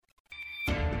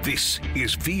This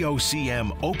is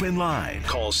VOCM Open Line.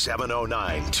 Call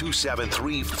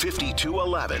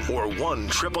 709-273-5211 or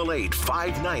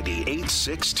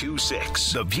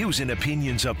 1-888-590-8626. The views and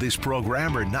opinions of this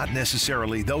program are not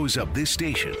necessarily those of this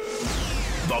station.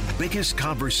 The biggest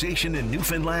conversation in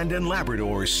Newfoundland and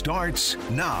Labrador starts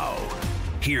now.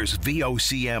 Here's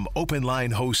VOCM Open Line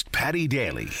host Paddy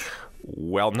Daly.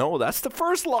 Well, no, that's the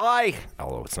first lie,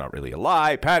 although it's not really a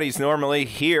lie. Paddy's normally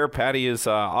here. Paddy is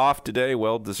off today,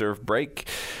 well-deserved break.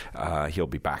 He'll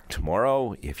be back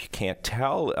tomorrow. If you can't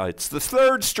tell, it's the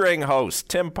third string host,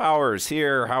 Tim Powers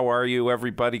here. How are you,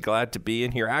 everybody? Glad to be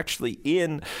in here. Actually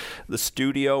in the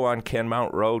studio on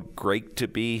Kenmount Road. Great to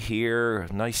be here.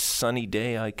 Nice sunny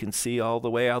day. I can see all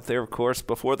the way out there, of course,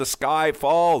 before the sky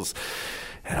falls.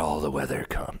 And all the weather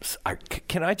comes.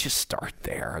 Can I just start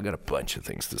there? I got a bunch of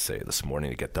things to say this morning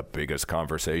to get the biggest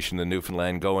conversation in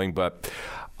Newfoundland going, but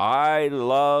I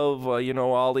love,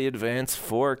 all the advanced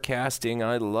forecasting.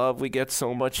 I love we get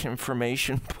so much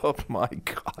information, but my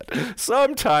God,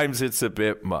 sometimes it's a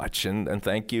bit much. And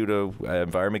thank you to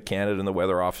Environment Canada and the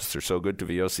Weather Office. They're so good to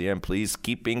VOCM. Please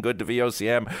keep being good to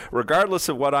VOCM, regardless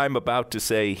of what I'm about to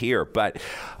say here. But,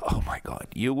 oh my God,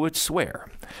 you would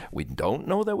swear we don't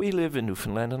know that we live in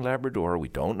Newfoundland and Labrador. We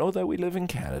don't know that we live in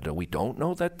Canada. We don't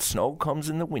know that snow comes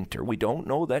in the winter. We don't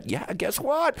know that, guess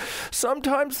what?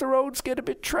 Sometimes the roads get a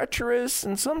bit treacherous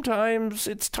and sometimes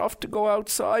it's tough to go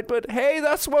outside. But hey,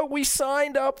 that's what we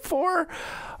signed up for.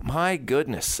 My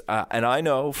goodness. And I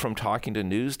know from talking to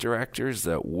news directors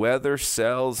that weather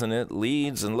sells and it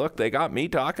leads. And look, they got me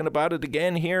talking about it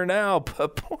again here now.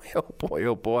 But boy,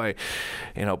 oh boy.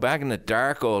 Back in the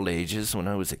dark old ages when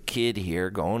I was a kid here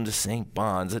going to St.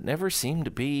 Bon's, it never seemed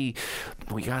to be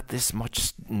we got this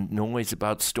much noise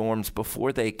about storms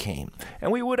before they came.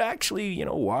 And we would actually,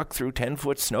 walk through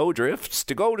 10-foot snow drifts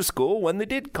to go to school when they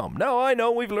did come. Now, I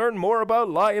know we've learned more about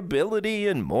liability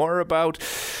and more about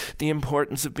the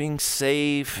importance of being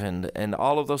safe and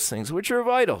all of those things, which are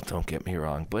vital, don't get me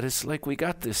wrong. But it's like we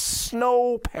got this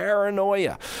snow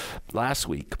paranoia. Last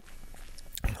week,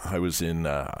 I was in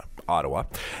Ottawa,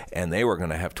 and they were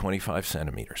going to have 25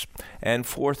 centimeters. And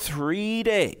for 3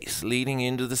 days leading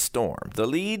into the storm, the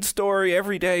lead story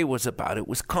every day was about it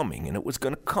was coming, and it was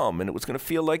going to come, and it was going to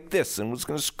feel like this, and it was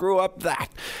going to screw up that.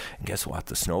 And guess what?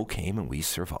 The snow came, and we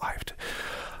survived.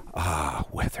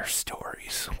 Weather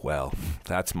stories. Well,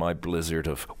 that's my blizzard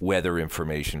of weather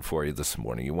information for you this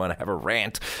morning. You want to have a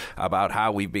rant about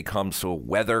how we've become so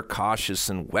weather cautious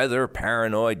and weather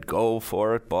paranoid? Go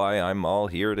for it, boy. I'm all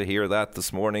here to hear that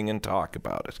this morning and talk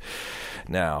about it.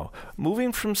 Now,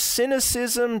 moving from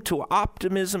cynicism to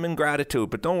optimism and gratitude,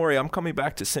 but don't worry, I'm coming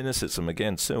back to cynicism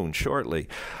again soon, shortly.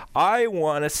 I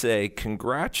want to say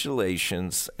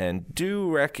congratulations and due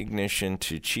recognition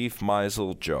to Chief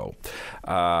Meisel Joe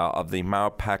of the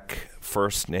Maupek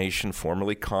First Nation,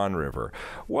 formerly Conn River.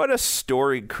 What a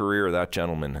storied career that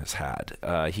gentleman has had.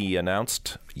 He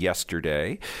announced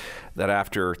yesterday that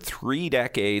after 3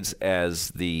 decades as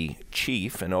the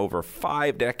chief and over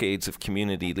 5 decades of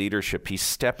community leadership, he's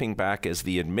stepping back as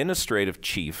the administrative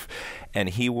chief, and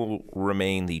he will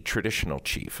remain the traditional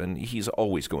chief. And he's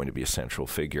always going to be a central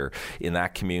figure in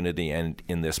that community and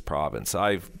in this province.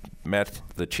 I've met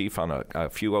the chief on a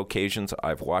few occasions.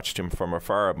 I've watched him from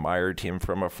afar, admired him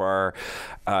from afar.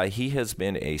 He has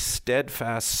been a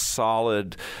steadfast,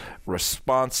 solid,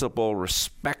 responsible,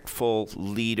 respectful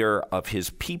leader of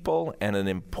his people and an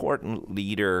important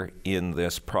leader in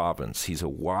this province. He's a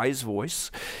wise voice.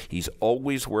 He's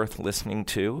always worth listening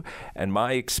to. And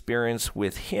my experience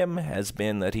with him has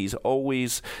been that he's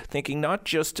always thinking not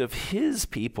just of his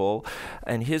people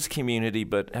and his community,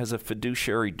 but has a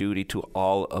fiduciary duty to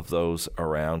all of those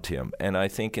around him. And I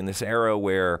think in this era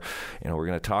where, we're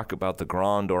going to talk about the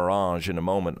Grand Orange in a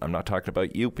moment. I'm not talking about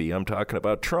Yuppie. I'm talking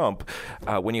about Trump.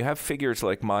 When you have figures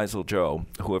like Meisel Joe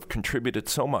who have contributed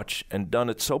so much and done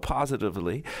it so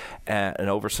positively and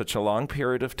over such a long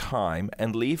period of time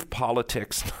and leave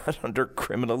politics not under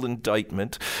criminal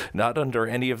indictment, not under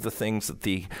any of the things that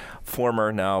the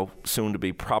former, now soon to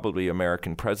be probably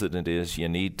American president is, you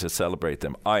need to celebrate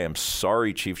them. I am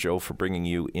sorry, Chief Joe, for bringing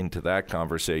you into that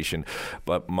conversation,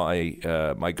 but my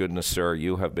goodness, sir,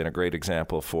 you have been a great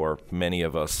example for many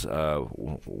of us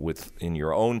within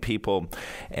your own people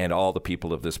and all the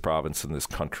people of this province and this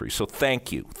country. So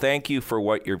thank you. Thank you for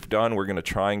what you've done. We're going to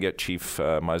try and get Chief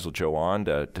Meisel Joe on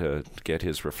to get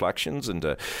his reflections and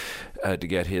to to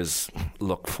get his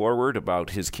look forward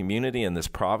about his community and this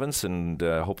province, and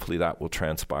hopefully that will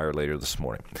transpire later this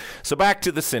morning. So back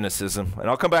to the cynicism, and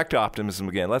I'll come back to optimism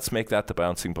again. Let's make that the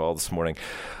bouncing ball this morning.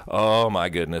 Oh my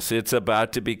goodness, it's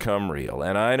about to become real.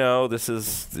 And I know this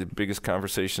is the biggest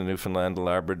conversation in Newfoundland and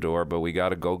Labrador, but we got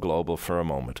to go global for a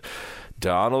moment.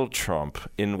 Donald Trump,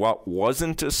 in what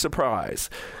wasn't a surprise,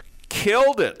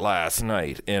 killed it last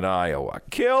night in Iowa.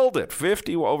 Killed it.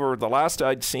 50 over the last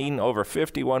I'd seen, over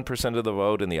 51% of the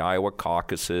vote in the Iowa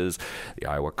caucuses. The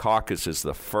Iowa caucus is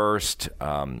the first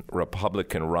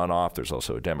Republican runoff. There's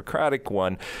also a Democratic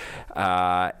one.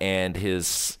 And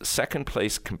his second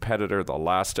place competitor, the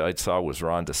last I saw, was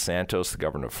Ron DeSantis, the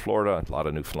governor of Florida. A lot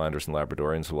of Newfoundlanders and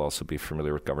Labradorians will also be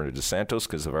familiar with Governor DeSantis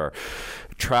because of our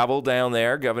travel down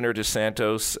there. Governor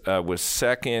DeSantis was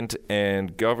second,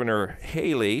 and Governor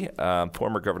Haley,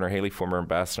 former Governor Haley, former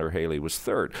Ambassador Haley, was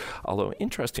third. Although,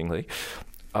 interestingly,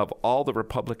 of all the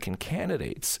Republican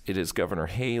candidates, it is Governor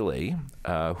Haley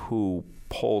who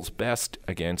polls best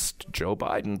against Joe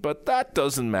Biden. But that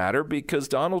doesn't matter because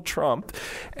Donald Trump,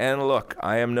 and look,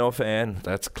 I am no fan,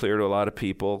 that's clear to a lot of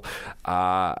people,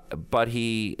 but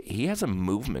he has a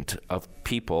movement of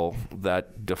people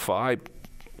that defy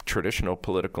traditional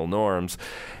political norms.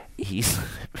 He's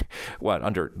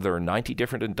there are 90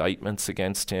 different indictments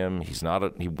against him.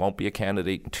 He won't be a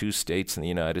candidate in 2 states in the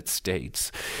United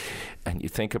States. And you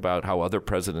think about how other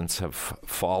presidents have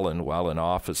fallen while in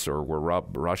office or were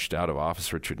rushed out of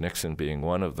office, Richard Nixon being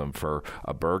one of them, for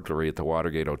a burglary at the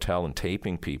Watergate Hotel and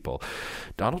taping people.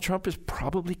 Donald Trump is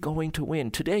probably going to win.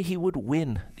 Today he would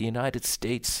win the United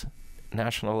States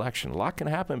national election. A lot can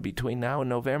happen between now and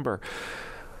November.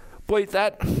 Boy,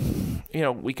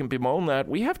 we can bemoan that.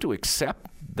 We have to accept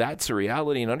that's a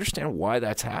reality and understand why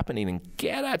that's happening and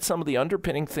get at some of the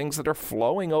underpinning things that are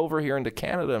flowing over here into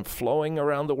Canada and flowing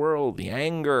around the world. The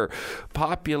anger,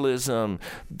 populism,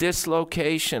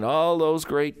 dislocation, all those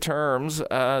great terms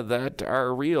that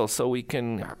are real. So we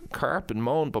can carp and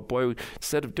moan, but boy,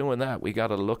 instead of doing that, we got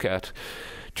to look at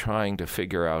trying to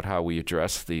figure out how we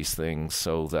address these things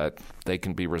so that they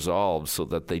can be resolved, so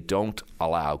that they don't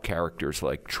allow characters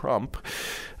like Trump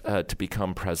to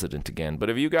become president again. But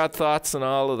if you got thoughts on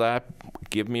all of that,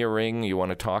 give me a ring. You want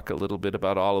to talk a little bit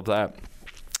about all of that?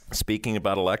 Speaking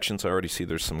about elections, I already see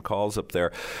there's some calls up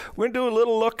there. We're going to do a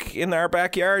little look in our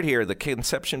backyard here. The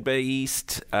Conception Bay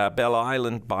East Bell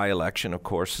Island by-election, of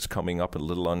course, is coming up in a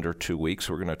little under 2 weeks.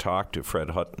 We're going to talk to Fred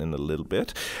Hutton in a little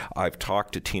bit. I've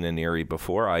talked to Tina Neary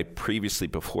before. I previously,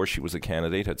 before she was a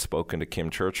candidate, had spoken to Kim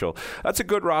Churchill. That's a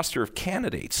good roster of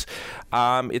candidates.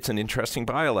 It's an interesting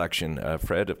by-election.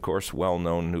 Fred, of course,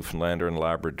 well-known Newfoundlander and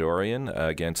Labradorian,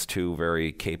 against 2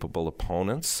 very capable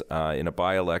opponents in a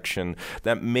by-election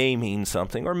that may mean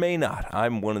something or may not.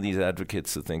 I'm one of these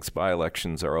advocates that thinks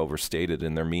by-elections are overstated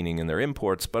in their meaning and their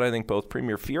imports, but I think both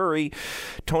Premier Furey,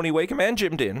 Tony Wakeham, and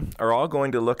Jim Dinn are all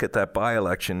going to look at that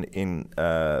by-election in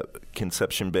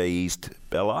Conception Bay East,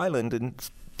 Bell Island,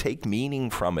 and take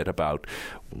meaning from it about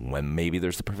when maybe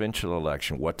there's the provincial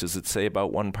election. What does it say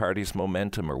about one party's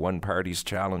momentum or one party's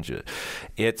challenges?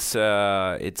 It's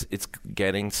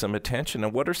getting some attention.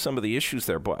 And what are some of the issues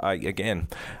there? But I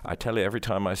tell you, every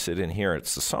time I sit in here,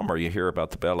 it's the summer, you hear about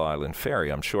the Bell Island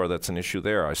Ferry. I'm sure that's an issue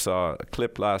there. I saw a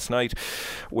clip last night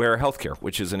where healthcare,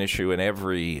 which is an issue in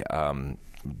every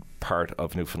part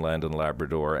of Newfoundland and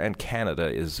Labrador and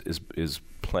Canada, is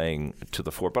playing to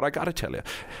the fore. But I got to tell you,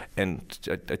 and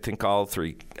I think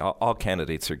all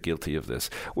candidates are guilty of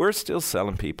this, we're still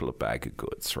selling people a bag of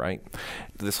goods, right?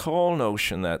 This whole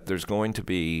notion that there's going to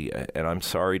be, and I'm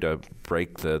sorry to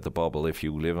break the bubble if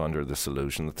you live under this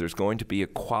illusion, that there's going to be a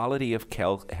quality of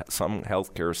some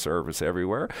healthcare service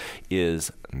everywhere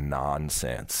is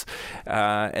nonsense.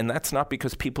 And that's not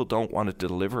because people don't want to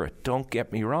deliver it. Don't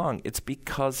get me wrong. It's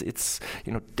because it's,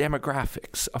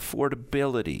 demographics,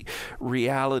 affordability,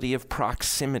 reality of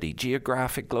proximity,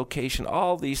 geographic location,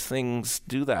 all these things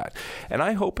do that. And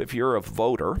I hope if you're a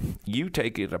voter, you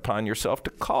take it upon yourself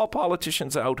to call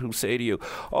politicians out who say to you,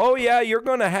 oh yeah, you're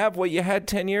going to have what you had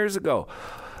 10 years ago.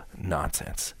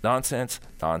 Nonsense.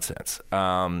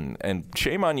 And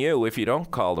shame on you if you don't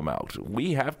call them out.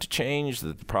 We have to change.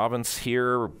 The province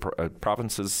here,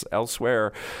 provinces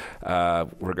elsewhere,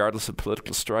 regardless of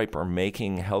political stripe, are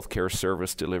making healthcare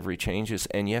service delivery changes.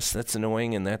 And yes, that's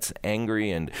annoying and that's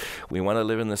angry. And we want to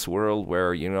live in this world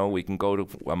where, we can go to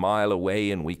a mile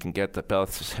away and we can get the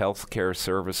best healthcare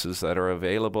services that are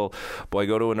available. Boy,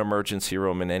 go to an emergency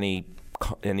room in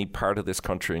any part of this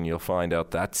country and you'll find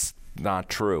out that's not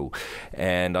true.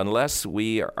 And unless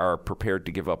we are prepared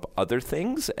to give up other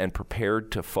things and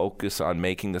prepared to focus on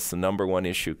making this the number one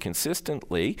issue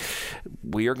consistently,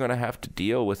 we are going to have to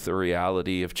deal with the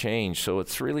reality of change. So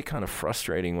it's really kind of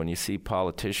frustrating when you see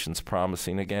politicians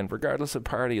promising, again, regardless of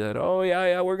party, that, oh,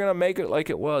 yeah, we're going to make it like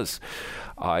it was.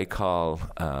 I call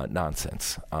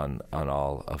nonsense on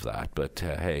all of that. But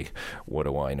hey, what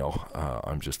do I know?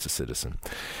 I'm just a citizen.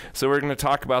 So we're going to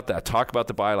talk about that, talk about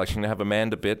the by-election. We're going to have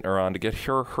Amanda Bittner on to get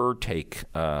her take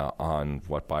on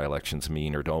what by-elections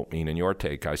mean or don't mean, and your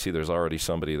take. I see there's already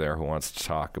somebody there who wants to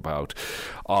talk about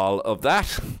all of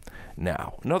that.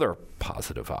 Now, another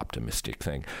positive, optimistic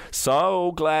thing.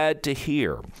 So glad to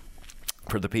hear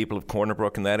for the people of Corner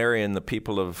Brook in that area and the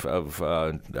people of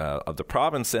the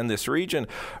province and this region,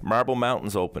 Marble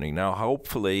Mountain's opening. Now,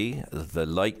 hopefully, the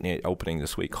lightning opening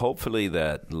this week, hopefully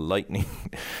that lightning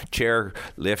chair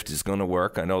lift is going to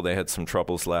work. I know they had some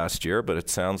troubles last year, but it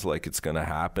sounds like it's going to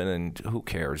happen. And who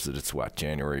cares that it's,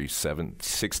 January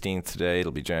 16th today?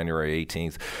 It'll be January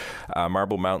 18th.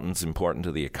 Marble Mountain's important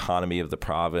to the economy of the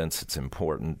province. It's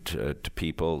important to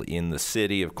people in the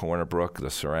city of Corner Brook, the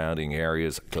surrounding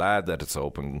areas. Glad that it's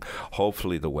open.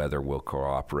 Hopefully the weather will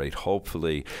cooperate.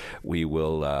 Hopefully we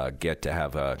will get to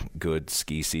have a good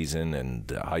ski season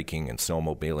and hiking and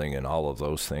snowmobiling and all of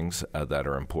those things that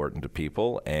are important to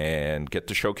people, and get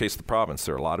to showcase the province.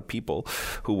 There are a lot of people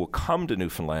who will come to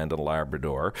Newfoundland and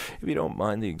Labrador, if you don't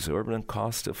mind the exorbitant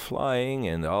cost of flying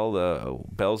and all the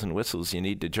bells and whistles you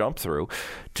need to jump through,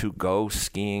 to go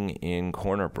skiing in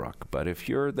Corner Brook. But if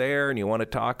you're there and you want to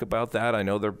talk about that, I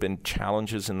know there have been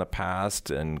challenges in the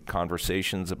past and conversations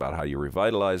about how you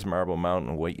revitalize Marble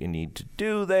Mountain, what you need to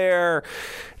do there.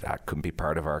 That could be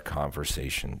part of our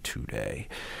conversation today.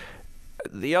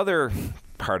 The other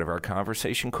part of our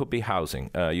conversation could be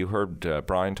housing. You heard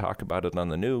Brian talk about it on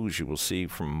the news. You will see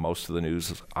from most of the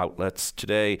news outlets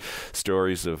today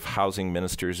stories of housing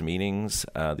ministers' meetings.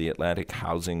 The Atlantic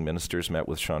housing ministers met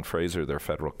with Sean Fraser, their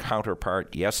federal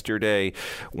counterpart, yesterday.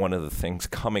 One of the things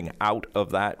coming out of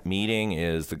that meeting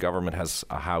is the government has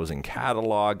a housing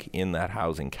catalog. In that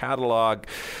housing catalog,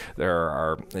 there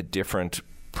are different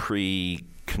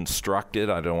constructed,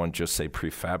 I don't want to just say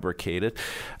prefabricated,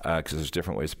 because there's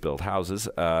different ways to build houses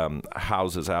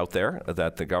out there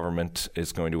that the government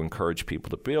is going to encourage people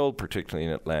to build, particularly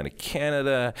in Atlantic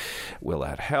Canada. Will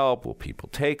that help? Will people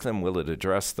take them? Will it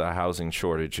address the housing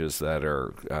shortages that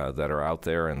are out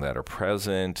there and that are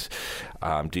present?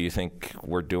 Do you think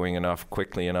we're doing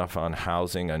quickly enough on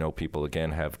housing? I know people,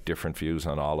 again, have different views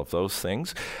on all of those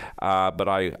things, but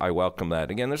I welcome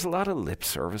that. Again, there's a lot of lip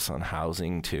service on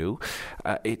housing, too.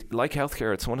 Like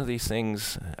healthcare, it's one of these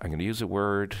things, I'm going to use a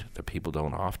word that people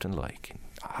don't often like.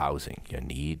 Housing. You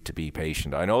need to be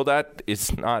patient. I know that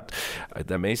it's not,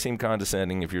 that may seem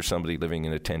condescending if you're somebody living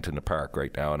in a tent in a park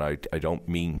right now, and I don't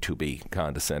mean to be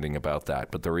condescending about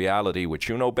that. But the reality, which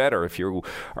you know better if you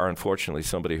are unfortunately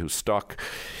somebody who's stuck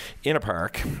in a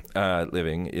park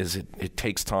living, is it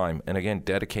takes time. And again,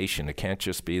 dedication. It can't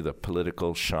just be the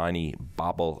political shiny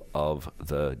bauble of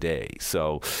the day.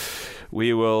 So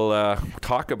we will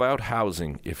talk about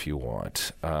housing if you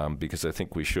want, because I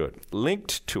think we should.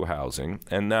 Linked to housing,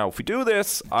 and now if we do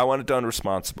this, I want it done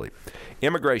responsibly.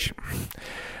 Immigration.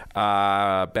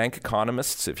 Bank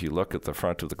economists, if you look at the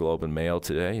front of the Globe and Mail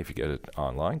today, if you get it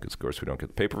online, because of course we don't get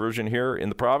the paper version here in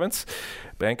the province,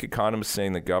 bank economists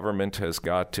saying the government has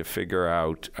got to figure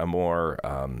out a more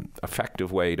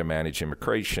effective way to manage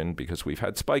immigration, because we've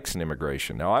had spikes in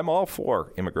immigration. Now, I'm all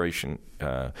for immigration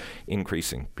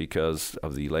increasing because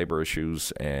of the labor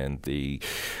issues and the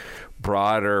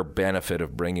broader benefit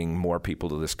of bringing more people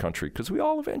to this country, because we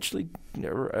all eventually,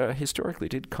 historically,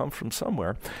 did come from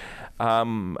somewhere.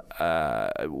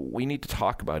 We need to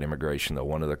talk about immigration, though.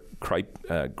 One of the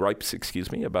gripes,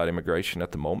 about immigration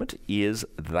at the moment is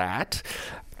that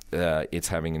it's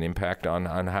having an impact on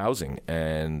housing,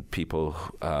 and people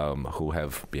who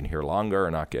have been here longer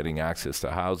are not getting access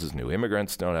to houses. New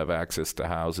immigrants don't have access to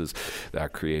houses.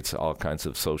 That creates all kinds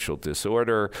of social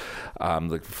disorder.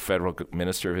 The federal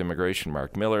Minister of Immigration,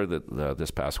 Mark Miller,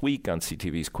 this past week on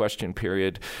CTV's Question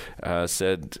Period,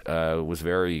 said was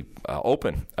very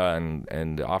open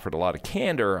and offered a lot of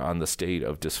candor on the state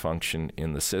of dysfunction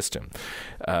in the system.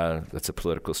 That's a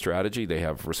political strategy. They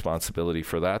have responsibility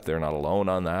for that. They're not alone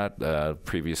on that.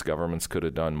 Previous governments could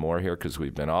have done more here, because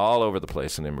we've been all over the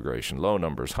place in immigration, low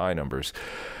numbers, high numbers.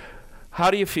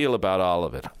 How do you feel about all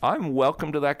of it? I'm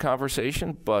welcome to that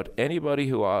conversation, but anybody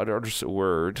who utters a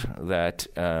word that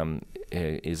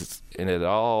is in at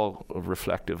all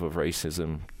reflective of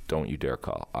racism don't you dare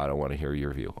call. I don't want to hear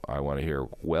your view. I want to hear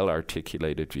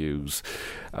well-articulated views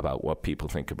about what people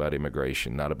think about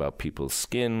immigration, not about people's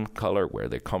skin color, where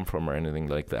they come from, or anything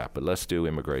like that. But let's do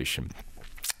immigration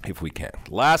if we can.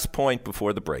 Last point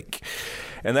before the break,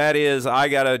 and that is I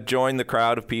got to join the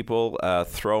crowd of people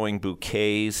throwing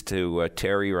bouquets to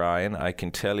Terry Ryan. I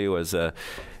can tell you, as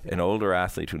an older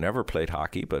athlete who never played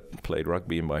hockey but played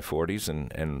rugby in my 40s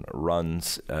and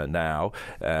runs now,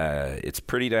 it's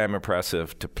pretty damn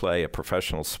impressive to play a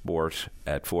professional sport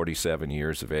at 47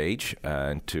 years of age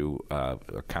and to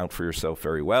account for yourself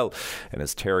very well. And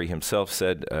as Terry himself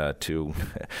said, to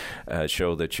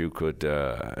show that you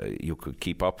could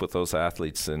keep up with those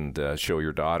athletes and show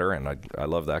your daughter. And I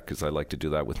love that, because I like to do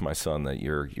that with my son, that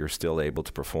you're still able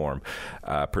to perform.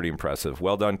 Pretty impressive.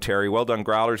 Well done, Terry. Well done,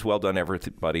 Growlers. Well done,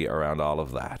 everybody around all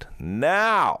of that.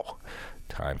 Now,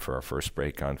 time for our first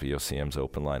break on VOCM's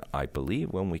Open Line. I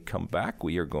believe when we come back,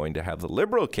 we are going to have the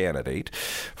Liberal candidate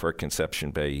for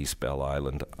Conception Bay, East Bell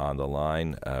Island on the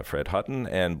line, Fred Hutton.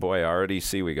 And boy, I already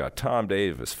see we got Tom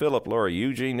Davis, Philip, Laurie,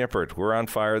 Eugene Nippert. We're on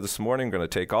fire this morning. We're going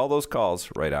to take all those calls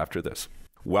right after this.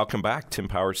 Welcome back. Tim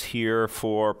Powers here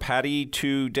for Paddy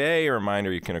Today. A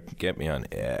reminder, you can get me on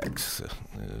X.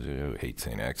 I hate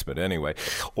saying X, but anyway.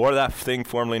 Or that thing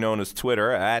formerly known as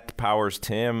Twitter, at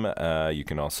PowersTim. You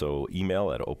can also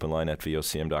email at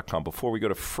openline@vocm.com. Before we go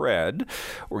to Fred,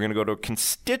 we're going to go to a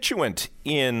constituent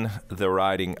in the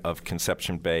riding of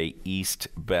Conception Bay, East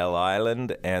Bell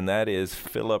Island, and that is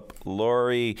Philip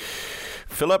Laurie.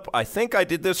 Philip, I think I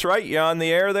did this right. You on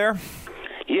the air there?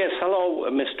 Yes, hello,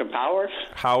 Mr. Powers.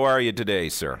 How are you today,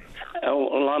 sir?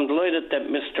 Well, I'm delighted that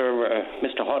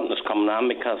Mr. Hutton is coming on,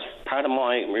 because part of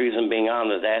my reason being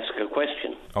on is to ask a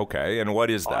question. Okay, and what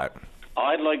is that?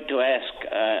 I'd like to ask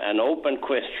an open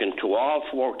question to all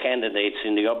four candidates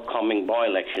in the upcoming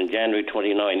by-election, January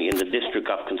 29, in the district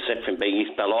of Conception Bay,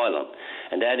 East Bell Island.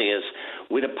 And that is,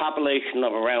 with a population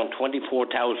of around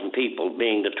 24,000 people,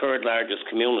 being the third largest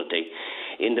community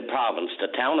in the province, the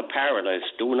town of Paradise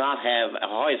do not have a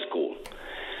high school,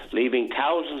 leaving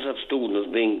thousands of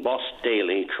students being bused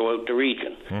daily throughout the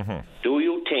region. Mm-hmm. Do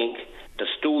you think the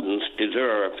students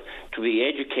deserve to be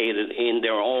educated in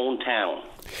their own town?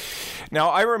 Now,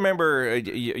 I remember,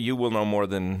 you will know more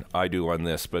than I do on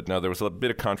this, but now there was a bit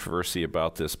of controversy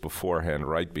about this beforehand,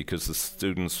 right? Because the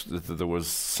students, there was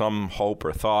some hope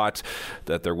or thought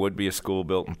that there would be a school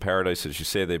built in Paradise. As you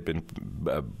say, they've been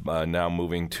now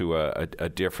moving to a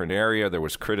different area. There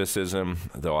was criticism,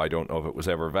 though I don't know if it was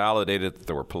ever validated.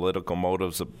 There were political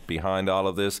motives behind all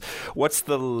of this. What's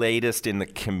the latest in the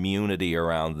community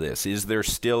around this? Is there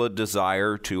still a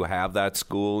desire to have that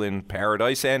school in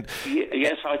Paradise? And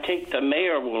yes, I think the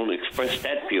mayor will express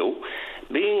that view.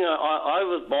 Being I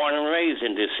was born and raised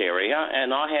in this area,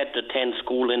 and I had to attend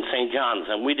school in St. John's,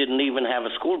 and we didn't even have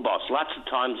a school bus. Lots of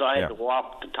times I had to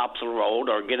walk the tops of the road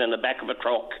or get in the back of a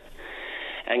truck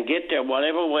and get there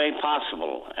whatever way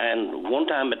possible. And one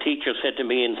time a teacher said to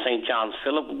me in St. John's,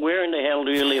 "Philip, where in the hell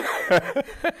do you live?"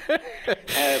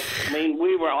 I mean,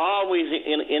 we were always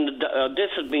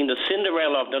this has been the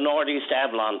Cinderella of the Northeast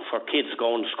Avalon for kids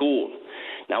going to school.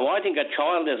 Now, I think a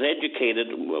child that's educated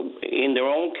in their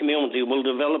own community will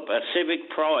develop a civic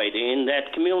pride in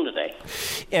that community.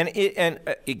 And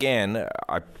again,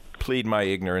 I plead my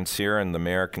ignorance here, and the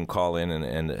mayor can call in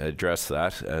and address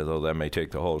that, though that may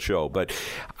take the whole show. But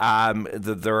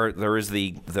there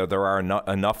are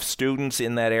enough students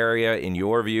in that area, in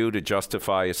your view, to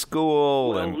justify a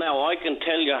school. Well, now I can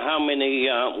tell you how many.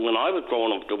 When I was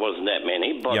growing up, there wasn't that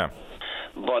many, but. Yeah.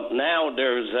 But now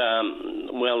there's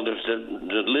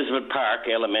the Elizabeth Park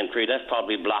Elementary, that's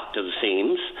probably blocked to the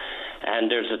seams, and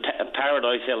there's a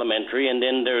Paradise Elementary, and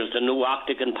then there's the new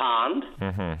Octagon Pond,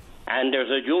 mm-hmm. and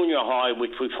there's a junior high,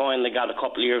 which we finally got a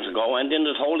couple of years ago, and then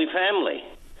there's Holy Family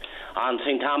on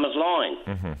St. Thomas Line.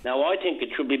 Mm-hmm. Now, I think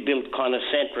it should be built kind of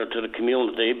central to the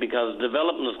community, because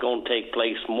development is going to take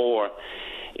place more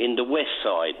in the west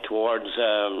side, towards,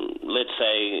 let's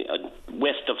say,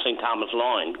 west of St. Thomas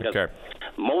Line, because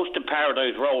most of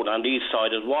Paradise Road on the east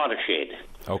side is watershed.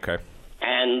 Okay.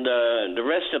 And the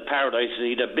rest of Paradise is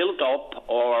either built up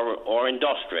or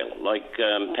industrial, like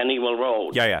Pennywell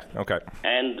Road. Yeah, okay.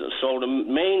 And so the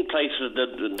main places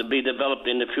that to be developed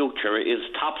in the future is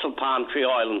Topsail Pond, Tree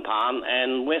Island Pond,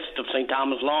 and west of St.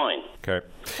 Thomas Line. Okay.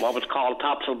 What was called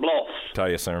Topsail Bluffs.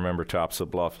 Yes, I remember Topsail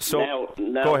Bluffs. So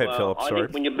now, go ahead, Philip. Sorry. I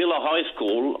think when you build a high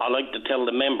school, I like to tell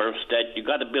the members that you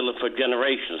got to build it for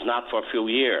generations, not for a few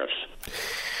years.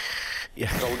 Yeah.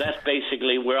 So that's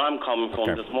basically where I'm coming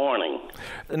from this morning.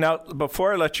 Now,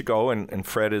 before I let you go, and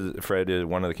Fred is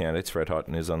one of the candidates, Fred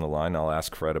Hutton is on the line. I'll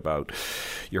ask Fred about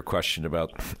your question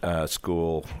about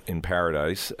school in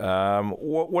Paradise.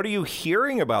 What are you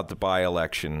hearing about the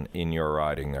by-election in your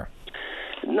riding there?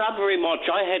 Not very much.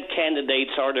 I had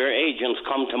candidates or their agents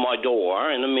come to my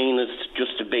door, and I mean, it's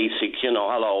just the basics,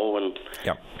 hello and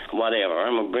whatever.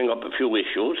 I'm going to bring up a few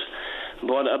issues.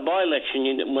 But a by-election,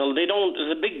 they don't,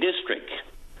 it's a big district.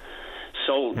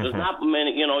 So there's not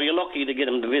many, you're lucky to get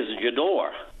them to visit your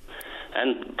door.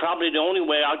 And probably the only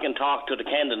way I can talk to the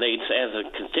candidates as a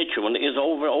constituent is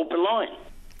over Openline.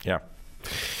 Yeah.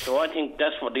 So I think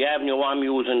that's what the avenue I'm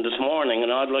using this morning,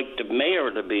 and I'd like the mayor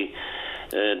to be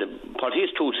put his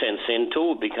 2 cents in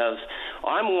too, because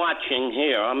I'm watching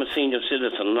here, I'm a senior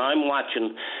citizen, and I'm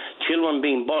watching children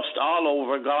being bussed all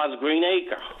over God's green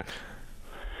acre.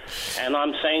 And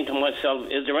I'm saying to myself,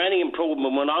 is there any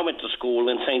improvement when I went to school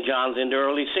in St. John's in the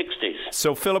early 60s?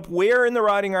 So, Philip, where in the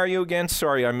riding are you again?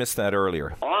 Sorry, I missed that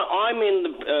earlier. I'm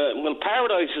in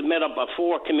Paradise is made up of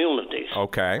 4 communities.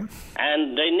 Okay.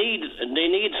 And they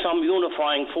need some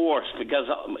unifying force, because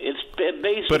it's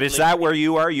basically... But is that where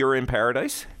you are? You're in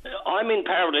Paradise? I'm in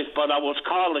Paradise, but I was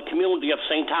called the community of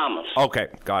St. Thomas. Okay,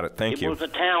 got it. Thank you. It was a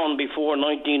town before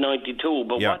 1992.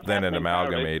 But then it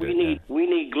amalgamated. We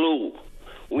need glue.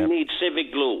 We need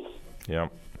civic glue. Yeah.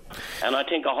 And I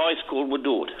think a high school would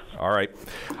do it. All right.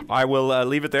 I will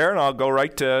leave it there, and I'll go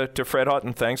right to Fred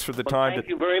Hutton. Thanks for the time. Thank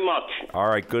you very much. All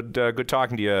right. Good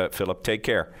talking to you, Philip. Take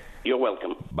care. You're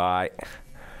welcome. Bye.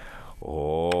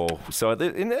 Oh, so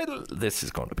this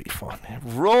is going to be fun.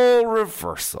 Role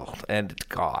reversal. And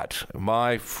God,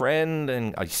 my friend,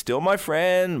 and still my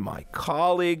friend, my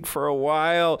colleague for a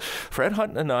while, Fred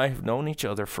Hutton and I have known each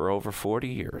other for over 40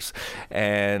 years.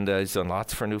 And he's done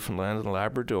lots for Newfoundland and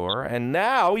Labrador. And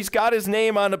now he's got his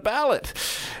name on a ballot.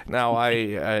 Now,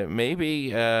 maybe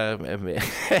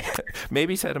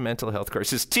he's had a mental health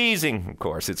crisis. Teasing, of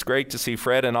course. It's great to see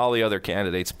Fred and all the other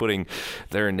candidates putting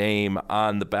their name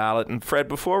on the ballot. And Fred,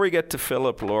 before we get to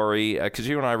Philip, Laurie, because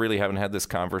you and I really haven't had this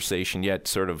conversation yet,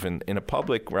 sort of in a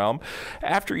public realm,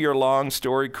 after your long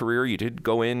storied career, you did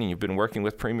go in and you've been working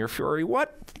with Premier Furey.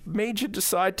 What made you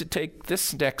decide to take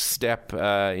this next step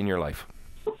in your life?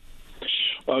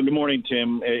 Good morning,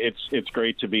 Tim. It's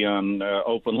great to be on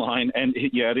Openline, and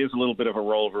it is a little bit of a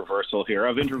role reversal here.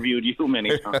 I've interviewed you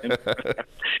many times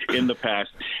in the past,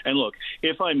 and look,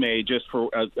 if I may, just for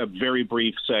a very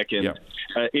brief second,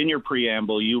 in your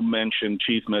preamble, you mentioned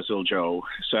Chief Missile Joe,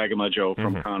 Sagama Joe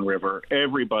from Conn River.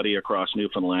 Everybody across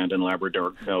Newfoundland and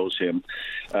Labrador knows him.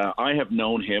 I have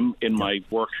known him in my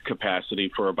work capacity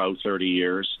for about 30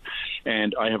 years,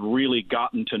 and I have really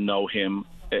gotten to know him,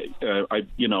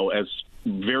 as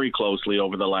very closely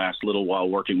over the last little while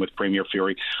working with Premier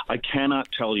Furey. I cannot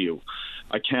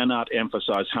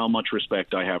emphasize how much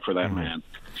respect I have for that man.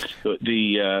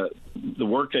 The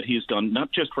work that he's done,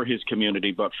 not just for his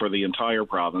community, but for the entire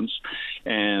province.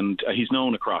 And he's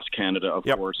known across Canada, of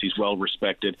course. He's well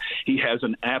respected. He has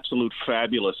an absolute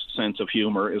fabulous sense of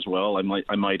humor as well,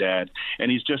 I might add.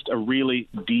 And he's just a really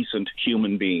decent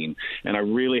human being. And I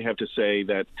really have to say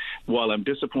that while I'm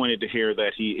disappointed to hear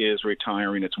that he is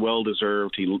retiring, it's well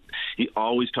deserved. He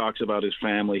always talks about his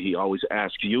family. He always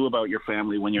asks you about your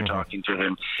family when you're talking to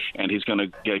him. And he's going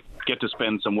to get to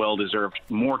spend some well-deserved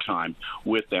more time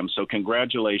with them. So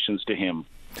congratulations to him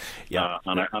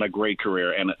on a great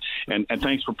career, and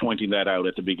thanks for pointing that out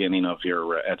at the beginning of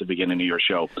your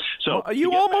show. So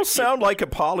you almost sound like a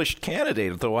polished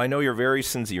candidate, though I know you're very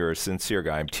sincere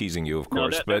guy. I'm teasing you, of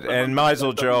course, and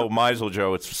Meisel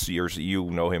Joe, it's yours.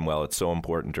 You know him well. It's so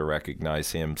important to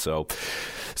recognize him. So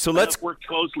let's work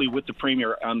closely with the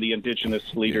Premier on the Indigenous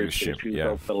leadership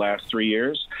over the last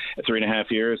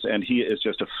 3.5 years, and he is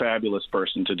just a fabulous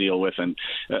person to deal with, and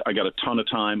I got a ton of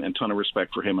time and ton of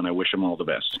respect for him, and I wish him all the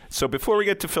best. So before we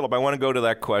get to Philip, I want to go to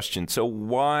that question. So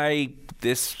why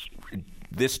this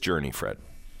journey, Fred?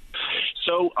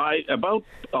 So about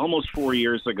almost 4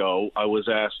 years ago, I was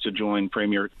asked to join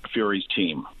Premier Furey's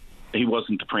team. He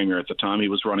wasn't the Premier at the time. He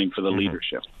was running for the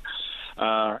leadership.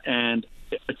 And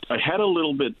I had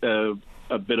a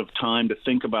bit of time to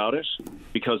think about it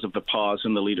because of the pause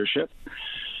in the leadership.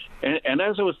 And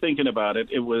as I was thinking about it,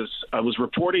 I was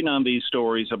reporting on these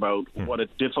stories about what a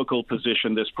difficult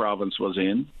position this province was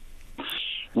in.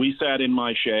 We sat in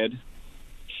my shed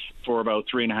for about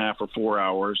 3.5 or 4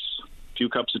 hours, a few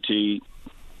cups of tea.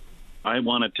 I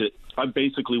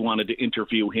basically wanted to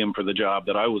interview him for the job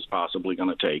that I was possibly going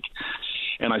to take.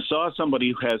 And I saw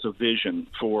somebody who has a vision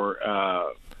for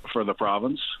the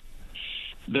province.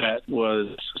 that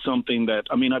was something that,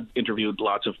 I mean, I've interviewed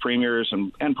lots of premiers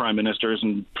and prime ministers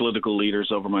and political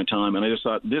leaders over my time, and I just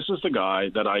thought, this is the guy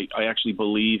that I actually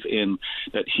believe in,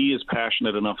 that he is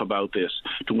passionate enough about this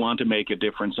to want to make a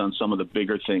difference on some of the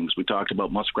bigger things. We talked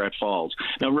about Muskrat Falls.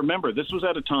 Now, remember, this was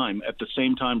at the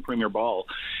same time Premier Ball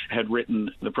had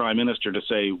written the Prime Minister to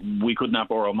say, we could not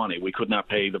borrow money, we could not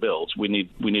pay the bills, we need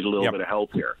a little bit of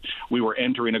help here. We were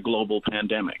entering a global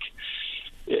pandemic.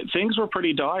 Things were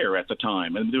pretty dire at the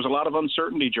time, and there was a lot of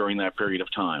uncertainty during that period of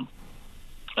time.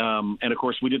 And, of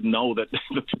course, we didn't know that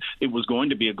it was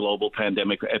going to be a global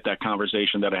pandemic at that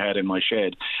conversation that I had in my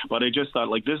shed. But I just thought,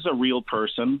 like, this is a real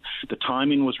person. The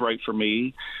timing was right for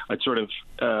me. I'd sort of,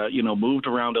 moved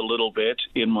around a little bit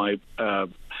in my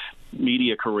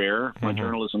media career, my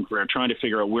journalism career, trying to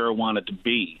figure out where I wanted to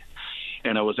be.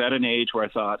 And I was at an age where I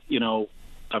thought,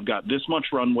 I've got this much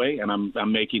runway, and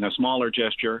I'm making a smaller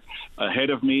gesture ahead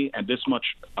of me and this much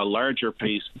a larger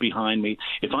piece behind me.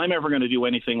 If I'm ever going to do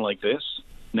anything like this,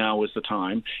 now is the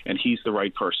time, and he's the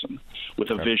right person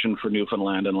with a vision for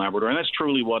Newfoundland and Labrador. And that's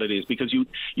truly what it is, because you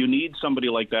need somebody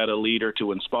like that, a leader,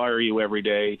 to inspire you every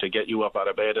day, to get you up out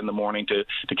of bed in the morning,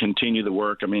 to continue the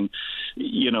work. I mean,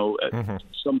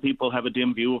 some people have a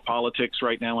dim view of politics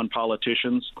right now and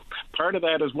politicians. Part of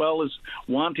that as well is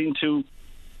wanting to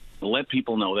let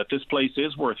people know that this place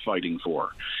is worth fighting for.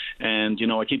 And,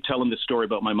 I keep telling this story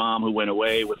about my mom who went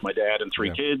away with my dad and three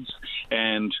kids.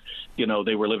 And,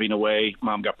 they were living away.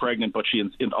 Mom got pregnant, but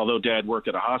although Dad worked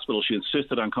at a hospital, she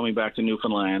insisted on coming back to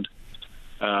Newfoundland,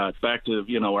 back to,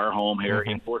 our home here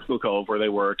in Portugal Cove, where they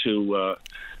were, to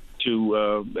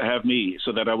have me,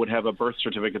 so that I would have a birth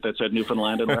certificate that said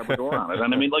Newfoundland and Labrador on it.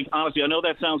 And I mean, like, honestly, I know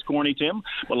that sounds corny, Tim,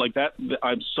 but like that,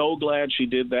 I'm so glad she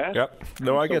did that. Yep.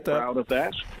 No, I get that. I'm proud of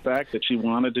that fact that she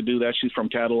wanted to do that. She's from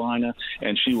Catalina,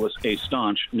 and she was a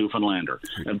staunch Newfoundlander.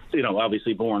 And,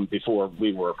 obviously born before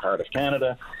we were a part of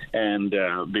Canada and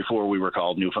before we were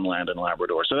called Newfoundland and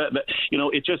Labrador. So that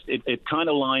it kind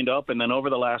of lined up. And then over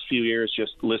the last few years,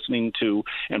 just listening to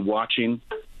and watching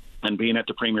and being at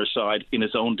the Premier's side in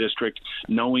his own district,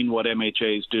 knowing what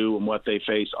MHAs do and what they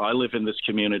face. I live in this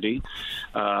community.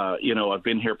 I've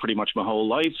been here pretty much my whole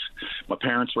life. My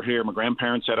parents were here. My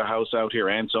grandparents had a house out here,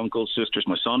 aunts, uncles, sisters.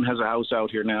 My son has a house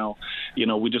out here now.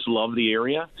 We just love the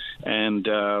area. And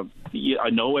I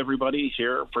know everybody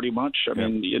here pretty much. I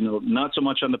mean, not so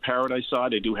much on the Paradise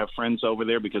side. I do have friends over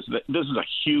there because this is a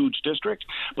huge district,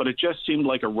 but it just seemed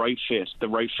like the right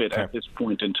fit at this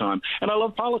point in time. And I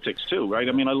love politics too, right?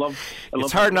 I mean, I love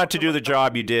it's hard not to do the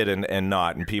job you did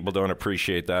and people don't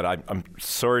appreciate that. I'm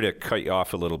sorry to cut you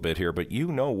off a little bit here, but you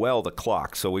know well the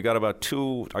clock. So we got about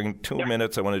two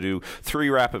minutes. I want to do 3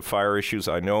 rapid fire issues.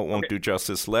 I know it won't do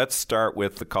justice. Let's start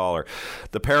with the caller.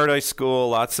 The Paradise School,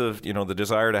 lots of, the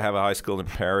desire to have a high school in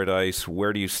Paradise.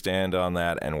 Where do you stand on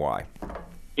that and why?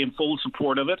 In full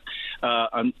support of it.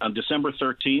 On December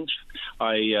 13th,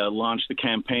 I launched the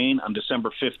campaign. On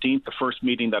December 15th, the first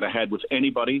meeting that I had with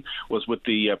anybody was with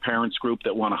the parents group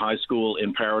that want a high school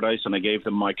in Paradise, and I gave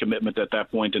them my commitment at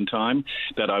that point in time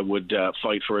that I would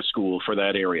fight for a school for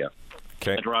that area.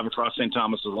 Okay. I drive across St.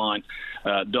 Thomas's line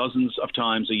dozens of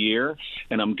times a year,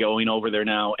 and I'm going over there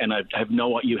now, and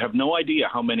you have no idea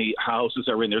how many houses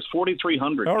are in there. There's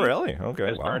 4,300. Oh, really? Okay.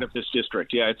 As part of this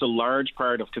district. Yeah, it's a large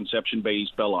part of Conception Bay's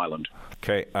Bell Island.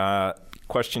 Okay.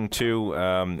 Question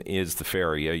 2 is the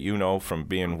ferry. From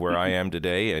being where I am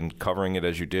today and covering it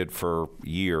as you did for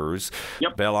years,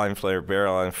 yep. Bell Island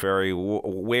Ferry,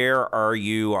 where are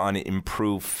you on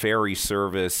improved ferry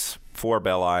service for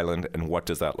Bell Island, and what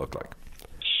does that look like?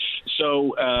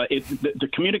 So the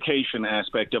communication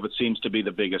aspect of it seems to be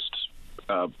the biggest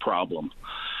problem.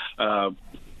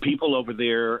 People over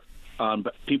there,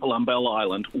 people on Bell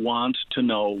Island want to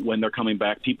know when they're coming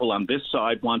back. People on this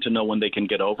side want to know when they can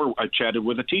get over. I chatted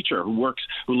with a teacher who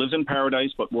lives in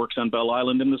Paradise but works on Bell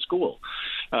Island in the school.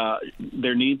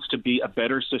 There needs to be a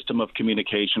better system of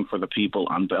communication for the people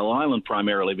on Bell Island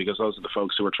primarily, because those are the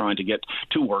folks who are trying to get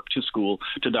to work, to school,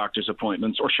 to doctor's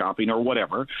appointments or shopping or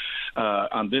whatever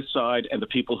on this side, and the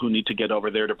people who need to get over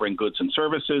there to bring goods and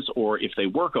services, or if they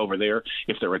work over there,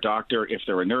 if they're a doctor, if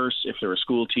they're a nurse, if they're a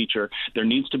school teacher, there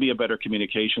needs to be a better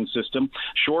communication system.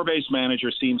 Shore-based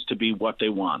manager seems to be what they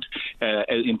want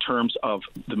in terms of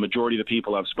the majority of the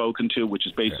people I've spoken to, which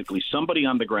is basically somebody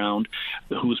on the ground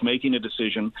who's making a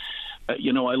decision. I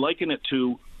liken it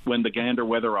to when the Gander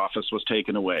Weather Office was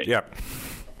taken away. Yep.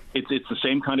 It's the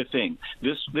same kind of thing.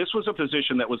 This was a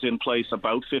position that was in place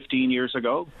about 15 years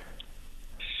ago.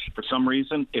 For some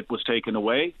reason, it was taken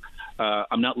away.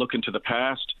 I'm not looking to the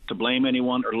past to blame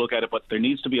anyone or look at it, but there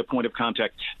needs to be a point of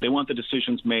contact. They want the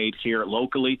decisions made here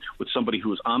locally with somebody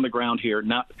who is on the ground here,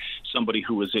 not somebody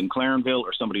who is in Clarenville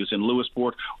or somebody who's in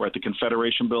Lewisport or at the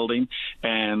Confederation Building.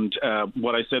 And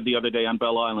what I said the other day on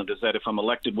Bell Island is that if I'm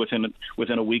elected within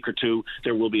a week or two,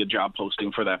 there will be a job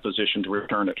posting for that position to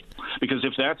return it. Because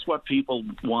if that's what people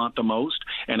want the most,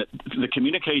 and the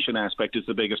communication aspect is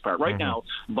the biggest part. Right now,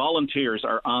 volunteers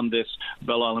are on this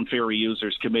Bell Island Ferry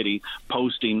Users Committee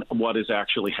posting what is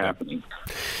actually happening.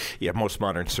 Yeah, most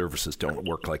modern services don't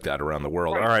work like that around the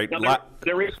world. All right. Now,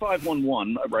 there is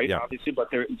 511, right, obviously, but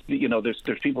there's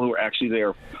people who are actually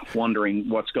there wondering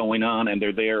what's going on, and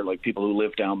they're there, like people who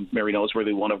live down Mary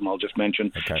Noseworthy, one of them I'll just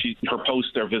mention. Okay. Her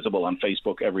posts are visible on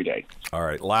Facebook every day. All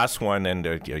right, last one, and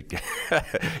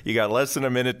you got less than a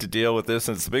minute to deal with this,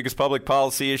 and it's the biggest public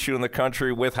policy issue in the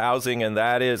country with housing, and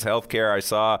that is healthcare. I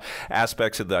saw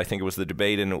aspects of I think it was the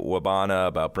debate in Wabana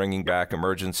about bringing back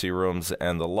emergency rooms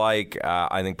and the like.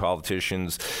 I think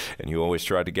politicians, and you always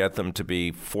try to get them to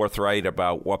be forthright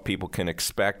about what people can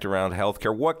expect around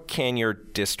healthcare. What can your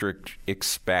district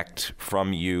expect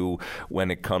from you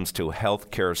when it comes to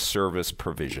healthcare service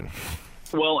provision?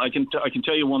 Well, I can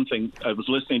tell you one thing. I was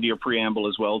listening to your preamble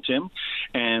as well, Tim,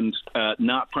 and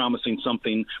not promising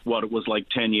something what it was like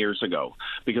 10 years ago,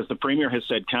 because the Premier has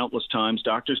said countless times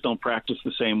doctors don't practice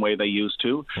the same way they used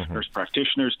to. Nurse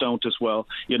practitioners don't as well.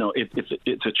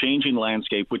 It's a changing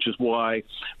landscape, which is why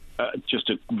just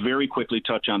to very quickly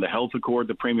touch on the health accord,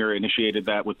 the Premier initiated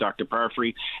that with Dr.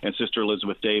 Parfrey and Sister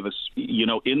Elizabeth Davis,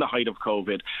 in the height of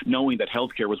COVID, knowing that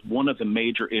healthcare was one of the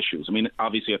major issues. I mean,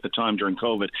 obviously at the time during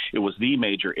COVID, it was the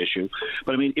major issue.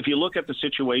 But I mean, if you look at the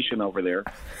situation over there,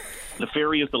 the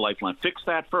ferry is the lifeline. Fix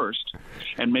that first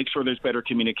and make sure there's better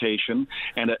communication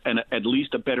and at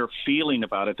least a better feeling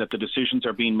about it, that the decisions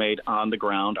are being made on the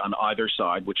ground on either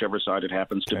side, whichever side it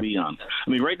happens to be on. I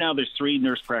mean, right now there's 3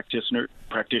 nurse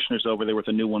practitioners over there with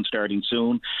a new one starting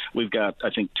soon. We've got,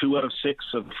 I think, 2 out of 6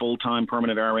 of the full-time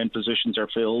permanent RN positions are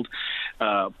filled.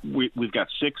 We've got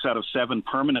 6 out of 7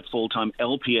 permanent full-time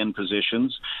LPN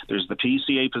positions. There's the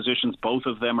PCA positions. Both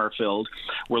of them are filled.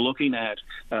 We're looking at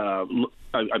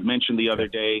I mentioned the other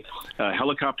day,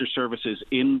 helicopter services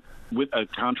with a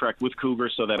contract with Cougar,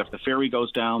 so that if the ferry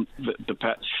goes down,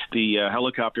 the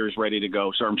helicopter is ready to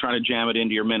go. So I'm trying to jam it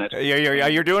into your minute. Yeah,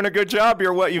 you're doing a good job.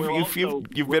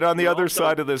 You've been on the other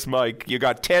side of this, Mike. You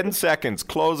got 10 seconds.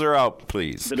 Close her out,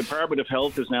 please. The Department of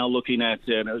Health is now looking at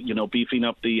beefing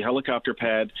up the helicopter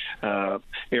pad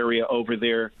area over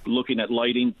there, looking at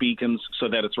lighting beacons so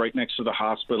that it's right next to the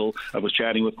hospital. I was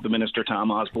chatting with the Minister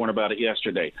Tom Osborne about it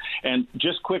yesterday. And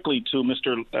just quickly to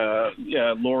Mr.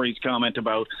 Laurie's comment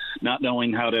about not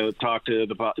knowing how to talk to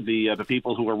the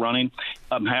people who are running,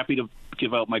 I'm happy to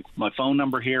give out my phone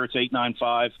number here. It's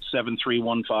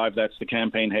 895-7315. That's the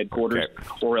campaign headquarters. Okay.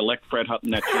 Or elect Fred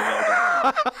Hutton at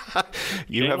gmail.com.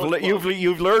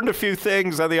 You've learned a few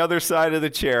things on the other side of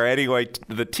the chair. Anyway,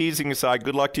 the teasing aside,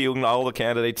 good luck to you and all the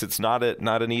candidates. It's not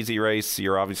an easy race.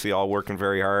 You're obviously all working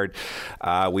very hard.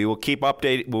 We will keep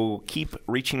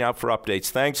reaching out for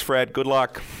updates. Thanks, Fred. Good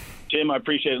luck. Jim, I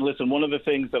appreciate it. Listen, one of the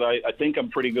things that I think I'm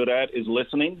pretty good at is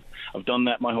listening. I've done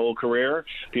that my whole career.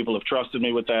 People have trusted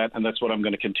me with that, and that's what I'm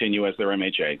going to continue as their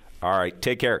MHA. All right.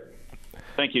 Take care.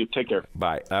 Thank you. Take care.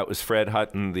 Bye. That was Fred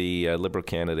Hutton, the Liberal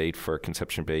candidate for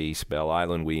Conception Bay East Bell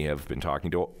Island. We have been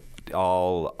talking to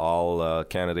all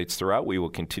candidates throughout. We will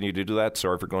continue to do that.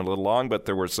 Sorry for going a little long, but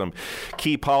there were some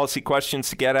key policy questions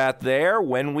to get at there.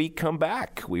 When we come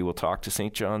back, we will talk to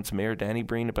St. John's Mayor Danny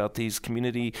Breen about these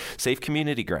safe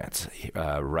community grants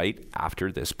right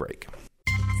after this break.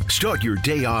 Start your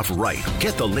day off right.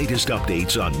 Get the latest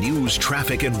updates on news,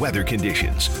 traffic, and weather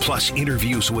conditions, plus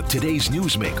interviews with today's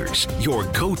newsmakers. Your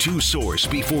go-to source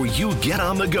before you get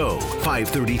on the go.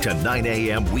 5:30 to 9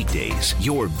 a.m. weekdays.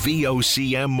 Your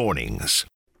VOCM mornings.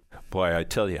 Boy, I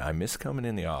tell you, I miss coming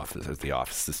in the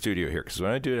studio here, because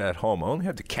when I do it at home, I only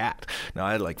had the cat. Now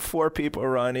I had like 4 people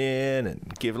run in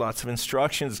and give lots of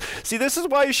instructions. See, this is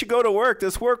why you should go to work.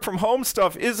 This work from home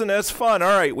stuff isn't as fun. All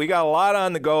right, we got a lot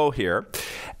on the go here.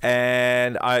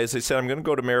 And as I said, I'm going to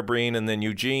go to Mayor Breen and then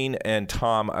Eugene and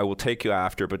Tom. I will take you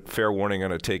after, but fair warning, I'm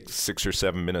going to take 6 or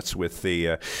 7 minutes with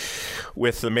the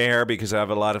mayor, because I have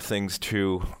a lot of things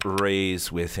to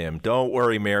raise with him. Don't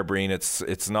worry, Mayor Breen.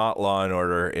 It's not Law and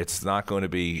Order. It's not going to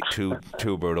be too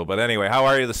brutal. But anyway, how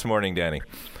are you this morning, Danny?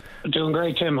 Doing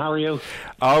great, Tim. How are you?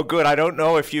 Oh, good. I don't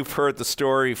know if you've heard the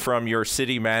story from your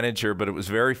city manager, but it was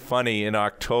very funny in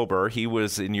October. He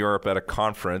was in Europe at a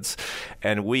conference,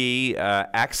 and we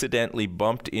accidentally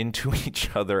bumped into each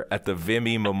other at the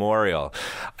Vimy Memorial.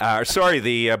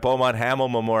 The Beaumont Hamel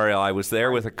Memorial. I was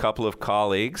there with a couple of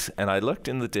colleagues, and I looked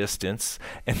in the distance,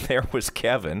 and there was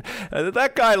Kevin.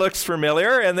 That guy looks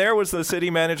familiar, and there was the city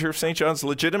manager of St. John's,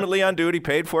 legitimately on duty,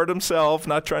 paid for it himself,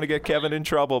 not trying to get Kevin in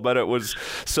trouble, but it was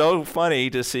so funny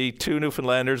to see two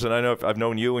Newfoundlanders, and I know I've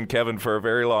known you and Kevin for a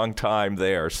very long time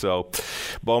there. So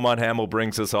Beaumont Hamel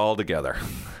brings us all together.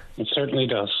 It certainly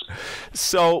does.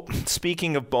 So,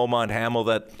 speaking of Beaumont Hamel,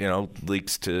 that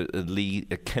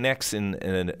connects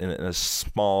in a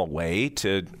small way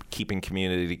to keeping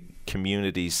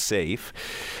communities safe,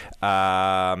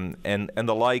 and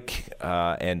the like,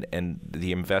 and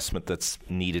the investment that's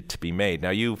needed to be made. Now,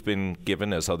 you've been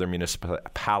given, as other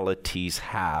municipalities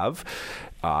have,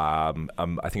 I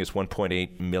think it's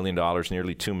 $1.8 million,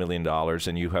 nearly $2 million,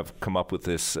 and you have come up with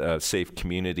this Safe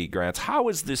Community Grants. How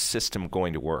is this system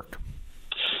going to work?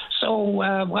 So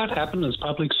what happened is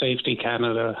Public Safety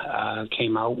Canada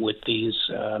came out with these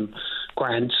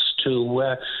grants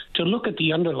to look at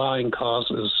the underlying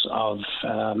causes of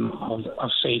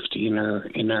safety in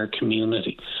our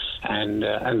community and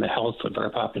the health of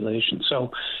our population.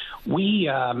 So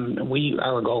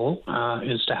our goal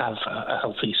is to have a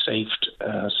healthy, safe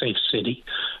city.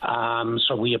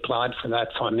 So we applied for that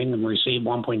funding and received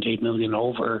 $1.8 million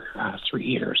over 3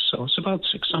 years. So it's about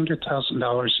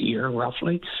 $600,000 a year,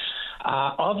 roughly.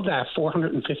 Of that,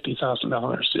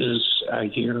 $450,000 a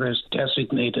year is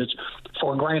designated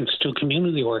for grants to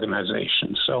community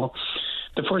organizations. So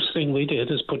the first thing we did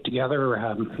is put together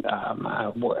an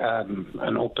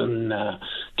open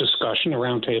discussion, a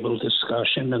roundtable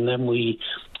discussion, and then we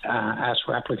asked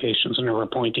for applications and are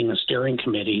appointing a steering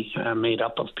committee made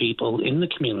up of people in the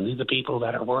community, the people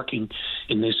that are working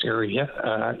in this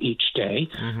area each day.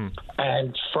 Mm-hmm.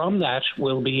 And from that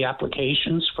will be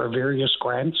applications for various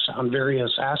grants on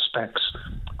various aspects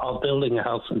of building a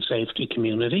health and safety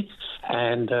community.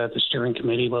 And the steering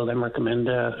committee will then recommend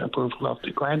approval of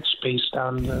the grants based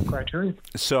on the criteria.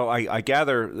 So I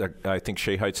gather that I think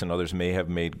Shea Heights and others may have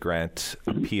made grant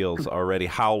appeals already.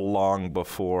 How long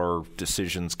before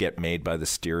decisions get made by the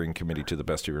steering committee, to the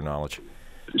best of your knowledge?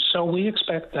 So we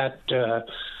expect that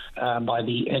by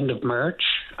the end of March,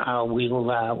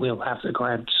 we'll have the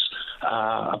grants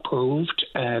approved,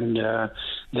 and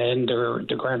then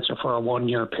the grants are for a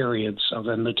 1-year period, so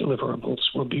then the deliverables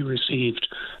will be received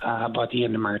by the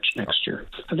end of March next year.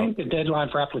 I think the deadline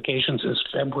for applications is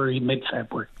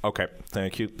mid-February. Okay,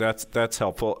 thank you. That's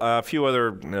helpful. A few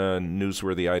other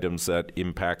newsworthy items that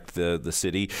impact the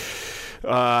city.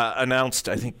 Announced,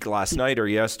 I think, last night or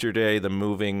yesterday, the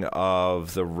moving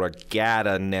of the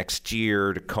regatta next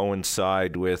year to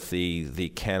coincide with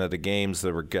the Canada Games.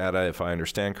 The regatta, if I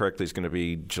understand correctly, is going to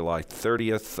be July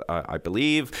 30th, I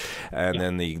believe. And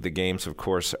then the games, of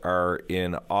course, are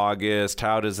in August.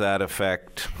 How does that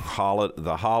affect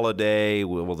the holiday?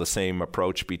 Will the same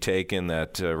approach be taken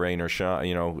that rain or shine?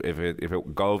 If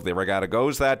the regatta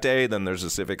goes that day, then there's a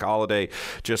civic holiday.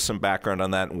 Just some background on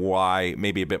that, and why,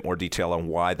 maybe a bit more detail on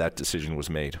why that decision was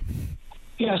made.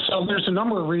 Yeah, so there's a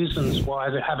number of reasons why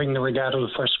having the regatta the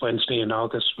first Wednesday in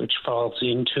August, which falls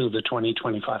into the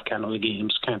 2025 Canada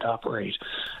Games, can't operate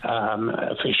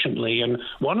efficiently. And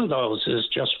one of those is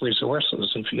just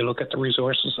resources. If you look at the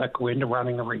resources that go into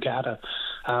running a regatta,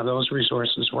 those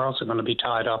resources were also going to be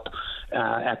tied up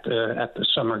at the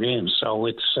Summer Games. So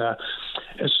it's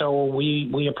so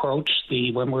we approached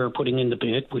when we were putting in the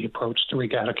bid, we approached the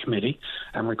regatta committee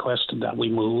and requested that we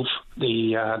move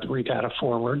the regatta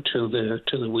forward to the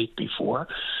week before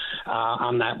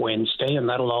on that Wednesday, and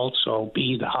that'll also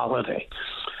be the holiday.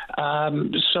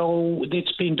 So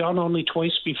it's been done only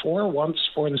twice before, once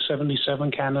for the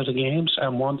 77 Canada Games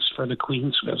and once for the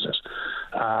Queen's visit.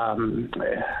 I'm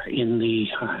not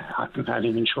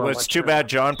even sure. Well, it's too bad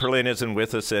John Perlin isn't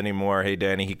with us anymore. Hey,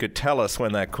 Danny, he could tell us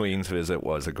when that Queen's visit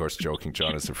was. Of course, joking.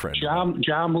 John is a friend. John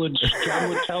would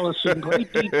tell us in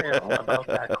great detail about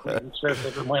that Queen's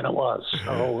visit and when it was.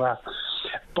 So,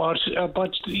 but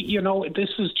this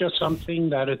is just something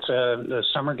that the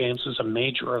Summer Games is a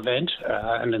major event,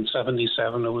 and in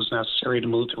 77 it was necessary to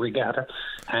move the regatta,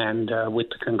 and with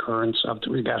the concurrence of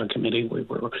the regatta committee, we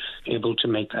were able to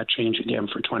make that change again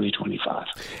for 2025.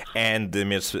 And the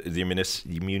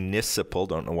municipal,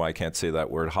 don't know why I can't say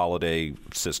that word, holiday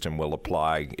system will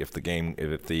apply if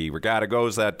the regatta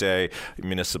goes that day.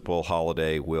 Municipal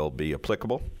holiday will be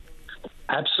applicable.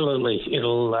 Absolutely.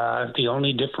 It'll the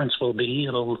only difference will be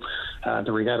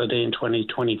the regatta day in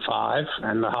 2025,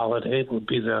 and the holiday will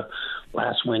be the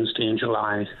last Wednesday in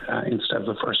July instead of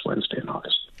the first Wednesday in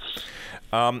August.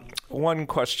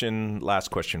 Last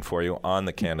question for you on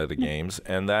the Canada Games,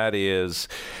 and that is,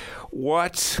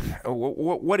 what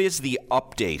is the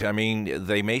update? I mean,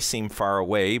 they may seem far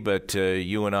away, but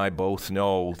you and I both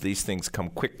know these things come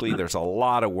quickly. There's a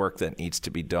lot of work that needs to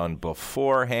be done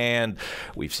beforehand.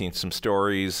 We've seen some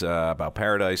stories about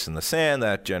Paradise in the Sand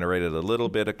that generated a little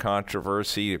bit of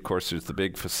controversy. Of course, there's the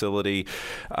big facility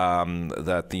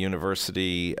that the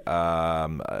university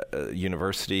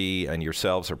and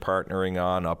yourselves are partnering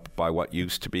on up by what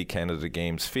used to be Canada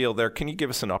Games Field there. Can you give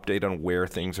us an update on where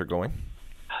things are going?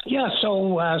 Yeah,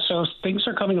 so things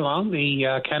are coming along.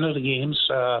 The Canada Games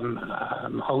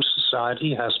host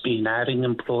society has been adding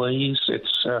employees.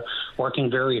 It's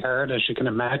working very hard, as you can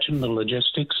imagine. The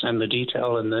logistics and the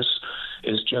detail in this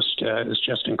is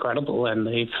just incredible, and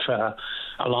they've,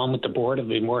 along with the board, have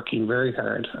been working very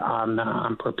hard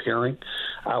on preparing.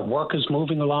 Work is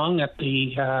moving along at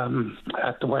the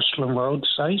Westland Road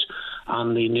site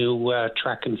on the new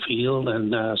track and field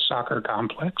and soccer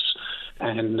complex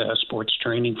and sports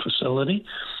training facility.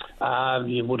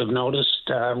 You would have noticed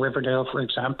Riverdale, for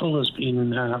example, has been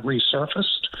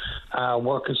resurfaced.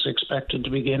 Work is expected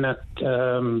to begin at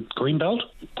Greenbelt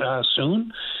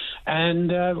soon.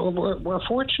 And we're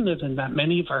fortunate in that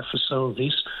many of our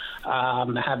facilities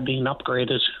have been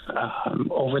upgraded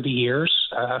over the years.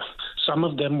 Some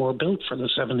of them were built for the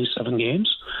 77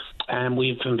 games, and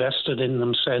we've invested in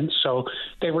them since. So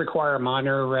they require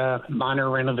minor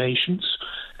renovations,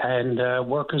 and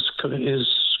work is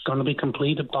going to be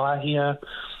completed by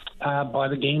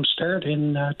the game start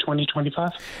in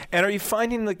 2025. And are you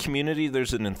finding in the community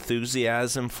there's an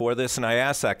enthusiasm for this? And I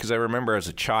ask that because I remember as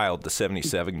a child the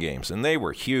 77 games, and they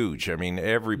were huge. I mean,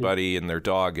 everybody and their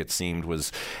dog, it seemed,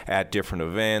 was at different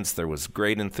events. There was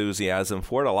great enthusiasm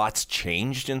for it. A lot's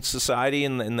changed in society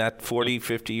in that 40,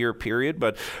 50-year period,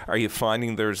 but are you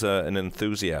finding there's an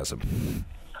enthusiasm?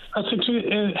 I think,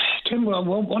 Tim, well,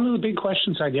 one of the big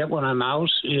questions I get when I'm out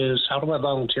is how do I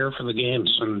volunteer for the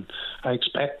games? And I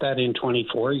expect that in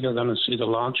 24 you're going to see the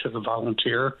launch of the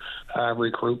volunteer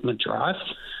recruitment drive.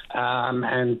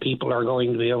 And people are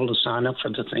going to be able to sign up for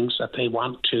the things that they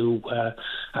want to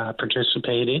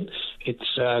participate in.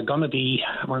 It's going to be,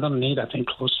 we're going to need, I think,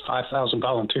 close to 5,000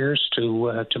 volunteers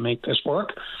to make this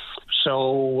work.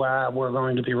 So we're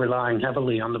going to be relying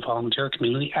heavily on the volunteer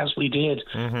community, as we did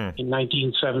in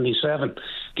 1977.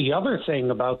 The other thing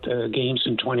about the games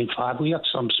in 25, we got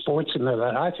some sports in there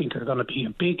that I think are going to be a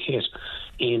big hit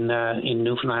in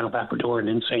Newfoundland and Labrador and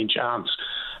in St. John's.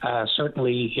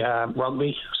 Certainly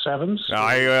rugby sevens.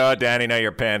 Danny, now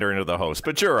you're pandering to the host,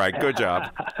 but you're right. Good job.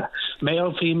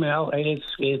 Male, female,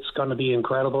 it's going to be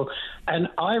incredible. And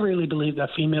I really believe that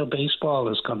female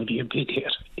baseball is going to be a big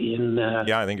hit.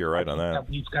 I think you're right on that.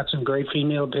 We've got some great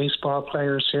female baseball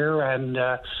players here, and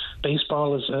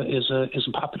baseball is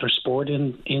a popular sport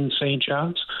in St.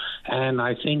 John's, and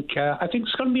I think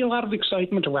it's going to be a lot of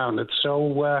excitement around it.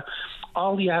 So.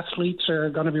 All the athletes are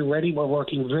going to be ready. We're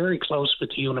working very close with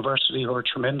the university, who are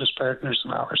tremendous partners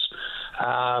of ours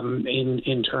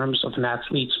in terms of an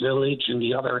athletes' village and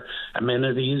the other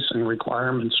amenities and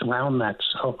requirements around that.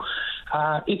 So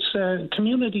it's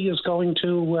community is going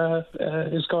to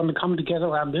come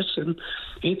together on this, and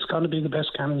it's going to be the best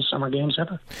kind of summer games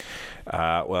ever.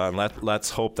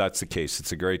 Let's hope that's the case.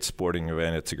 It's a great sporting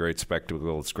event. It's a great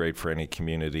spectacle. It's great for any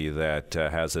community that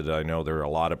has it. I know there are a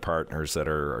lot of partners that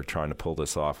are trying to pull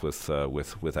this off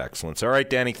with excellence. All right,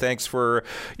 Danny, thanks for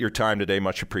your time today.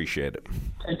 Much appreciated.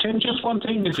 Hey, Tim, just one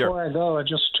thing before I go. I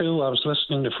was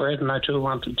listening to Fred, and I too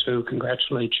wanted to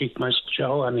congratulate Chief Marshal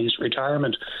Joe on his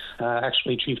retirement.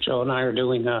 Actually, Chief Joe and I are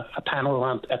doing a panel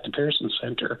at the Pearson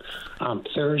Centre on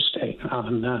Thursday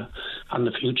on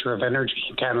the future of energy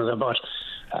in Canada. But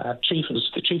Chief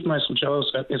Marshal Joe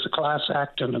is a class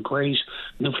act and a great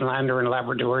Newfoundlander and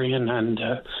Labradorian, and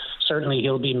certainly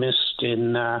he'll be missed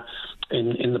in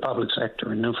the public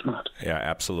sector in Newfoundland. Yeah,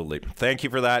 absolutely. Thank you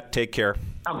for that. Take care.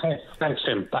 Okay. Thanks,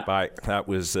 Tim. Bye. Bye. That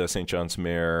was St. John's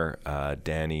Mayor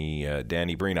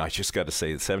Danny Breen. I just got to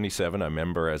say, 77, I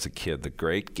remember as a kid, the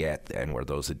great get then were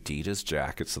those Adidas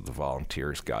jackets that the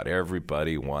volunteers got.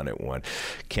 Everybody wanted one.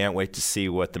 Can't wait to see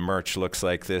what the merch looks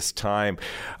like this time.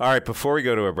 All right, before we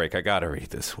go to a break, I got to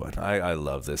read this one. I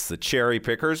love this. The Cherry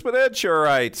Pickers, but Ed Sure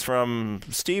writes from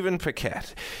Stephen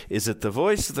Paquette. Is it the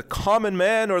voice of the common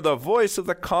man or the voice of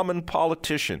the common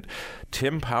politician?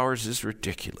 Tim Powers is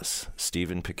ridiculous.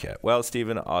 Stephen Piquet. Well,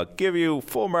 Stephen, I'll give you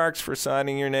full marks for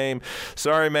signing your name.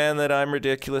 Sorry, man, that I'm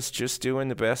ridiculous. Just doing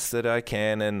the best that I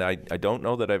can. And I don't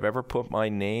know that I've ever put my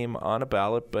name on a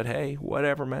ballot, but hey,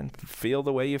 whatever, man. Feel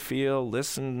the way you feel.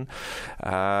 Listen,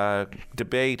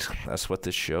 debate. That's what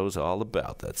this show's all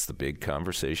about. That's the big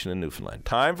conversation in Newfoundland.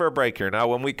 Time for a break here. Now,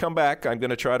 when we come back, I'm going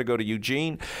to try to go to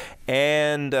Eugene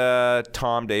and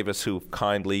Tom Davis, who've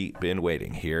kindly been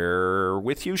waiting here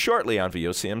with you shortly on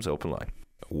VOCM's Open Line.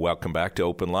 Welcome back to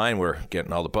Open Line. We're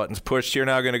getting all the buttons pushed here.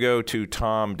 Now going to go to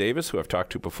Tom Davis, who I've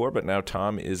talked to before, but now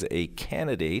Tom is a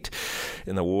candidate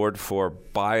in the ward for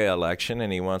by-election,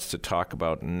 and he wants to talk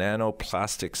about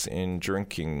nanoplastics in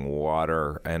drinking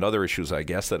water and other issues, I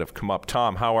guess, that have come up.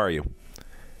 Tom, how are you?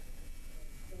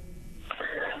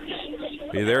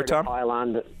 Are you there, Tom?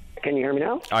 Can you hear me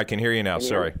now? I can hear you now.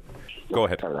 Sorry. Go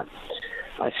ahead.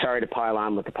 I'm sorry to pile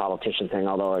on with the politician thing,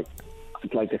 although I'd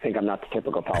like to think I'm not the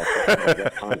typical politician. I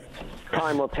guess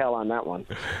time will tell on that one.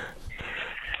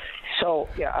 So,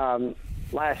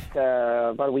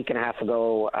 about a week and a half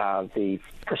ago, the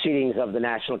Proceedings of the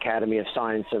National Academy of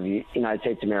Science of the United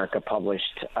States of America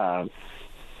published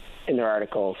in their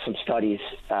article some studies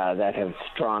that have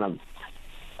drawn a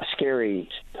scary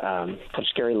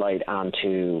light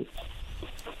onto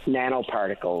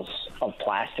nanoparticles of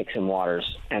plastics in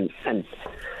waters, and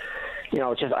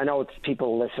I know it's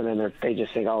people listen and they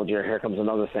just think, oh dear, here comes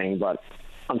another thing. But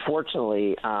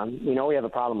unfortunately, we know we have a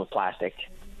problem with plastic,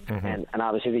 and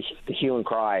obviously the hue and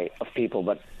cry of people.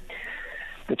 But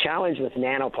the challenge with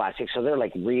nanoplastics, so they're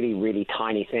like really, really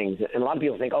tiny things, and a lot of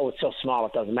people think, oh, it's so small,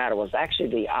 it doesn't matter. Well, it's actually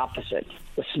the opposite.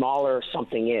 The smaller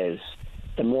something is,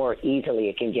 the more easily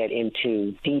it can get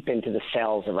deep into the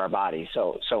cells of our body.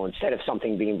 So instead of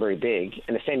something being very big,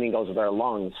 and the same thing goes with our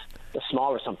lungs, the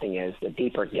smaller something is, the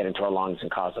deeper it can get into our lungs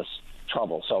and cause us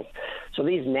trouble. So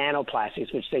these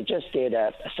nanoplastics, which they just did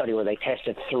a study where they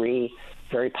tested 3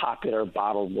 very popular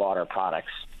bottled water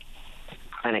products,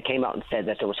 and it came out and said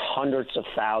that there was hundreds of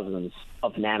thousands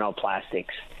of nanoplastics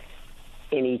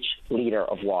in each liter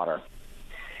of water.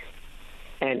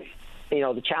 And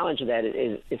the challenge of that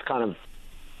is kind of,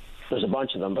 there's a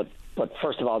bunch of them, but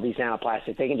first of all, these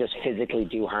nanoplastics, they can just physically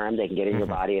do harm. They can get in your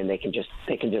body, and they can just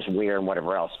wear and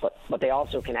whatever else. But they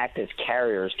also can act as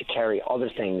carriers to carry other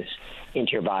things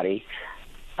into your body,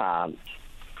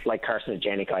 like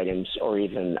carcinogenic items or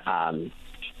even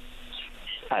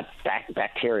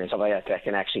bacteria and stuff like that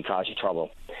can actually cause you trouble.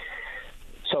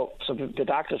 So the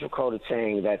doctors were quoted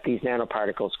saying that these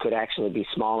nanoparticles could actually be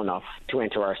small enough to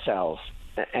enter our cells,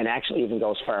 and actually even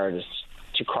go as far as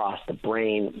to cross the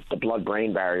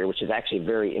blood-brain barrier, which is actually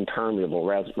very impermeable,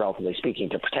 relatively speaking,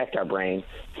 to protect our brain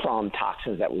from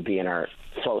toxins that would be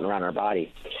floating around our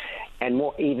body. And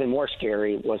even more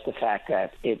scary was the fact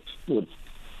that it would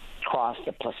cross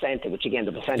the placenta, which again,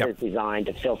 the placenta is designed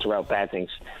to filter out bad things.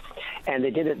 And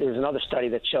there's another study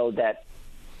that showed that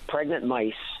pregnant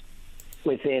mice,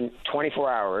 within 24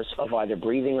 hours of either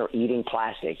breathing or eating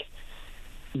plastic,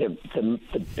 the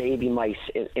baby mice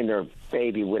in their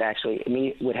baby would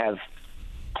have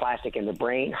plastic in the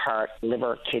brain, heart,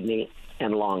 liver, kidney,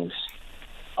 and lungs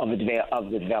of the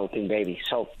developing baby.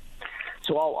 So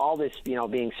all this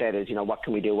being said is what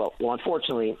can we do? Well,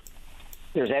 unfortunately,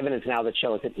 there's evidence now that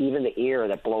shows that even the air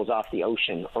that blows off the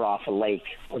ocean or off a lake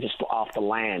or just off the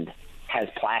land has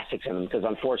plastics in them, because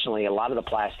unfortunately a lot of the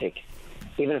plastic,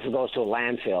 even if it goes to a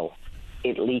landfill,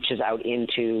 it leaches out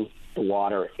into the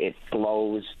water, it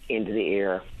blows into the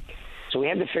air. So we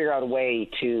have to figure out a way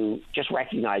to just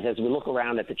recognize, as we look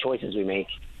around at the choices we make,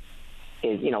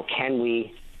 is can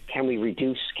we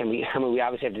reduce? We obviously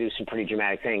have to do some pretty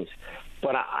dramatic things,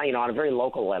 but on a very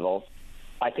local level,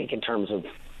 I think in terms of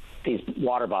these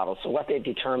water bottles. So what they've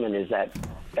determined is that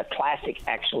plastic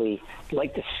actually,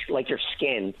 like your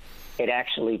skin, it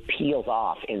actually peels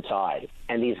off inside,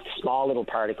 and these small little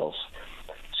particles.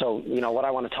 So, what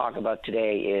I want to talk about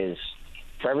today is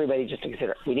for everybody just to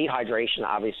consider, we need hydration,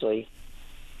 obviously,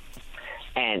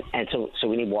 and so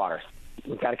we need water.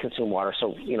 We've got to consume water.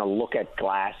 So, look at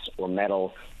glass or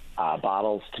metal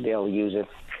bottles to be able to use it.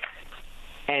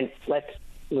 And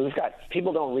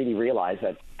people don't really realize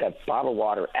that bottled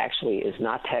water actually is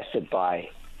not tested by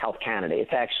Health Canada.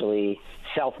 It's actually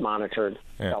self-monitored,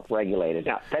 self-regulated.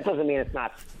 Now, that doesn't mean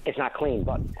it's not clean,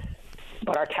 but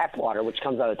our tap water, which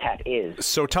comes out of the tap, is.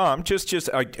 So, Tom,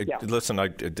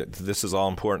 listen, this is all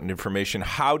important information.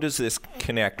 How does this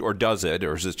connect, or does it,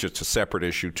 or is this just a separate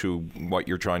issue to what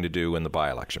you're trying to do in the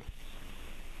by-election?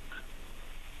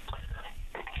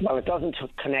 Well, it doesn't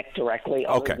connect directly,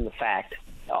 other than the fact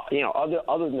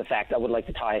other than the fact I would like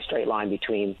to tie a straight line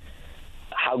between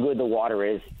how good the water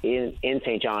is in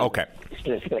St. John's,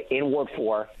 specifically in Ward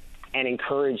 4, and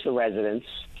encourage the residents,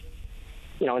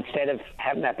 instead of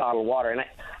having that bottled water. And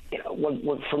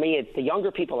for me, the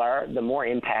younger people are, the more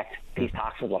impact these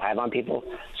toxins will have on people.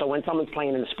 So when someone's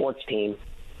playing in a sports team,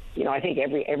 I think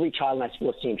every child in that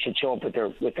sports team should show up with their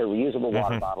reusable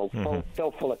water bottles,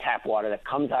 filled full of tap water that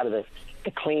comes out of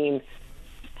the clean,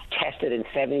 tested in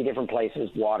 70 different places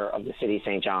water of the city of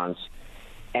St. John's.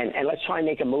 And let's try and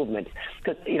make a movement.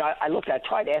 Because, I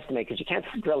tried to estimate, because you can't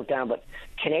drill it down, but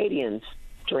Canadians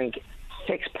drink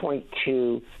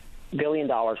 $6.2 billion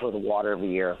worth of water every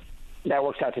year. That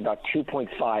works out to about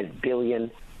 2.5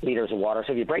 billion liters of water.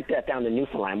 So if you break that down to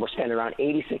Newfoundland, we're spending around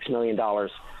 $86 million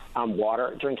on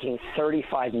water, drinking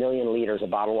 35 million liters of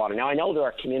bottled water. Now, I know there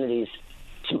are communities,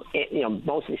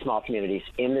 mostly small communities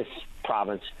in this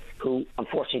province who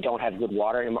unfortunately don't have good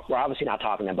water, and we're obviously not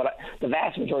talking to them, but the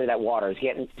vast majority of that water is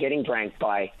getting drank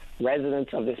by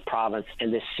residents of this province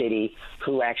and this city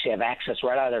who actually have access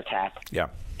right out of their tap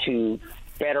to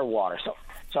better water. So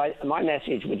my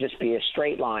message would just be a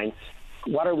straight line.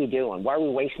 What are we doing? Why are we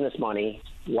wasting this money?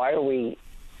 Why are we...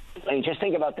 just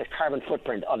think about the carbon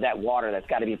footprint of that water that's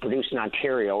got to be produced in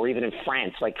Ontario or even in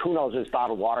France. Like, who knows where this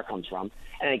bottled water comes from?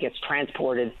 And it gets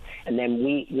transported, and then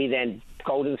we then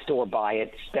go to the store, buy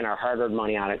it, spend our hard-earned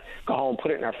money on it, go home,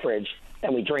 put it in our fridge,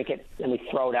 then we drink it, then we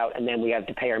throw it out, and then we have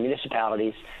to pay our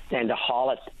municipalities then to haul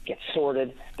it, get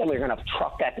sorted. Then we're going to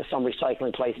truck that to some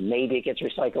recycling place. Maybe it gets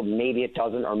recycled, maybe it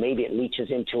doesn't, or maybe it leaches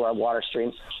into our water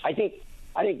streams. I think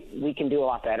we can do a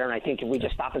lot better, and I think if we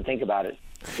just stop and think about it,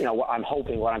 I'm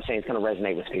hoping what I'm saying is going to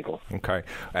resonate with people. Okay.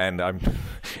 And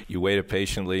you waited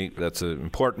patiently. That's an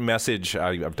important message.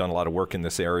 I've done a lot of work in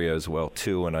this area as well,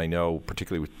 too, and I know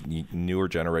particularly with newer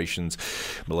generations,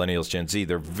 millennials, Gen Z,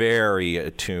 they're very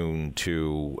attuned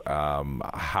to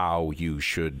how you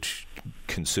should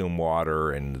consume water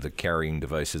and the carrying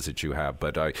devices that you have.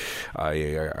 But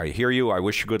I hear you. I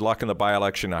wish you good luck in the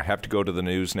by-election. I have to go to the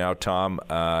news now, Tom.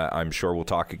 I'm sure we'll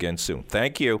talk again soon.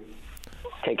 Thank you.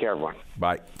 Take care, everyone.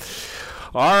 Bye.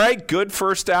 All right, good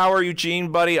first hour,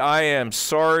 Eugene, buddy. I am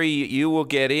sorry. You will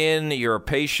get in. You're a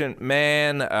patient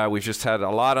man. We've just had a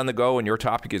lot on the go, and your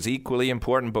topic is equally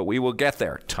important, but we will get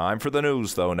there. Time for the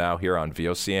news, though, now here on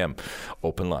VOCM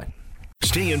Open Line.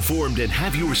 Stay informed and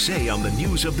have your say on the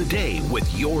news of the day with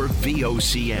your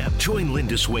VOCM. Join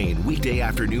Linda Swain weekday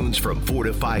afternoons from 4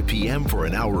 to 5 p.m. for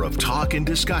an hour of talk and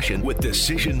discussion with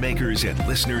decision makers and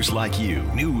listeners like you.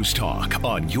 News Talk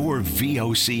on your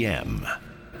VOCM.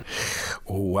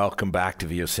 Welcome back to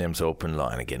VOCM's Open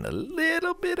Line. Again, a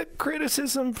little bit of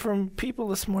criticism from people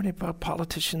this morning about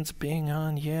politicians being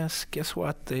on. Yes, guess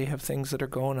what? They have things that are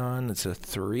going on. It's a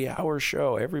 3-hour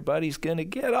show. Everybody's going to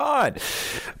get on.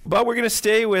 But we're going to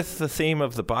stay with the theme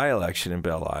of the by-election in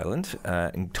Bell Island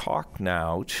and talk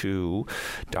now to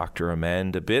Dr.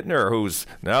 Amanda Bittner, who's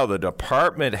now the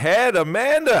department head.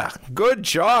 Amanda, good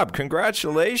job.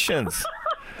 Congratulations.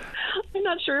 I'm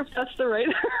not sure if that's the right.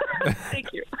 Thank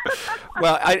you.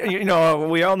 Well,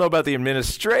 we all know about the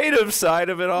administrative side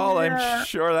of it all. Yeah. I'm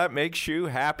sure that makes you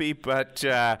happy, but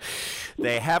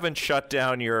they haven't shut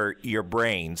down your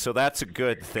brain, so that's a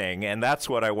good thing, and that's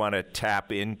what I want to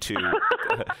tap into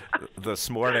this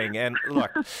morning. And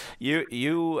look,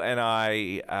 you and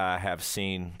I have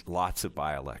seen lots of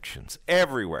by-elections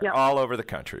everywhere, all over the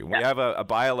country. We have a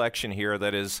by-election here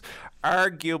that is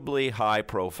arguably high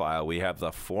profile. We have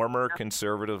the former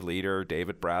Conservative leader,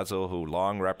 David Brazel, who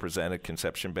long represented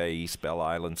Conception Bay, East Bell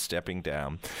Island, stepping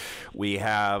down. We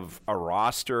have a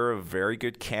roster of very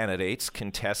good candidates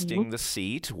contesting the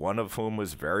seat, one of whom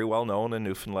was very well known in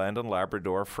Newfoundland and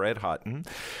Labrador, Fred Hutton.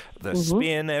 The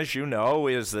spin, as you know,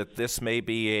 is that this may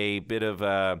be a bit of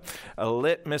a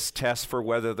litmus test for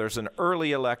whether there's an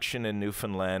early election in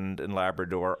Newfoundland and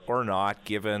Labrador or not,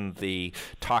 given the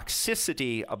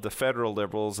toxicity of the federal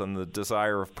Liberals and the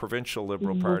desire of provincial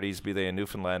Liberal parties, be they in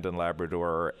Newfoundland and Labrador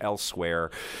or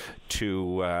elsewhere,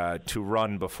 to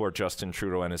run before Justin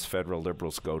Trudeau and his federal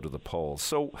Liberals go to the polls.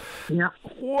 So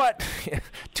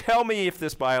tell me if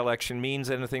this by-election means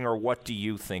anything, or what do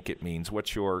you think it means?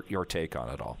 What's your take on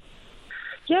it all?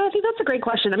 Yeah, I think that's a great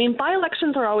question. I mean,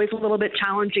 by-elections are always a little bit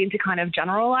challenging to kind of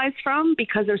generalize from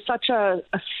because there's such a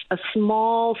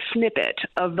small snippet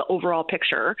of the overall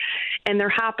picture, and they're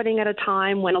happening at a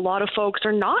time when a lot of folks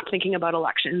are not thinking about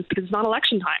elections because it's not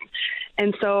election time.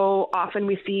 And so often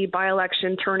we see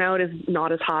by-election turnout is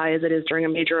not as high as it is during a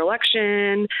major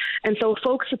election. And so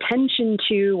folks' attention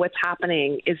to what's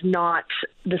happening is not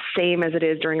the same as it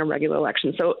is during a regular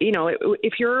election. So,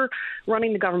 if you're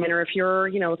running the government or if you're,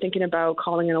 thinking about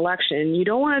calling an election, you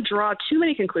don't want to draw too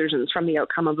many conclusions from the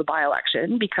outcome of the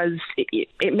by-election because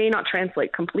it may not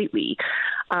translate completely.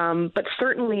 But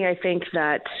certainly I think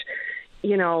that,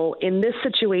 in this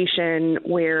situation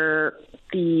where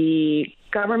the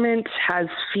government has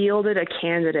fielded a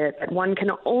candidate that one can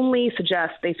only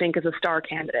suggest they think is a star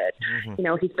candidate.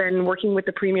 Mm-hmm. He's been working with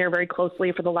the premier very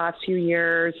closely for the last few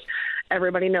years.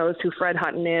 Everybody knows who Fred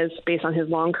Hutton is based on his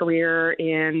long career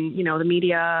in, the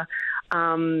media.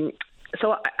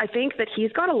 So I think that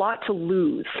he's got a lot to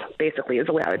lose, basically, is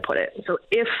the way I would put it. So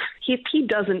if he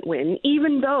doesn't win,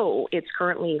 even though it's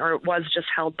currently or it was just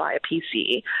held by a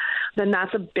PC, then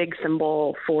that's a big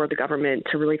symbol for the government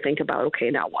to really think about, okay,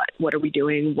 now what? What are we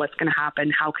doing? What's going to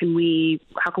happen? How can we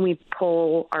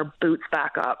pull our boots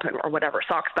back up or whatever,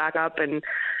 socks back up and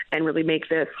really make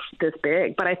this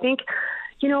big? But I think,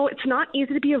 it's not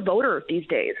easy to be a voter these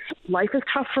days. Life is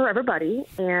tough for everybody,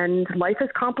 and life is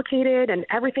complicated, and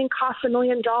everything costs $1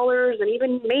 million, and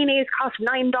even mayonnaise costs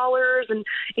 $9, and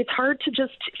it's hard to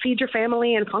just feed your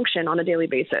family and function on a daily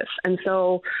basis. And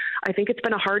so I think it's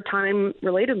been a hard time,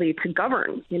 relatedly, to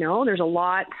govern. There's a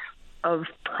lot of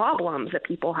problems that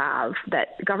people have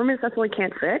that governments definitely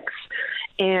can't fix.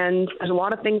 And there's a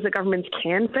lot of things that governments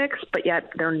can fix, but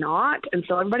yet they're not. And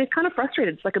so everybody's kind of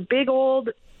frustrated. It's like a big old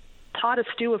pot of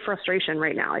stew of frustration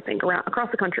right now, I think,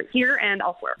 across the country, here and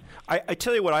elsewhere. I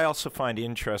tell you what I also find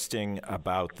interesting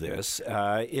about this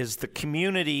is the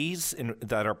communities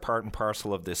that are part and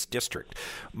parcel of this district.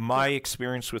 My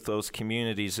experience with those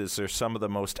communities is they're some of the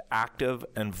most active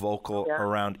and vocal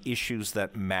around issues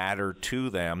that matter to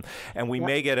them. And we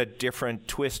may get a different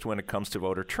twist when it comes to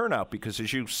voter turnout because,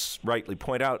 as you rightly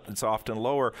point out, it's often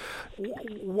lower.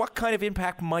 What kind of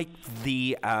impact might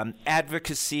the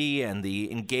advocacy and the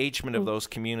engagement of those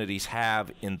communities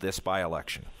have in this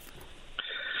by-election?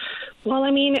 Well,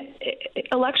 I mean,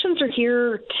 elections are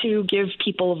here to give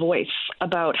people a voice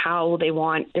about how they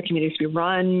want their communities to be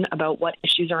run, about what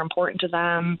issues are important to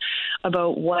them,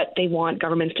 about what they want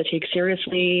governments to take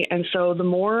seriously. And so the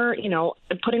more,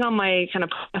 putting on my kind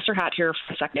of professor hat here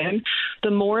for a second,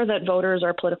 the more that voters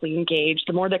are politically engaged,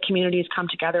 the more that communities come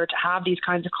together to have these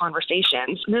kinds of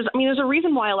conversations. And there's a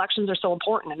reason why elections are so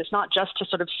important. And it's not just to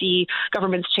sort of see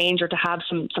governments change or to have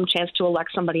some chance to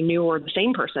elect somebody new or the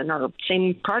same person or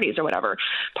same parties or whatever.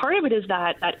 Part of it is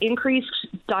that increased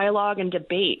dialogue and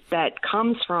debate that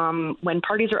comes from when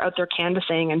parties are out there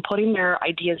canvassing and putting their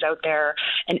ideas out there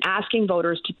and asking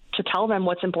voters to tell them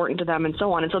what's important to them and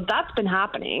so on. And so that's been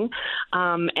happening.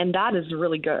 And that is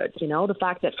really good. The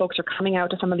fact that folks are coming out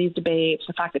to some of these debates,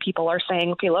 the fact that people are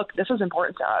saying, okay, look, this is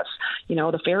important to us.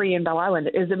 The ferry in Belle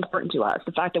Island is important to us.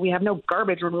 The fact that we have no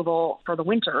garbage removal for the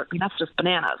winter, that's just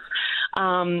bananas.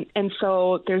 And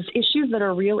so there's issues that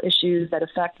are real issues that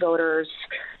affect voters,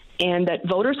 and that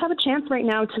voters have a chance right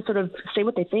now to sort of say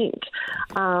what they think.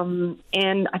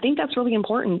 And I think that's really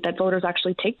important that voters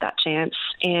actually take that chance.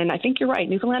 And I think you're right.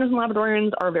 Newfoundlanders and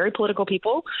Labradorians are very political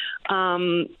people.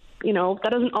 That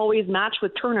doesn't always match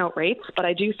with turnout rates, but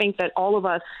I do think that all of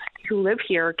us who live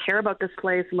here care about this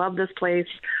place, love this place,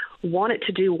 want it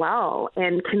to do well,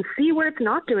 and can see where it's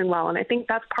not doing well. And I think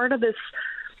that's part of this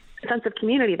sense of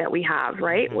community that we have,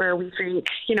 right? Mm-hmm. Where we think,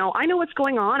 I know what's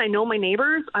going on. I know my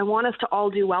neighbors. I want us to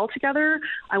all do well together.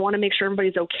 I want to make sure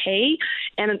everybody's okay.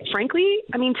 And frankly,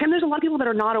 Tim, there's a lot of people that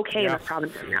are not okay in this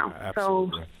province right now.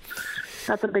 Absolutely. So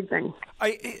that's a big thing.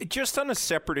 Just on a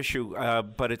separate issue,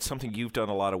 but it's something you've done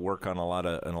a lot of work on, a lot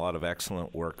of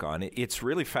excellent work on. It's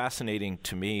really fascinating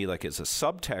to me, like as a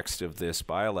subtext of this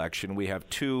by-election, we have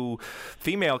 2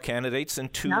 female candidates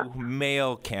and 2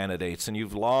 male candidates, and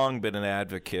you've long been an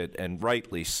advocate, and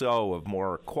rightly so, of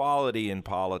more equality in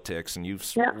politics, and you've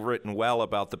written well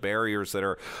about the barriers that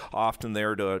are often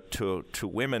there to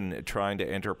women trying to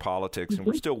enter politics, and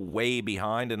we're still way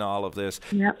behind in all of this.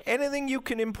 Anything you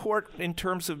can import in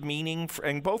terms of meaning?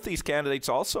 And both these candidates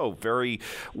also very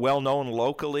well known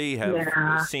locally,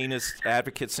 have seen as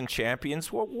advocates and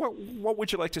champions. What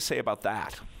would you like to say about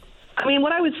that?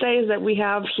 What I would say is that we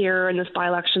have here in this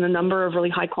by-election a number of really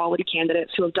high-quality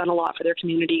candidates who have done a lot for their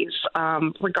communities,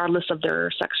 regardless of their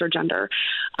sex or gender.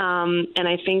 And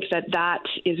I think that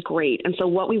is great. And so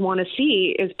what we want to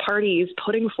see is parties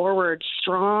putting forward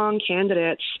strong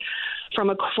candidates from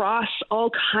across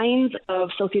all kinds of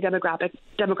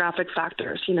socio-demographic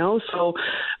factors, So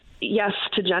yes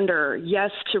to gender,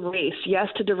 yes to race, yes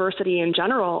to diversity in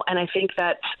general. And I think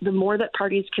that the more that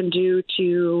parties can do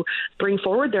to bring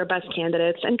forward their best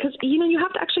candidates, and because, you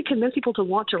have to actually convince people to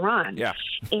want to run. Yeah,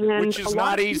 and which is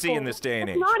not easy in this day and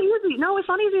age. It's not easy. No, it's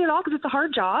not easy at all, because it's a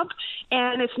hard job,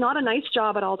 and it's not a nice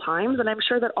job at all times. And I'm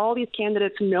sure that all these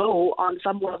candidates know on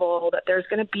some level that there's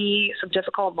going to be some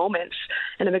difficult moments,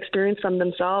 and have experienced them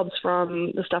themselves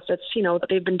from the stuff that's, that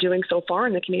they've been doing so far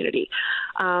in the community.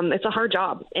 It's a hard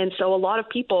job. And so a lot of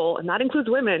people, and that includes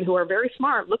women who are very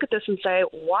smart, look at this and say,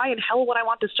 why in hell would I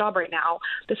want this job right now?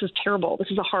 This is terrible. This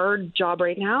is a hard job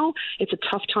right now. It's a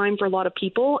tough time for a lot of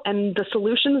people. And the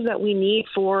solutions that we need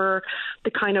for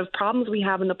the kind of problems we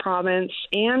have in the province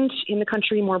and in the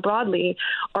country more broadly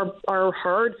are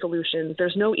hard solutions.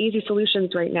 There's no easy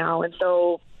solutions right now. And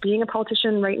so being a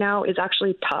politician right now is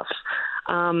actually tough.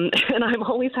 And I'm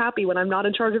always happy when I'm not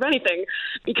in charge of anything,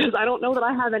 because I don't know that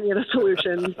I have any of the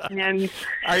solutions. And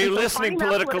are you listening,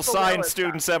 political science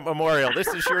students at Memorial? This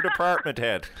is your department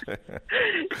head.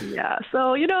 Yeah,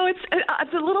 so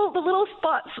it's a little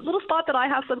spot that I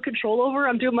have some control over.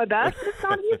 I'm doing my best. It's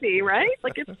not easy, right?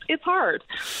 Like it's hard,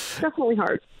 definitely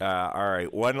hard. All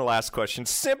right, one last question,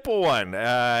 simple one,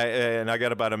 and I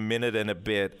got about a minute and a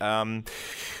bit.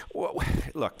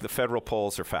 Look, the federal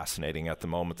polls are fascinating at the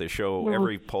moment. They show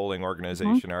every polling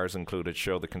organization, ours included,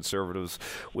 show the Conservatives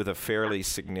with a fairly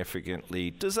significant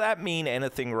lead. Does that mean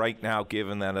anything right now,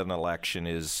 given that an election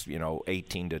is,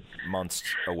 18 months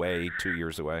away, 2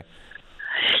 years away?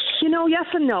 Yes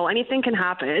and no. Anything can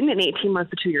happen in 18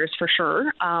 months to 2 years for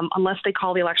sure, unless they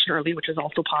call the election early, which is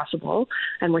also possible.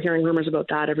 And we're hearing rumors about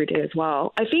that every day as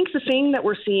well. I think the thing that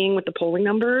we're seeing with the polling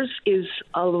numbers is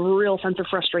a real sense of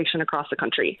frustration across the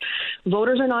country.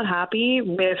 Voters are not happy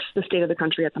with the state of the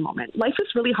country at the moment. Life is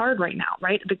really hard right now,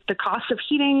 right? The cost of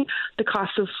heating, the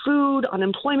cost of food,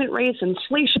 unemployment rates,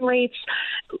 inflation rates.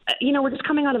 We're just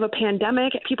coming out of a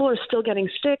pandemic. People are still getting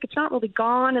sick. It's not really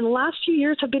gone. And the last few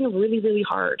years have been really, really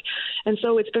hard. And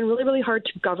so it's been really, really hard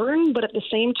to govern, but at the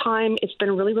same time, it's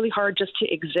been really, really hard just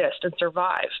to exist and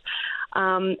survive.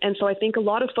 And so I think a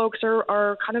lot of folks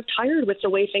are kind of tired with the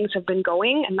way things have been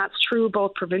going, and that's true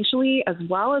both provincially as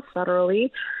well as federally.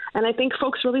 And I think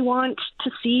folks really want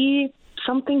to see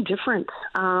something different.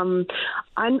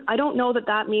 I don't know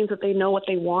that means that they know what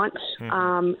they want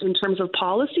in terms of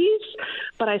policies,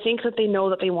 but I think that they know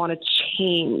that they want to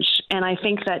change. And I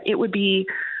think that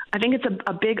it's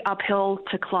a big uphill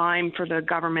to climb for the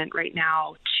government right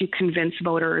now to convince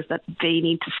voters that they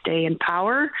need to stay in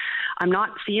power. I'm not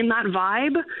seeing that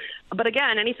vibe. But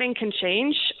again, anything can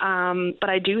change. But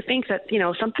I do think that,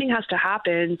 something has to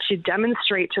happen to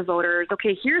demonstrate to voters,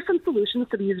 okay, here's some solutions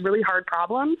to these really hard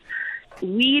problems.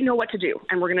 We know what to do,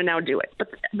 and we're going to now do it. But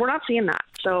we're not seeing that,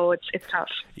 so it's tough.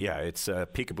 Yeah, it's a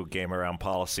peekaboo game around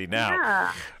policy now.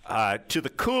 Yeah. To the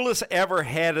coolest ever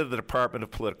head of the Department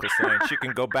of Political Science, you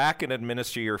can go back and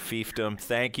administer your fiefdom.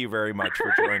 Thank you very much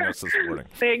for joining us this morning.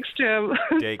 Thanks, Tim.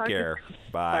 Take care.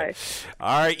 Bye.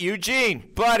 All right,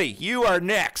 Eugene, buddy, you are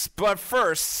next. But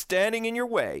first, standing in your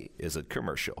way is a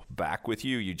commercial. Back with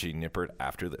you, Eugene Nippert,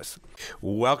 after this.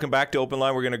 Welcome back to Open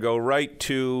Line. We're going to go right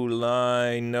to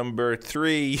line number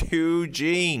 3.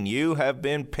 Eugene, you have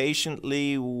been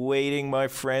patiently waiting, my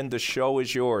friend. The show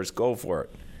is yours. Go for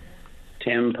it.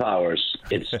 Tim Powers,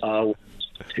 it's always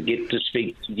to get to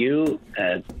speak to you.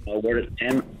 Tim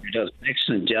does an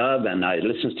excellent job, and I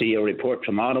listened to your report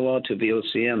from Ottawa to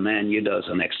VOCM. Man, you does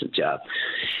an excellent job.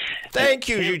 Thank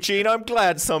you, Eugene. I'm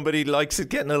glad somebody likes it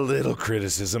getting a little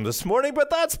criticism this morning, but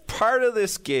that's part of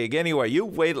this gig. Anyway, you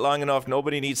wait long enough.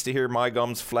 Nobody needs to hear my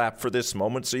gums flap for this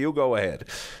moment, so you go ahead.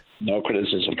 No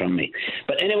criticism from me.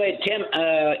 But anyway, Tim,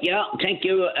 thank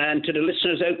you. And to the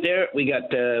listeners out there, we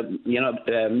got,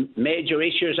 major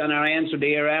issues on our hands with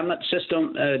the air ambulance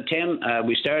system. Tim,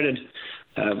 we started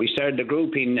the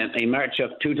group in March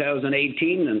of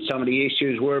 2018, and some of the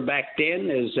issues were back then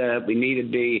is we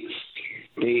needed the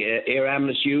air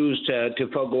ambulance used to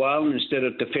Fogo instead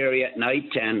of the ferry at night,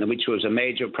 and which was a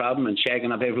major problem and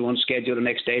shagging up everyone's schedule the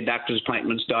next day, doctor's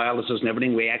appointments, dialysis and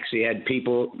everything. We actually had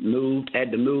people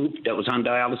had to move that was on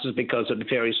dialysis because of the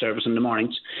ferry service in the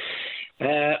mornings.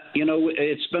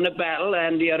 It's been a battle,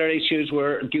 and the other issues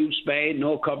were Goose Bay,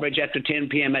 no coverage after 10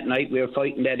 p.m. at night. We were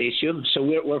fighting that issue. So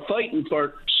we're fighting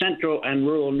for central and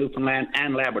rural Newfoundland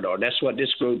and Labrador. That's what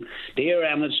this group, the Air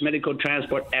Ambulance Medical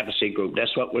Transport Advocacy Group,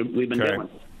 that's what we've been doing.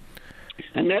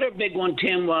 Another big one,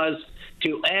 Tim, was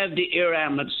to have the air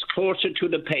ambulance closer to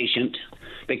the patient,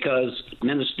 because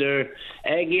Minister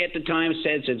Aggie at the time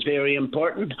says it's very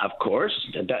important, of course,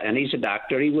 and he's a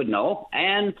doctor, he would know.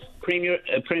 And Premier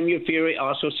Fury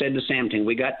also said the same thing.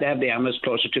 We got to have the ambulance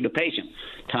closer to the patient.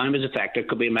 Time is a factor. It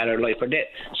could be a matter of life or death.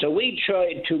 So we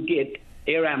tried to get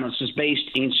air ambulances based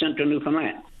in central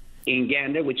Newfoundland, in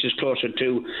Gander, which is closer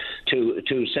to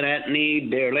St. Anthony,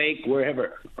 Bear Lake,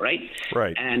 wherever, right?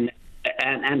 Right. And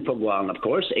Pugwalan, of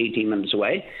course, 18 minutes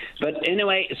away. But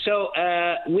anyway, so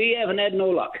we haven't had no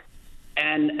luck.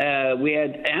 And we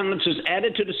had ambulances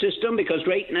added to the system, because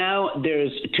right now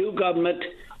there's two government,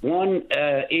 one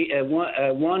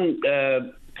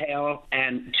PAL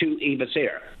and two Evis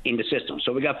Air in the system.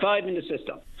 So we got 5 in the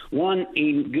system, 1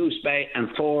 in Goose Bay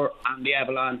and 4 on the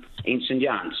Avalon in St.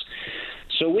 John's.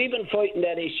 So we've been fighting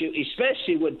that issue,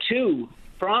 especially with 2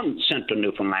 from central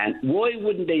Newfoundland. Why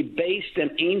wouldn't they base them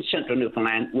in central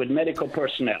Newfoundland with medical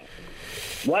personnel?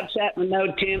 What's happening now,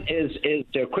 Tim, is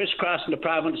they're crisscrossing the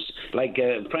province. Like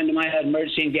a friend of mine had an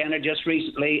emergency in Gander just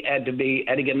recently, had to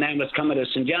get an ambulance coming to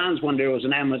St. John's when there was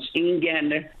an ambulance in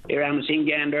Gander, air ambulance in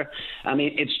Gander. I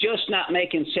mean, it's just not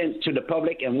making sense to the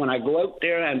public. And when I go out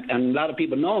there, and a lot of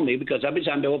people know me because I was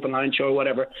on the Openline show or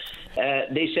whatever,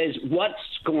 they says, what's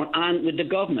going on with the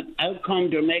government? How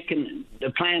come they're making the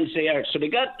plans they are? So they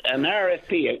got an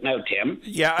RFP out now, Tim.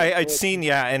 Yeah, I'd seen,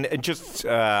 and just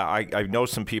I know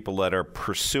some people that are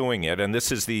pursuing it, and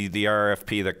this is the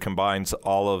RFP that combines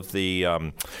all of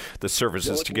the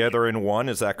services together in one.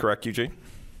 Is that correct, Eugene?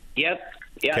 Yep.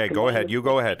 Yeah, okay, go ahead. You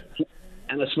go ahead.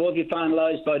 And it's supposed to be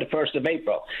finalised by the 1st of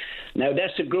April. Now,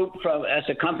 that's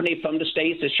a company from the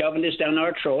States that's shoving this down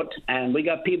our throat, and we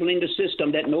got people in the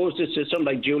system that knows the system,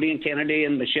 like Julian Kennedy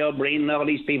and Michelle Breen and all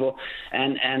these people,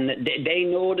 and they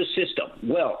know the system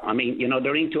well. I mean,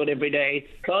 they're into it every day.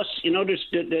 Plus, there's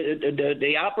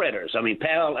the operators, I mean,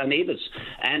 PAL and Evis,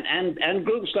 and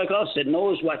groups like us that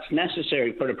knows what's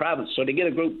necessary for the province. So they get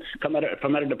a group from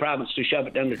out of the province to shove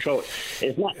it down the throat.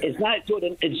 It's not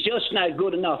good. It's just not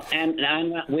good enough.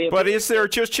 But is there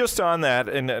just on that,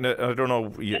 and I don't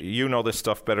know, you know this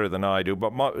stuff better than I do,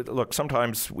 but look,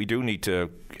 sometimes we do need to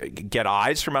get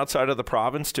eyes from outside of the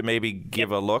province to maybe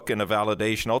give a look and a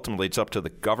validation. Ultimately, it's up to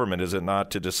the government, is it not,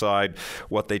 to decide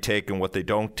what they take and what they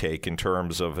don't take in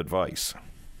terms of advice?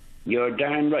 You're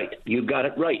darn right. You got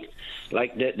it right.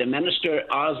 Like the Minister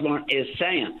Osborne is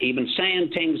saying, even saying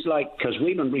things like, because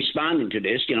we've been responding to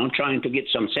this, trying to get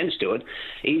some sense to it.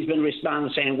 He's been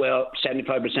responding saying, well,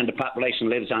 75% of the population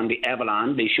lives on the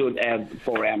Avalon. They should have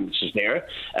 4 ambulances there.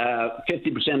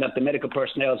 50% of the medical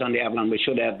personnel is on the Avalon. We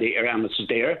should have the air ambulances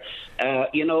there.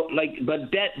 But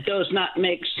that does not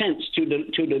make sense to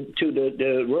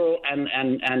the rural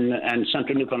and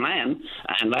central Newfoundland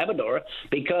and Labrador,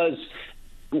 because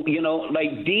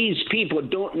these people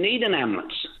don't need an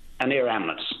ambulance, an air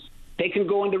ambulance. They can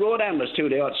go in the road ambulance to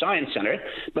the science centre,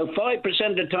 but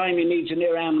 5% of the time you need an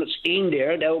air ambulance in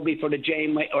there. That will be for the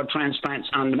janeway or transplants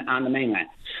on the mainland.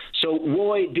 So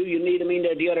why do you need them in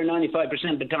there the other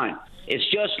 95% of the time? It's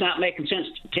just not making sense.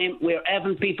 Tim, we're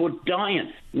having people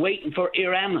dying, waiting for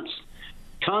air ambulance.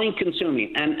 Time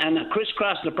consuming and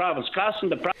crisscross the province, costing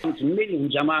the province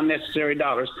millions of unnecessary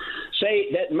dollars.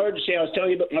 Say that emergency I was telling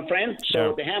you about, my friend.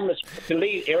 So the ambulance,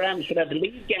 air ambulance would have to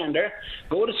leave Gander,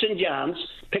 go to St. John's,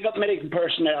 pick up medical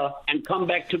personnel, and come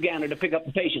back to Gander to pick up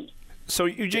the patient. So,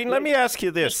 Eugene, let me ask you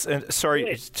this, and sorry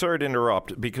to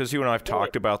interrupt, because you and I have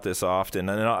talked about this often,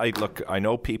 and I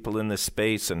know people in this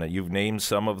space, and you've named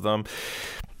some of them.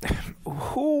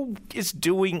 What's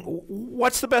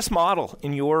the best model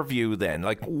in your view then?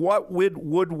 Like, what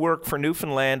would work for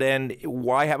Newfoundland, and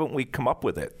why haven't we come up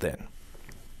with it then?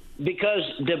 Because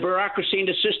the bureaucracy in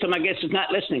the system, I guess, is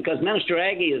not listening. Because Minister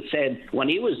Aggie has said, when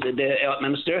he was the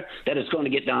minister, that it's going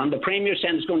to get done. The Premier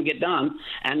said it's going to get done.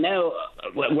 And now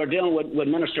we're dealing with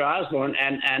Minister Osborne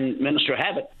and Minister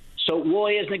Abbott. So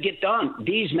why isn't it get done?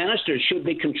 These ministers should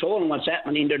be controlling what's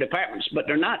happening in their departments, but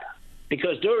they're not,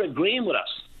 because they're agreeing with us.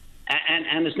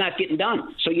 And it's not getting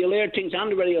done. So you'll hear things on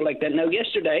the radio like that. Now,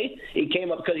 yesterday, he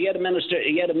came up because he had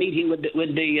a meeting with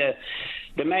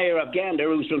the mayor of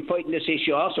Gander, who's been fighting this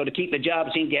issue also to keep the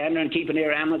jobs in Gander and keeping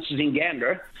air ambulances in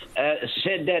Gander.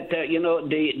 Said that the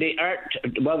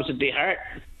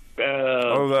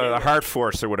Heart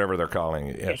Force or whatever they're calling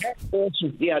it. Yes. The Heart Force,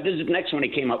 this is the next one he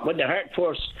came up with. The Heart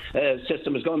Force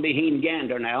system is going to be in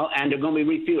Gander now, and they're going to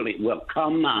be refueling. Well,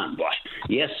 come on, boy.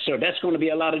 Yes, sir. That's going to be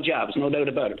a lot of jobs, no doubt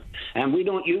about it. And we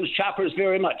don't use choppers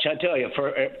very much, I tell you,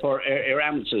 for air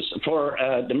ambulances, for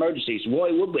the emergencies.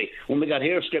 Why would we? When we got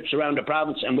airstrips around the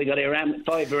province and we got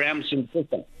 5 air ambulances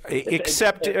system.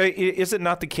 Except, is it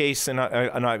not the case, and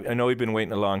I know we've been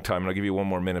waiting a long time, and I'll give you one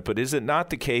more minute, but is it not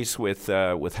the case with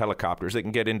helicopters? They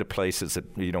can get into places that,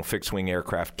 fixed-wing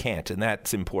aircraft can't, and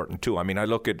that's important, too. I mean, I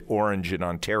look at Orange in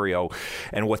Ontario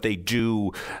and what they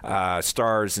do,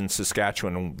 STARS in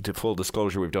Saskatchewan, and to full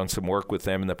disclosure, we've done some work with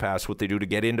them in the past, what they do to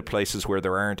get into places where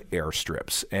there aren't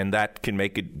airstrips, and that can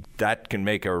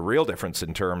make a real difference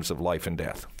in terms of life and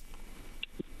death.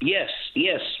 Yes,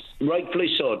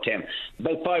 rightfully so, Tim.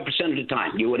 About 5% of the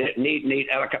time, you would need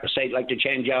helicopter site like the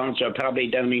St. John's, or probably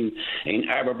down in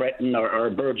Arbor-Breton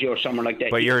or Burgeo or somewhere like that.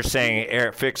 But you're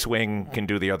saying fixed wing can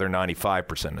do the other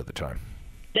 95% of the time.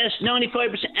 That's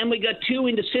 95%, and we got 2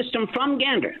 in the system from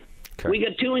Gander. Okay. We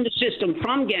got 2 in the system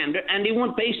from Gander, and they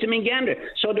won't base them in Gander.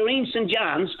 So they're in St.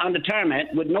 John's on the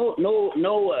tarmac with no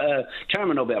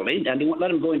terminal building, and they won't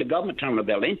let them go into government terminal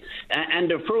building, and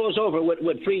they're froze over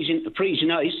with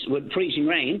freezing ice, with freezing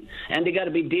rain, and they got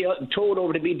to be towed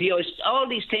over to be de-iced. All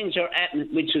these things are happening,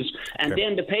 and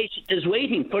then the patient is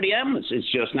waiting for the ambulance.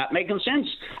 It's just not making sense.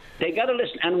 They got to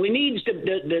listen, and we need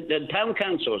the town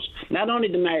councils, not only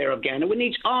the mayor of Gander, we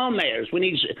need all mayors. We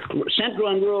need Central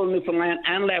and Rural Newfoundland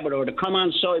and Labrador to come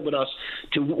on side with us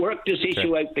to work this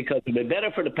issue out, because it'll be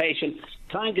better for the patient,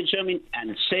 time-consuming,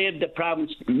 and save the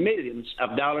province millions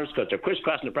of dollars, because they're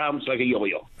crisscrossing the province like a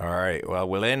yo-yo. All right. Well,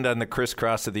 we'll end on the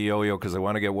crisscross of the yo-yo, because I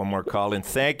want to get one more call in.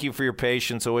 Thank you for your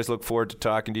patience. Always look forward to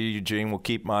talking to you, Eugene. We'll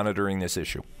keep monitoring this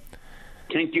issue.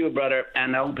 Thank you, brother,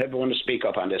 and I hope everyone will speak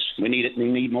up on this. We need it. We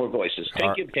need more voices.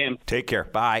 Thank you, Tim. Take care.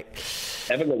 Bye.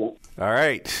 Have a good one. All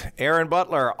right. Aaron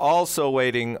Butler, also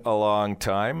waiting a long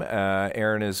time.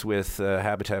 Aaron is with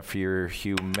Habitat for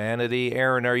Humanity.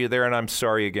 Aaron, are you there? And I'm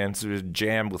sorry again, it was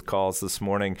jammed with calls this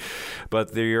morning.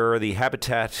 But you're the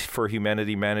Habitat for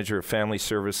Humanity Manager of Family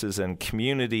Services and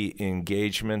Community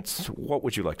Engagement. What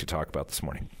would you like to talk about this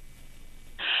morning?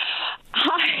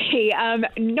 Hi.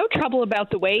 No trouble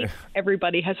about the wait.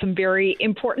 Everybody has some very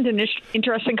important and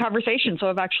interesting conversations, so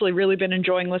I've actually really been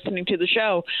enjoying listening to the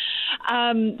show.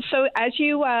 So as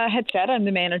you had said, I'm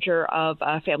the manager of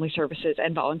Family Services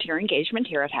and Volunteer Engagement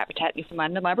here at Habitat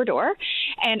Newfoundland and Labrador,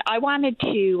 and I wanted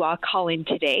to call in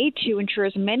today to ensure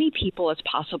as many people as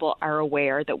possible are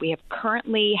aware that we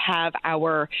currently have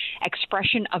our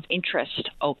expression of interest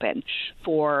open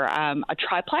for a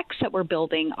triplex that we're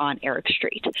building on Eric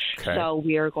Street. Okay. So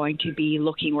we are going to be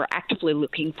we're actively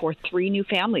looking for 3 new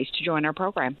families to join our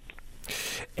program.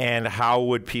 And how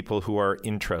would people who are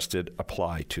interested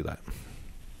apply to that?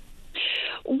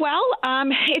 Well,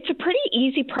 it's a pretty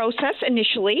easy process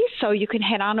initially, so you can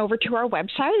head on over to our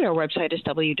website. Our website is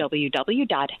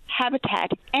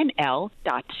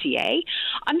www.habitatnl.ca.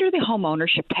 Under the Home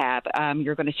Ownership tab,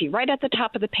 you're going to see right at the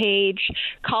top of the page,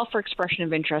 Call for Expression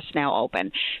of Interest now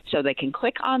open. So they can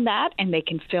click on that and they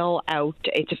can fill out,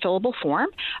 it's a fillable form.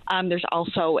 There's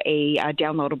also a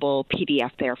downloadable PDF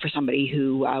there for somebody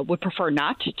who would prefer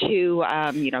not to fill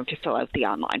out the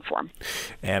online form.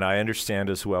 And I understand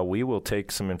as well, we will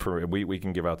take some information. We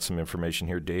can give out some information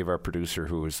here. Dave, our producer,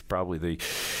 who is probably the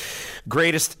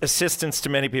greatest assistance to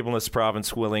many people in this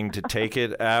province, willing to take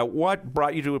it. What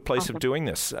brought you to a place of doing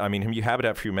this? I mean, you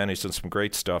Habitat for Humanity has done some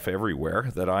great stuff everywhere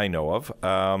that I know of.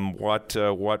 What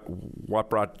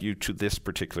brought you to this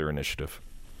particular initiative?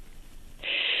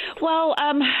 Well,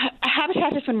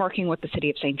 Habitat has been working with the City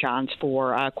of St. John's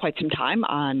for quite some time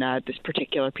on this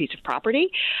particular piece of property.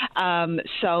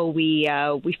 So we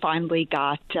finally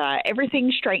got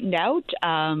everything straightened out,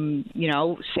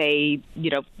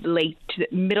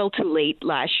 middle to late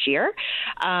last year.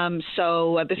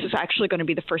 So this is actually going to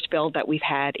be the first build that we've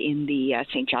had in the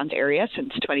St. John's area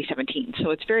since 2017. So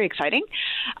it's very exciting.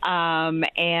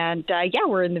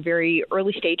 We're in the very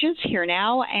early stages here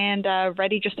now and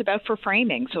ready just about for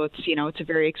framing. So it's a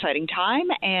very exciting time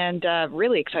and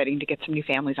really exciting to get some new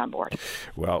families on board.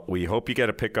 Well, we hope you get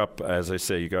a pickup. As I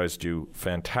say, you guys do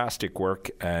fantastic work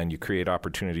and you create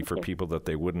opportunity for people that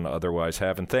they wouldn't otherwise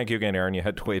have. And thank you again, Aaron. You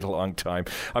had to wait a long time.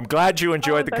 I'm glad you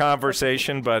enjoyed the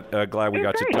conversation, but glad we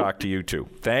got to talk to you too.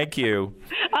 Thank you.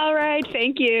 All right.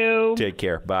 Thank you. Take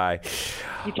care. Bye.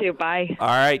 You too. Bye. All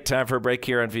right. Time for a break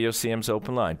here on VOCM's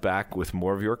Open Line. Back with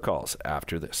more of your calls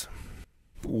after this.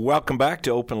 Welcome back to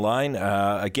Open Line.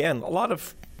 Again, a lot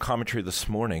of commentary this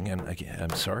morning, and again,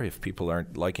 I'm sorry if people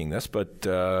aren't liking this, but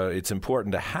it's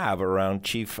important to have around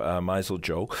Chief Meisel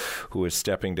Joe, who is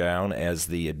stepping down as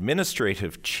the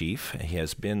administrative chief. He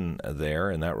has been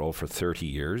there in that role for 30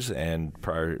 years and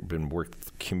prior been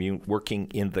working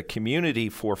in the community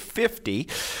for 50.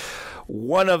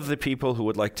 One of the people who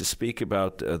would like to speak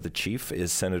about the chief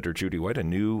is Senator Judy White, a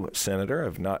new senator.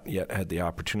 I've not yet had the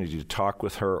opportunity to talk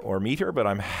with her or meet her, but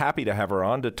I'm happy to have her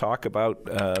on to talk about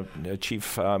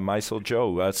Chief Meisel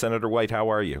Joe. Senator White,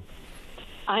 how are you?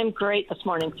 I'm great this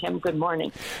morning, Tim. Good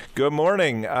morning. Good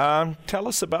morning. Tell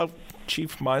us about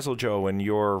Chief Meisel Joe and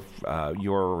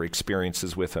your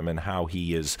experiences with him and how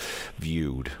he is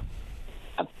viewed.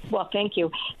 Well, thank you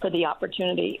for the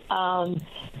opportunity.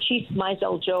 Chief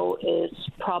Meisel Joe is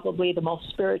probably the most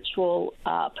spiritual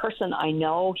person I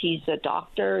know. He's a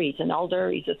doctor, he's an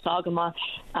elder, he's a Sagama.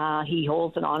 He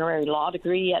holds an honorary law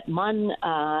degree at MUN.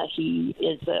 He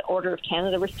is the Order of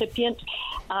Canada recipient.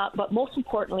 But most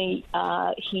importantly,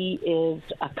 he is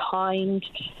a kind,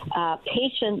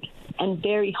 patient, and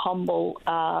very humble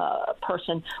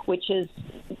person, which is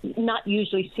not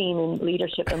usually seen in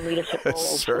leadership and leadership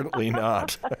roles. Certainly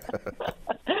not.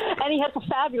 And he has a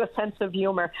fabulous sense of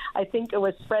humor. I think it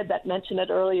was Fred that mentioned it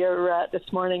earlier this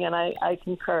morning, and I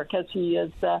concur, because he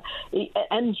is,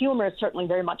 and humor is certainly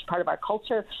very much part of our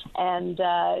culture, and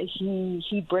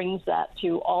he brings that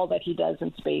to all that he does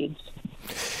in spades.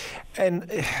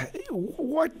 And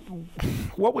what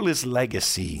will his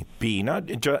legacy be?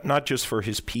 Not just for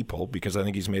his people, because I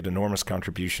think he's made enormous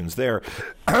contributions there.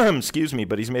 Excuse me,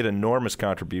 but he's made enormous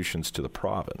contributions to the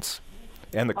province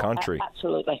and the country.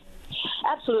 Absolutely.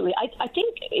 Absolutely. I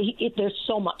think there's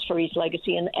so much for his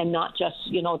legacy, and not just,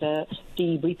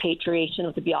 the repatriation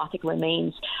of the Beothuk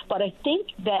remains, but I think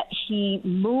that he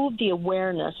moved the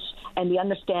awareness and the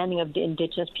understanding of the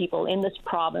Indigenous people in this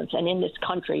province and in this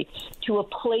country to a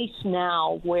place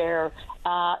now where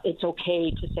it's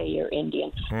okay to say you're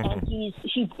Indian. Mm-hmm. And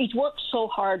he's worked so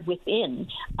hard within.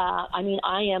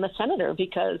 I am a senator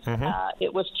because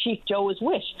it was Chief Joe's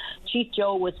wish. Chief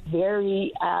Joe was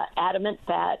very adamant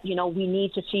that, we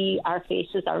need to see our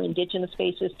faces, our Indigenous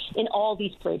faces, in all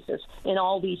these places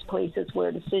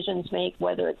where decisions make,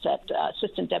 whether it's at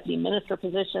assistant deputy minister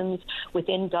positions,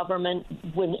 within government,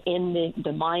 in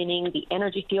the mining, the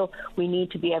energy field. We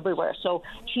need to be everywhere. So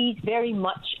he very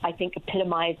much, I think,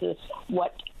 epitomizes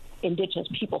what Indigenous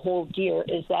people hold dear,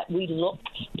 is that we look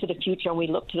to the future and we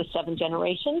look to the 7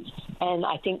 generations. And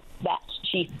I think that's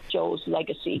Chief Joe's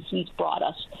legacy. He's brought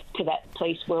us to that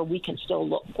place where we can still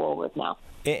look forward now.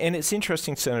 And it's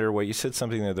interesting, Senator White, you said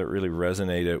something there that really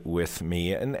resonated with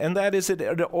me, and that is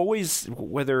it always,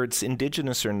 whether it's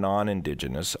Indigenous or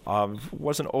non-Indigenous,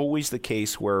 wasn't always the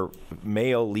case where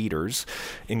male leaders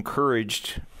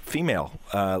encouraged female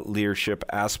leadership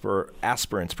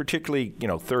aspirants, particularly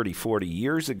 30, 40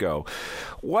 years ago.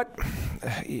 What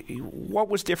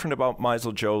was different about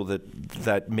Meisel Joe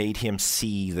that made him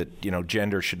see that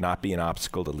gender should not be an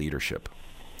obstacle to leadership?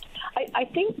 I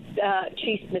think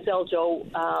Chief Meisel Joe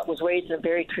was raised in a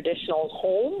very traditional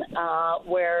home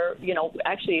where,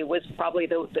 actually it was probably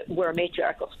we're a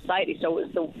matriarchal society, so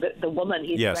it was the woman,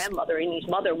 his grandmother, and his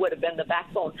mother would have been the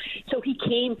backbone. So he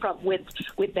came from with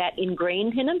that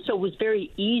ingrained in him, so it was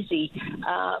very easy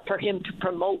for him to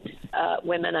promote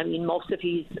women. I mean, most of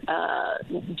his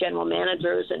general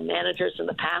managers and managers in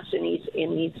the past in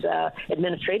his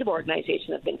administrative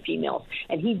organization have been females,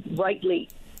 and he rightly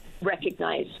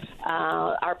recognize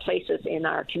our places in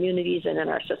our communities and in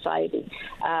our society,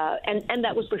 and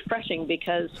that was refreshing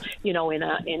because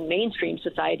in mainstream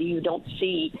society you don't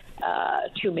see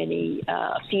too many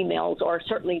females, or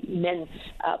certainly men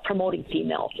promoting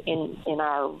females in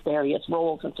our various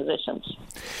roles and positions.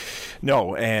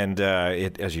 No, and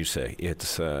as you say,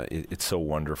 it's so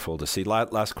wonderful to see.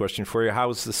 Last question for you: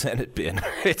 how's the Senate been?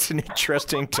 It's an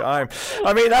interesting time.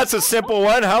 I mean, that's a simple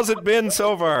one. How's it been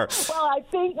so far? Well, I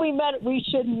think we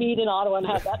should meet in Ottawa and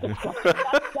have that discussion.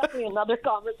 That's definitely another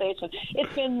conversation.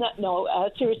 It's been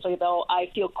seriously though, I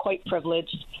feel quite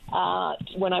privileged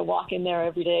when I walk in there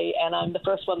every day, and I'm the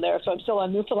first one there, so I'm still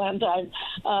on Newfoundland time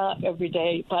every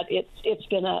day. But it's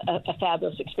been a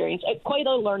fabulous experience, quite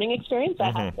a learning experience,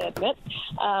 I have to admit.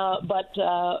 But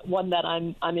one that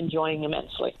I'm enjoying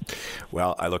immensely.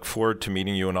 Well, I look forward to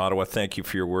meeting you in Ottawa. Thank you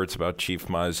for your words about Chief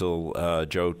Meisel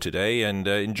Joe today, and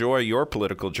enjoy your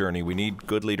political journey. We need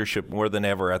good leadership more than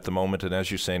ever at the moment, and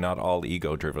as you say, not all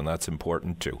ego-driven. That's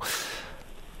important too.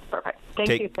 Perfect.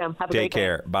 Thank you, Tim. Have a great day. Take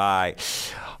care. Bye.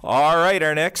 All right,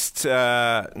 our next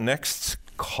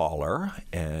caller.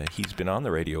 He's been on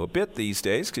the radio a bit these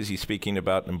days because he's speaking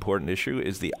about an important issue,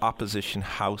 is the opposition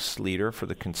House Leader for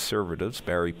the Conservatives,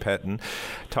 Barry Petton,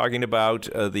 talking about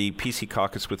the PC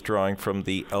caucus withdrawing from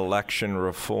the Election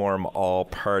Reform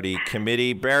All-Party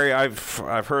Committee. Barry, I've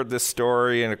heard this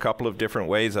story in a couple of different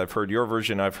ways. I've heard your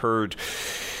version. I've heard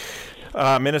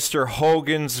Minister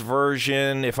Hogan's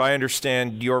version. If I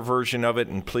understand your version of it,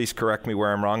 and please correct me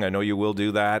where I'm wrong, I know you will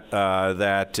do that,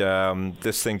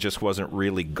 this thing just wasn't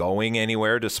really going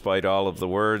anywhere despite all of the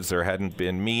words. There hadn't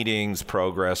been meetings,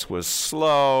 progress was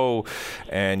slow,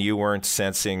 and you weren't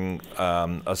sensing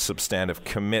a substantive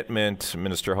commitment.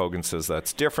 Minister Hogan says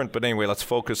that's different. But anyway, let's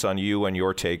focus on you and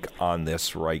your take on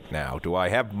this right now. Do I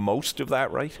have most of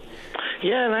that right?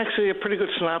 Yeah, and actually a pretty good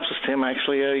synopsis, Tim.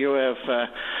 Actually, you have...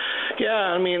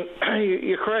 Yeah, I mean,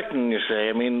 you're correct when you say.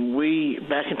 I mean, we,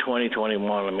 back in 2021,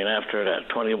 I mean, after that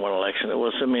 21 election, it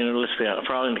was, I mean, let's be honest,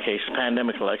 probably in the case of the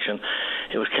pandemic election,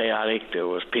 it was chaotic. There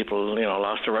was people,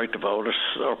 lost the right to vote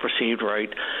or perceived right.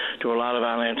 There were a lot of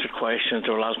unanswered questions.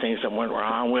 There were a lot of things that went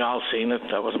wrong. We all seen it.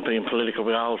 That wasn't being political.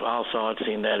 We all saw it,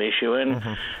 seen that issue. And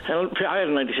I had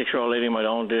a 96-year-old lady in my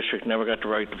own district, never got the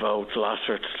right to vote, lost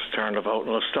her turn to vote.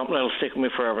 And it's something that'll stick with me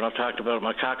forever. And I've talked about it.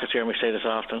 My caucus here, me say this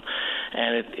often.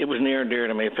 And it was near and dear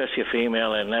to me, especially a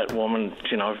female, and that woman,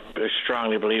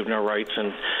 strongly believed in her rights,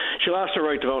 and she lost her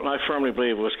right to vote, and I firmly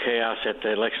believe it was chaos at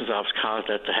the elections office caused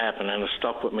that to happen, and it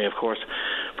stuck with me, of course.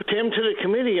 But Tim, to the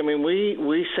committee, I mean, we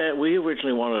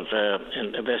originally wanted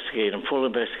an investigate and full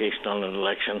investigation on an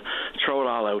election, throw it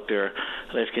all out there,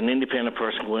 let's get an independent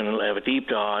person go in and have a deep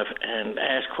dive and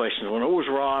ask questions. When it was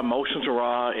raw, emotions were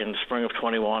raw in the spring of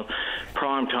 21,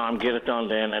 prime time, get it done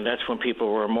then, and that's when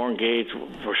people were more engaged,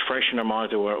 were fresh in their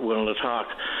minds, they were willing to talk.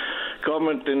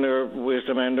 Government, in their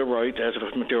wisdom and their right, as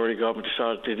a majority government,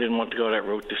 decided they didn't want to go that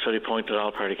route. They so they appointed an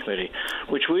all-party committee,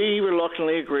 which we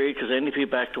reluctantly agreed because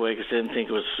NDP backed away because they didn't think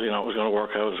it was, it was going to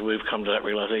work out. As we've come to that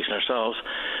realization ourselves.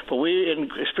 But we, in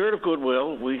a spirit of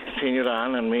goodwill, we continued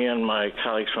on, and me and my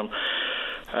colleagues from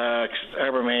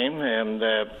Abermain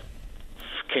and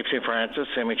Cape St. Francis,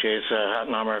 MHA's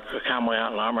Conway,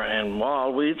 Armor, and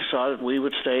Wall, we decided we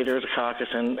would stay there as a caucus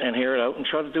and hear it out and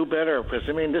try to do better, because,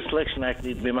 I mean, this Election Act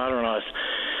needs to be modernised.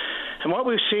 And what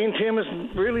we've seen, Tim, is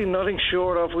really nothing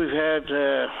short of, we've had,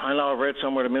 I know I've read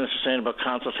somewhere the minister saying about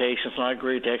consultations, and I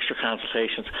agree with the extra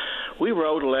consultations. We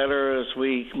wrote letters,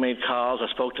 we made calls,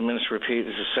 I spoke to the minister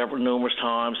repeatedly numerous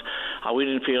times. We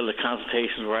didn't feel the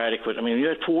consultations were adequate. I mean, you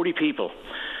had 40 people.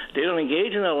 They don't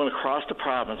engage in that one across the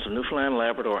province of Newfoundland and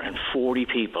Labrador, and 40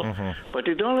 people. But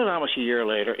they've done it almost a year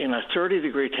later in a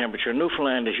 30-degree temperature.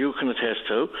 Newfoundland, as you can attest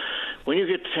to, when you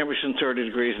get the temperature in 30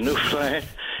 degrees in Newfoundland,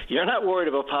 you're not worried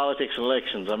about politics and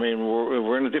elections. I mean,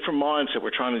 we're in a different mindset.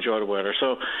 We're trying to enjoy the weather.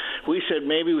 So we said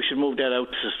maybe we should move that out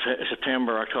to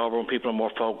September, October, when people are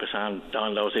more focused on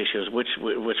those issues, which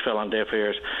fell on deaf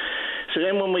ears. So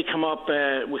then when we come up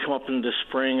in the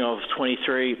spring of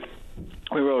 23,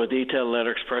 we wrote a detailed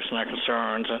letter expressing our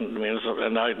concerns, and the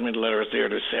letter is there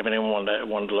to anyone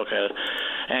wanted to look at it.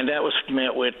 And that was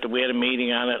met with, we had a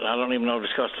meeting on it. I don't even know to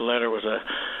discuss the letter. It was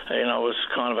it was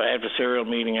kind of an adversarial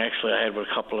meeting, actually. I had with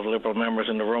a couple of Liberal members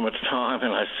in the room at the time,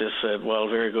 and I just said, well,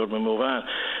 very good, we move on.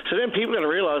 So then people got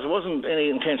to realize it wasn't any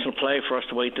intentional play for us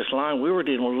to wait this long. We were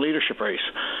dealing with a leadership race.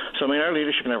 So, I mean, our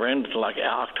leadership never ended until like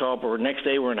October. Next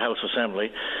day, we're in the House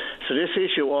Assembly. So this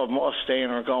issue of us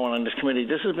staying or going on this committee,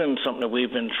 this has been something that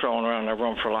we've been throwing around our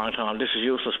room for a long time. This is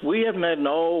useless. We haven't had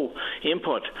no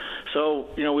input. So,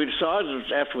 we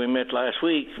decided after we met last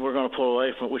week, we're going to pull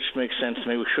away from it, which makes sense to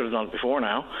me. We should have done it before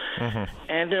now.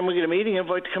 And then we get a meeting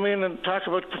invite to come in and talk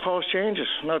about the proposed changes.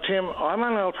 Now, Tim, I'm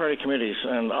on all-party committees,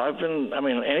 and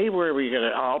anywhere where you get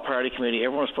an all-party committee,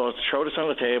 everyone's supposed to throw this on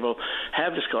the table,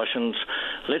 have discussions,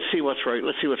 let's see what's right,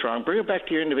 let's see what's wrong, bring it back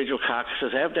to your individual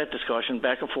caucuses, have that discussion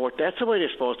back and forth. That's the way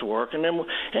they're supposed to work. And then at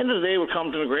the end of the day, we'll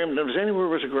come to an agreement. If there's anywhere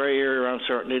where there's a grey area or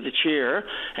uncertainty, the chair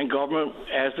and government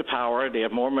has the power, they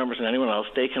have more members than anyone else,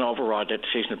 they can override that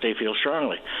decision if they feel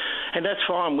strongly. And that's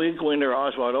fine. We go in there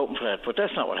eyes wide open for that. But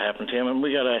that's not what happened, Tim. And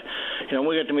we got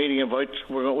the meeting invites.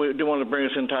 We do want to bring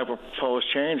us in type of proposed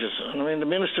changes. I mean, the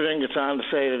minister then gets on to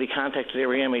say that he contacted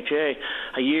every MHA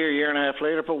a year and a half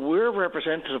later, but we're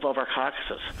representative of our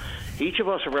caucuses. Each of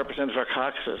us are representatives of our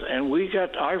caucuses. And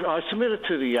I submitted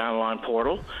to the online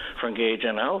portal for Engage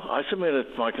NL. I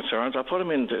submitted my concerns. I put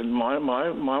them in my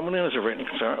one in as a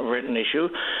written issue.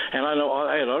 And I know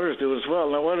I had others do it as well.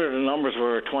 Now, whether the numbers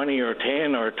were 20 or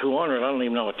 10 or 200, I don't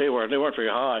even know what they were. They weren't very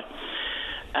high.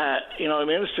 The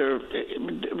minister,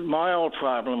 my old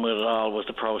problem with it all was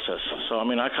the process. So,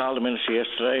 I called the minister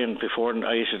yesterday, and before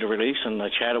I issued the release, and I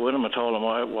chatted with him. I told him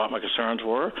what my concerns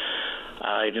were.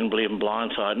 I didn't believe in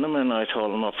blindsiding him, and I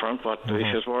told him up front what the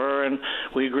issues were, and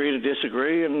we agree to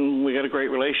disagree, and we got a great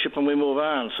relationship, and we move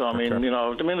on. So,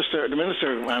 the minister,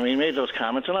 he made those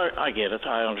comments, and I get it,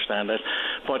 I understand that.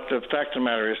 But the fact of the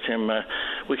matter is, Tim,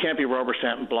 we can't be rubber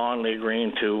stamping blindly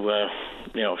agreeing to,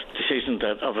 decisions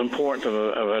that of importance of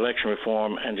election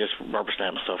reform and just rubber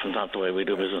stamp stuff. It's not the way we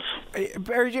do business.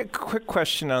 Barry, a quick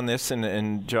question on this,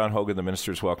 and John Hogan, the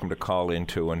minister, is welcome to call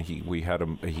into, and he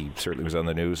certainly was on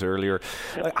the news earlier.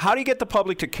 How do you get the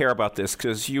public to care about this?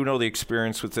 Because you know the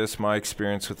experience with this, my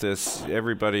experience with this.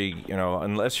 Everybody,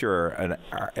 unless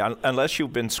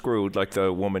you've been screwed, like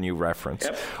the woman you referenced,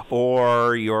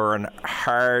 or you're an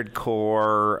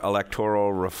hardcore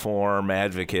electoral reform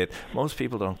advocate, most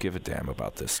people don't give a damn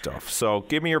about this stuff. So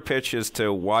give me your pitch as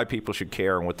to why people should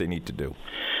care and what they need to do.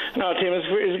 No, Tim, it's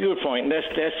a good point. That's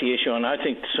the issue, and I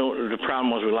think the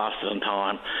problem was we lost it in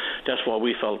time. That's what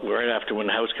we felt right after when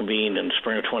the House convened in the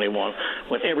spring of 21,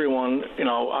 when everyone, it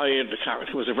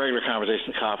was a regular conversation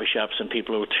in coffee shops and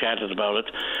people who chatted about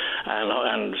it,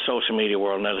 and social media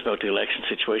world, and that was about the election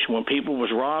situation. When people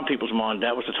was raw in people's mind,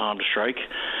 that was the time to strike.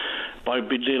 By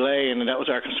delaying, and that was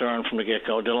our concern from the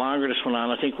get-go. The longer this went on,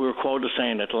 I think we were quoted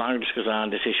saying that the longer this goes on,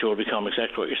 this issue will become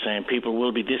exactly what you're saying. People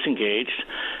will be disengaged,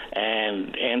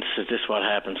 and hence this is what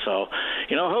happens. So,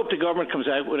 I hope the government comes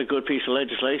out with a good piece of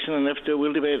legislation, and if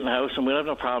we'll debate it in the House, and we'll have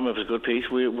no problem if it's a good piece.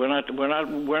 We're not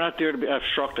there to be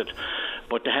obstructed,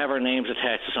 but to have our names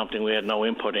attached to something we had no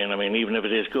input in. Even if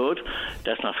it is good,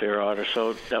 that's not fair either.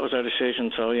 So that was our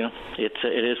decision. So it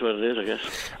is what it is, I guess.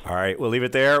 All right, we'll leave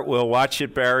it there. We'll watch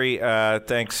it, Barry.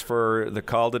 Thanks for the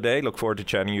call today. Look forward to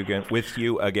chatting with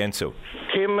you again soon.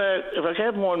 Kim, if I can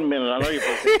have 1 minute, I know you're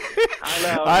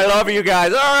I love you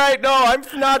guys. All right, no, I'm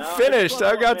not finished.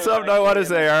 I've got something I want to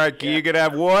say. All right, you can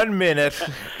have 1 minute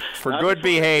for good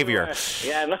behavior.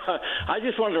 I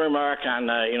just wanted to remark on,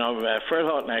 Fred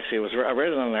Houghton actually I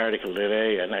read it on an article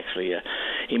today, and actually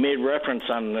he made reference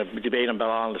on the debate on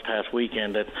Ballan this past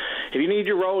weekend that if you need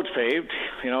your roads paved,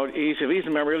 if he's a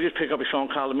member, he'll just pick up his phone,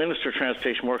 call the Minister of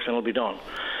Transportation Works, and it'll be done.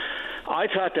 I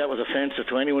thought that was offensive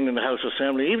to anyone in the House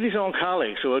Assembly, even his own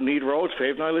colleagues who would need roads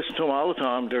paved, and I listen to them all the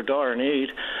time, they're dire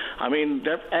need.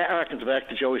 That harkens back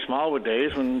to Joey Smallwood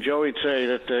days when Joey'd say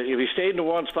that if he stayed in the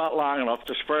one spot long enough,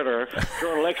 the spreader,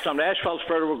 during election time, the asphalt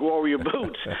spreader would go over your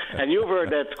boots. And you've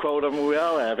heard that quote, we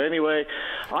all have. Anyway,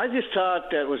 I just thought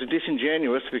that was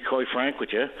disingenuous, to be quite frank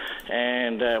with you,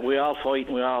 and we all fight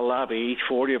and we all lobby, each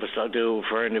 40 of us do,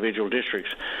 for individual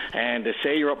districts. And to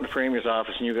say you're up in the Premier's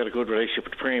office and you've got a good relationship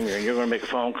with the Premier and you're going to make a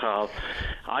phone call,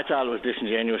 I thought it was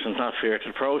disingenuous and it's not fair to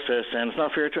the process, and it's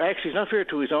not fair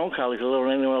to his own colleagues, or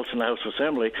anyone else in the House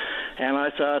Assembly. And I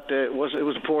thought it was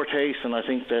a poor taste, and I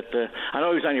think that I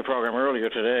know he was on your program earlier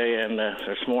today and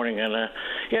this morning, and I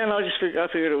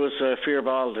figured it was a fair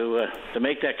ball to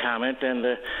make that comment,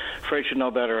 and Fred should know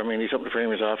better. He's up in the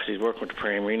Premier's office, he's working with the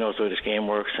Premier, he knows the way this game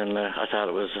works, and I thought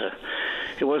it was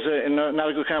not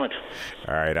a good comment.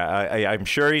 All right, I'm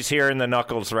sure he's hearing the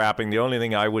knuckles rapping. The only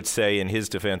thing I would say in his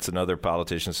defense and other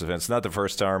politicians' defense, not the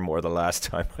first time or the last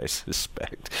time, I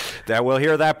suspect, that we'll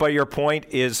hear that, but your point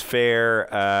is fair,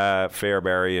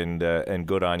 Barry, and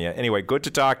good on you. Anyway, good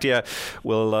to talk to you.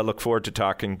 We'll look forward to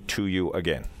talking to you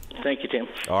again. Thank you, Tim.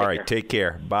 All right, take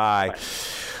care. Bye.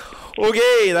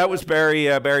 Okay, that was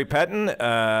Barry Pettin,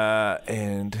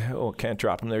 and can't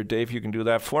drop him there, Dave. You can do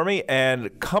that for me.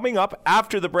 And coming up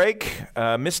after the break,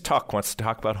 Miss Tuck wants to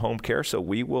talk about home care, so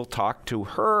we will talk to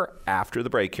her after the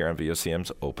break here on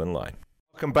VOCM's Open Line.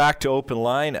 Welcome back to Open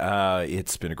Line.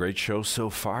 It's been a great show so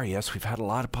far. Yes, we've had a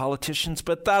lot of politicians,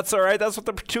 but that's all right. That's what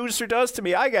the producer does to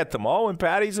me. I get them all when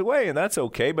Patty's away, and that's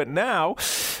okay. But now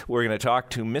we're going to talk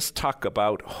to Miss Tuck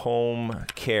about home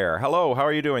care. Hello, how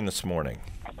are you doing this morning?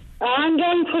 I'm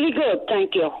doing pretty good,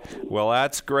 thank you. Well,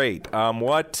 that's great.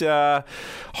 What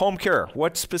home care,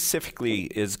 what specifically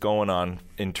is going on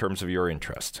in terms of your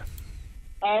interest?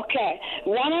 Okay.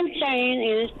 What I'm saying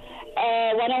is,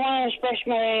 what I want to express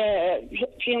my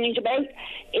feelings about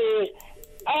is,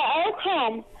 how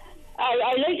come,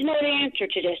 I'd like to know the answer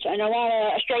to this, and I want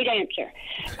a straight answer.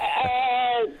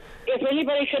 If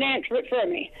anybody could answer it for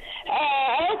me.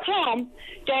 How come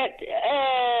that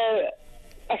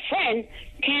a friend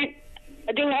can't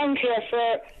do home care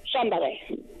for somebody?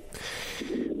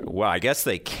 Well, I guess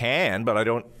they can, but I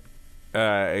don't.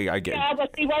 I get. Yeah,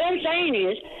 but see, what I'm saying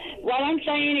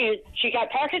is, she got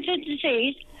Parkinson's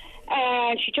disease,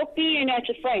 and she took me in as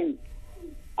a friend.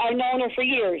 I've known her for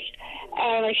years.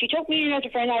 And she took me in as a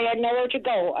friend. I had nowhere to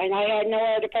go, and I had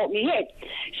nowhere to put me head.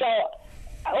 So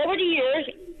over the years,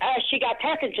 she got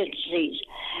Parkinson's disease,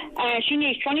 and she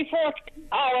needs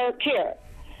 24-hour care.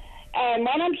 And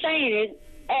what I'm saying is,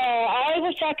 I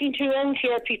was talking to home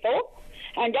care people,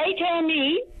 and they tell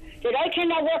me that I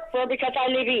cannot work for her because I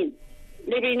live in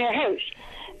their house.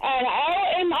 And how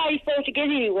am I supposed to get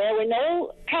anywhere with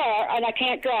no car, and I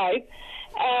can't drive,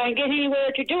 and get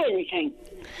anywhere to do anything?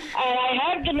 And I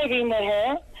have to live in with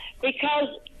her because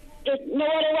there's no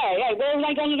other way. Hey, where am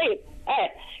I going to live?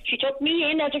 She took me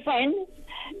in as a friend,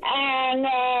 and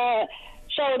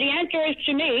so the answer is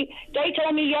to me, they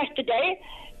told me yesterday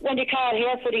when they called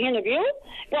here for the interview,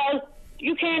 well,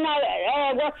 you cannot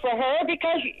work for her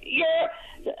because you're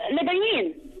living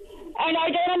in. And I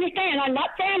don't understand. I'm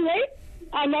not family.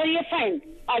 I'm only a friend.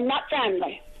 I'm not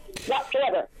family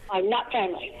whatsoever. I'm not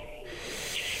family.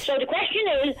 So the question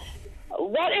is,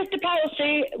 what is the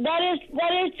policy? What is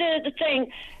the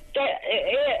thing that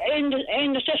in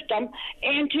the system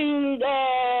into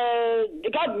the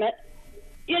government?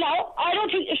 You know, I don't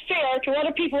think it's fair to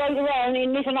other people out around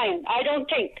in Newfoundland. I don't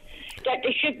think that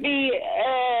they should be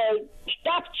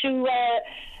stopped to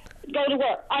go to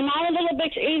work. I'm on a little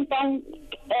bit income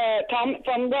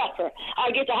from welfare.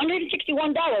 I get $161,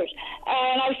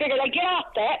 and I figured I'd get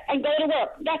off that and go to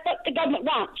work. That's what the government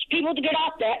wants, people to get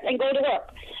off that and go to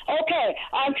work. Okay,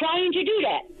 I'm trying to do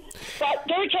that. But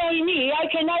they're telling me I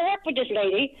cannot work with this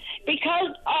lady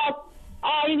because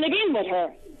I live in with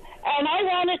her. And I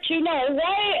wanted to know,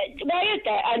 why is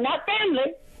that? I'm not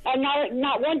family. I'm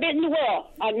not one bit in the world.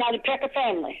 I'm not a peck of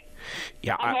family.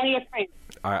 Yeah, I'm only a friend.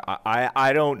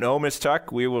 I don't know, Ms.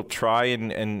 Tuck. We will try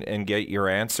and get your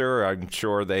answer. I'm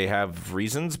sure they have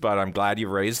reasons, but I'm glad you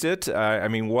raised it. I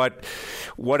mean, what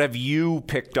have you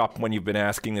picked up when you've been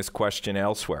asking this question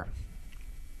elsewhere?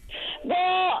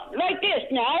 Well, like this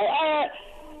now,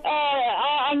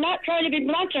 I'm not trying to be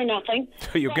blunt or nothing.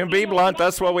 You can be blunt.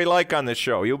 That's what we like on this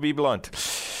show. You'll be blunt.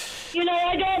 You know,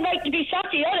 I don't like to be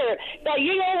sassy either, but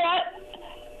you know what?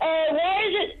 Why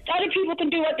is it other people can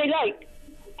do what they like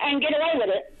and get away with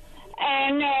it?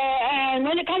 And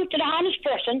when it comes to the honest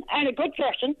person and a good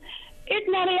person, it's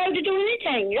not allowed to do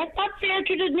anything. That's not fair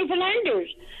to the Newfoundlanders.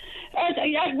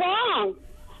 That's wrong.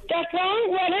 That's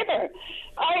wrong, whatever.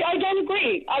 I don't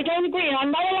agree. I don't agree. And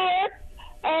I'm not a liar,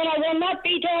 and I will not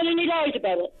be telling any lies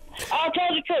about it. I'll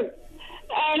tell the truth.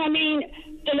 And I mean,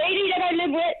 the lady that I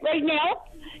live with right now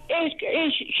is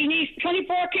she needs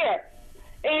 24 care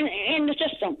in the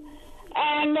system.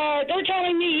 And they're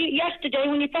telling me yesterday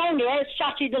when he phoned her,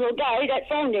 sassy little guy that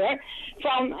phoned her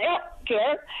from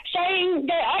healthcare, saying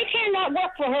that I cannot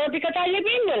work for her because I live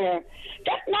in with her.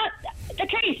 That's not the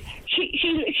case.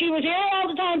 She was there all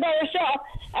the time by herself,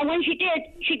 and when she did,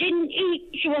 she didn't eat.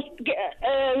 She was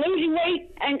losing weight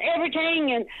and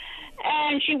everything,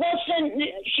 and she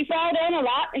fell down a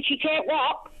lot, and she can't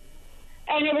walk.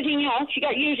 And everything else. She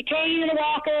got used a cane and a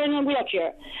walker and a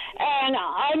wheelchair. And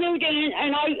I moved in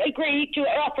and I agreed to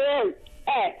help her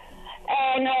out.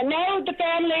 And now the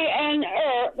family and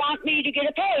her want me to get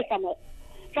a pay from it,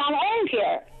 from home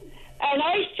care. And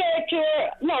I said to her,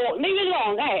 no, leave it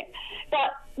alone.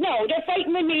 But no, they're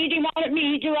fighting with me. They wanted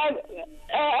me to have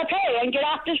a pay and get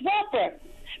off this welfare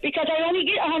because I only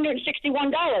get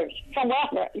 $161 from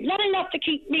welfare. It's not enough to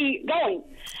keep me going.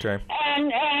 Okay.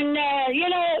 And you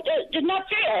know, it's not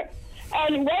fair.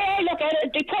 And the way I look at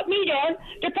it, they put me down,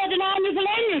 they're putting all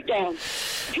Newfoundlanders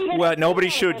down. Well, nobody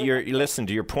should. Listen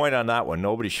to your point on that one.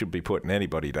 Nobody should be putting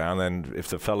anybody down. And if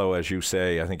the fellow, as you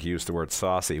say, I think you used the word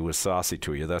saucy, was saucy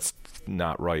to you, that's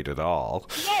not right at all.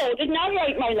 No, it's not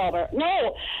right, my lover.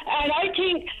 No. And I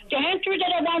think the answer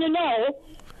that I want to know,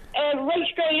 right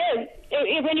straight out,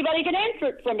 if anybody can answer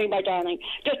it for me, my darling.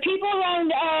 There's people around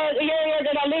the area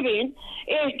that I live in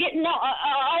is getting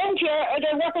home care.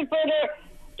 They're working for their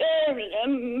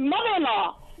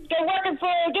mother-in-law. They're working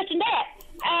for this and that,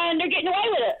 and they're getting away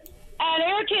with it. And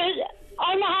here it is.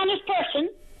 I'm a honest person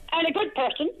and a good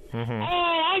person, and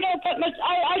I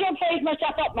don't praise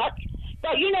myself up much.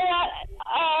 But you know what?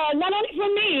 Not only for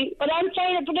me, but I'm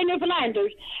saying it for the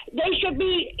Newfoundlanders. They should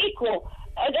be equal.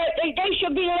 They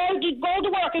should be allowed to go to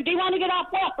work if they want to get off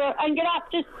welfare and get off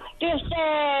this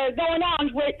going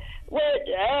on with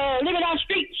living on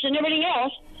streets and everything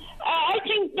else. I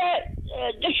think that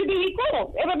there should be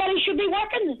equal. Everybody should be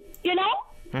working, you know,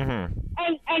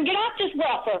 and get off this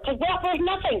welfare because welfare is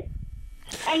nothing.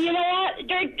 And you know what?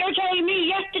 They're telling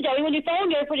me yesterday when you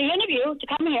phoned here for the interview to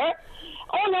come here,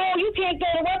 oh no, you can't go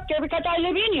to work there because I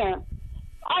live in here.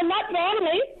 I'm not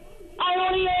family. I'm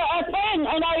only a friend,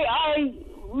 and I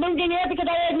moved in here because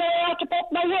I had nowhere else to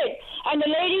put my head. And the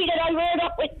lady that I rode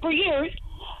up with for years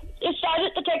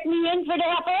decided to take me in for the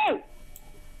help her out.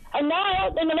 And now,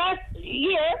 in the last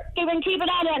year, they've been keeping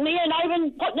on at me, and I've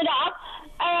been putting it off.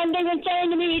 And they've been saying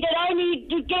to me that I need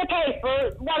to get paid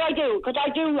for what I do, because I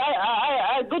do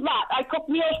a good lot. I cook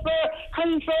meals for,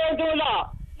 clean for, do it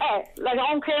all. Like a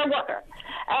home care worker.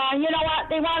 And you know what?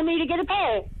 They wanted me to get a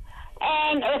pay.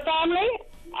 And her family,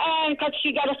 and because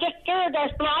she got a sister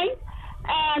that's blind,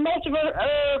 and most of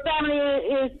her family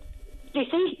is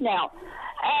deceased now.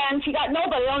 And she got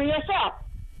nobody, only herself.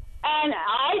 And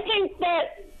I think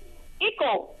that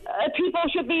equal people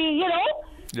should be,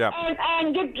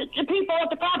 and give the people of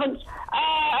the province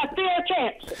a fair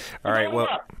chance. All right,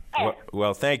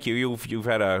 well, thank you. You've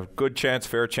had a good chance,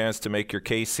 fair chance to make your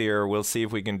case here. We'll see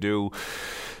if we can do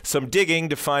some digging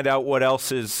to find out what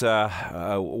else is,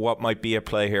 what might be at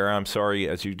play here. I'm sorry,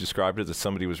 as you described it, that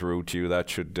somebody was rude to you. That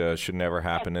should never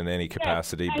happen in any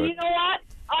capacity. And but you know what?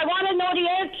 I want to know the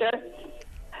answer.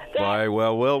 Why?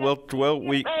 Well,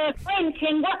 we. Friend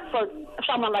can work for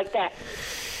someone like that.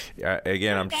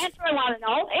 Again, That's what I want to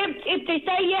know. If they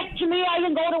say yes to me, I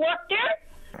can go to work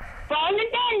there. Fine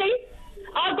and dandy.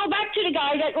 I'll go back to the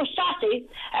guy that was saucy,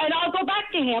 and I'll go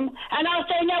back to him, and I'll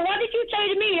say, now, what did you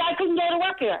say to me? I couldn't go to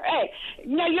work here. Hey,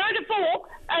 now you're the fool,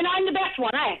 and I'm the best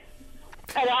one,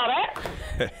 and all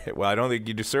that. Well, I don't think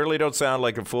you certainly don't sound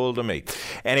like a fool to me.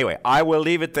 Anyway, I will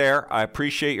leave it there. I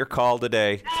appreciate your call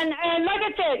today. And like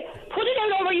I said, put it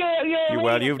out over your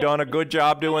well, you've done a good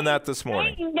job doing that this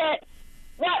morning. That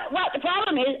what the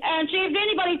problem is, and see if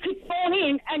anybody could phone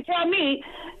in and tell me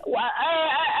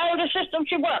how the system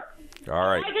should work. All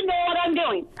right. I can know what I'm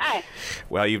doing.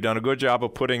 Well, you've done a good job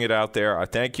of putting it out there. I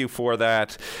thank you for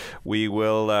that. We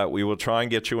will try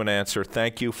and get you an answer.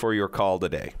 Thank you for your call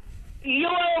today. You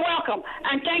are welcome,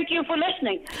 and thank you for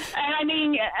listening. And I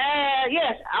mean,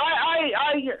 yes,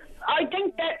 I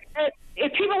think that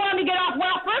if people want to get off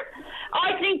welfare,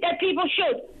 I think that people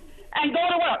should and go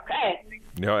to work.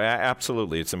 No,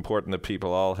 absolutely. It's important that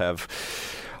people all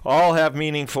have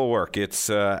meaningful work. It's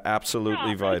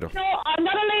absolutely vital. No, I'm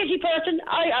not a lazy person.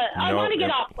 I want to get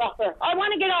off welfare. I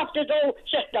want to get off this old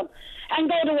system and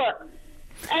go to work.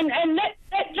 And let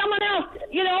someone else,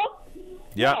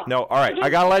 Yeah, no, all right. I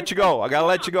got to let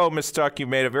you go. Ms. Tuck. You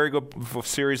made a very good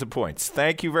series of points.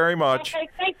 Thank you very much. Okay,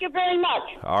 thank you very much.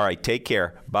 All right, take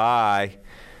care. Bye.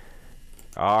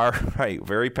 All right,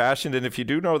 very passionate. And if you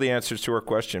do know the answers to her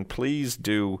question, please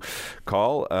do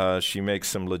call. She makes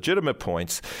some legitimate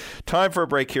points. Time for a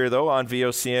break here, though, on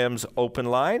VOCM's Open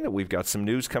Line. We've got some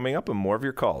news coming up and more of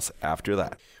your calls after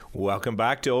that. Welcome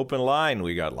back to Open Line.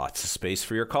 We got lots of space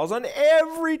for your calls on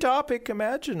every topic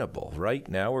imaginable. Right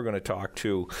now, we're going to talk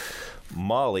to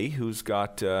Molly, who's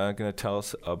going to tell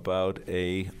us about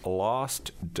a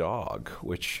lost dog,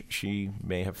 which she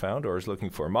may have found or is looking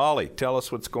for. Molly, tell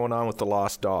us what's going on with the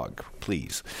lost dog,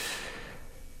 please.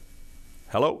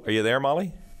 Hello, are you there,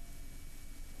 Molly?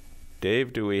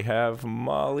 Dave, do we have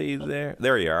Molly there?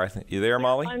 There you are. You there,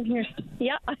 Molly? I'm here.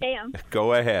 Yeah, I am.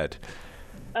 Go ahead.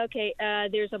 Okay,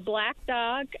 there's a black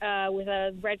dog with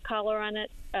a red collar on it.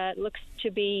 It looks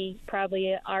to be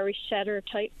probably an Irish setter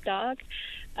type dog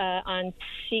on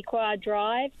Sequoia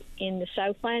Drive in the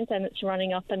Southlands, and it's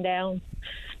running up and down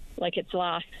like it's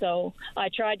lost. So I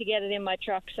tried to get it in my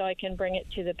truck so I can bring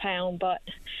it to the pound, but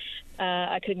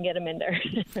I couldn't get him in there.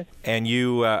 And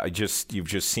you've just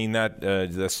seen that?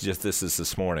 This is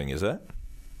this morning, is it?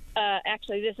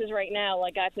 Actually, this is right now.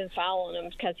 Like, I've been following him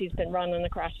because he's been running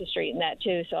across the street and that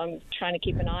too. So I'm trying to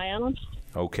keep an eye on him.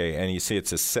 Okay, and you say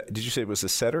it's did you say it was a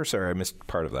setter? Sorry, I missed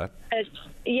part of that.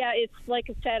 Yeah, it's like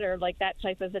a setter, like that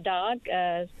type of a dog,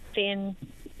 thin,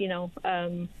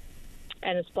 and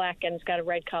it's black and it's got a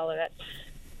red collar.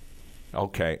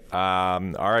 Okay. All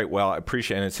right. Well, I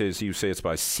appreciate it. And it says you say it's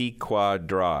by Sequoia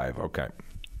Drive. Okay.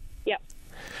 Yep.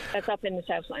 That's up in the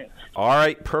Southlands. All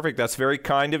right, perfect. That's very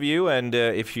kind of you. And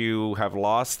if you have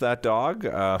lost that dog,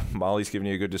 Molly's giving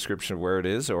you a good description of where it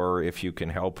is, or if you can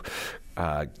help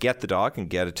get the dog and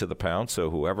get it to the pound so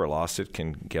whoever lost it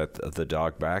can get the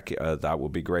dog back, that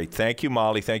would be great. Thank you,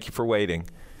 Molly. Thank you for waiting.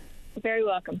 You're very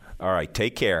welcome. All right,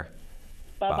 take care.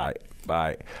 Bye-bye.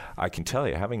 Bye. I can tell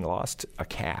you, having lost a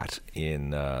cat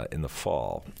in the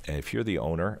fall, and if you're the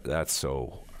owner, that's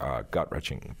so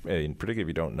gut-wrenching. In particular, if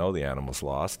you don't know the animal's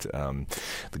lost,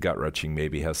 the gut-wrenching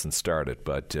maybe hasn't started.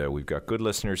 But we've got good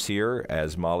listeners here,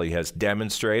 as Molly has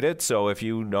demonstrated. So if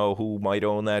you know who might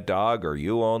own that dog, or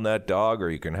you own that dog,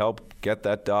 or you can help get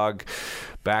that dog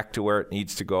back to where it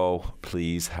needs to go,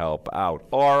 please help out.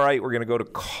 All right, we're going to go to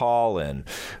Colin,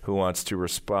 who wants to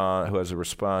respond, who has a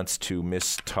response to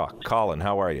Miss Tuck. Colin,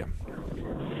 how are you?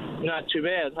 Not too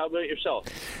bad. How about yourself?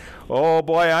 Oh,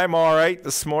 boy, I'm all right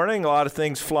this morning. A lot of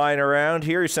things flying around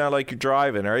here. You sound like you're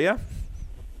driving, are you?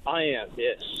 I am,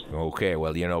 yes. Okay,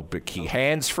 well,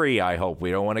 hands-free, I hope.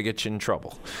 We don't want to get you in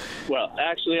trouble. Well,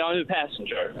 actually, I'm a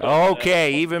passenger.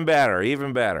 Okay, even better,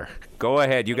 even better. Go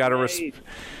ahead. You got to...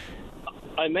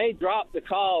 I may drop the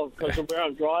call because of where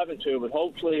I'm driving to, but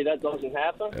hopefully that doesn't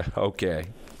happen. Okay.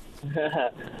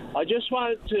 I just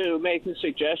wanted to make a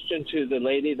suggestion to the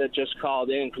lady that just called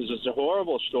in, because it's a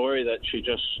horrible story that she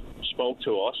just spoke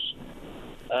to us.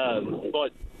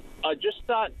 But I just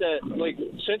thought that,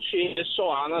 since she is so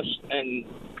honest, and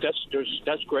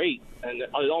that's great, and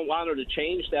I don't want her to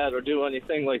change that or do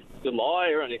anything like the law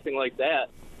or anything like that.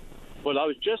 But I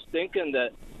was just thinking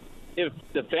that if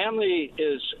the family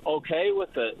is okay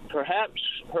with it, perhaps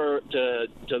the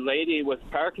lady with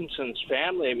Parkinson's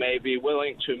family may be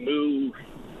willing to move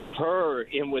her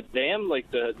in with them, like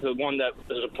the one that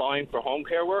is applying for home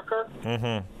care worker,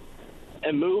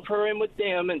 and move her in with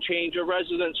them and change her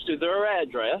residence to their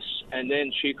address, and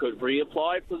then she could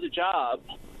reapply for the job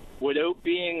without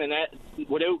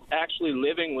actually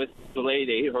living with the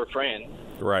lady, her friend.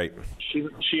 Right.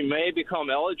 She may become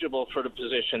eligible for the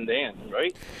position then,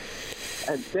 right?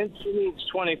 And since she needs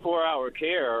 24-hour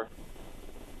care,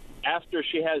 after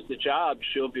she has the job,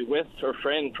 she'll be with her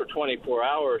friend for 24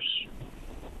 hours.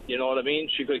 You know what I mean?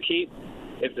 She could keep,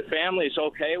 if the family's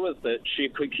okay with it, she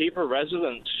could keep her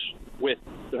residence with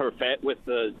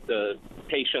the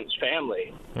patient's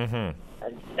family,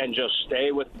 and just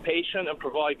stay with the patient and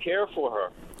provide care for her.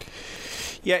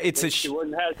 Yeah, she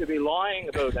wouldn't have to be lying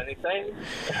about anything.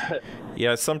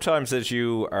 Yeah, sometimes, as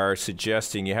you are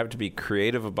suggesting, you have to be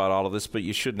creative about all of this, but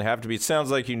you shouldn't have to be. It sounds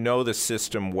like you know the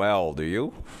system well, do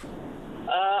you?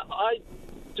 I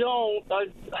don't.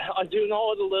 I do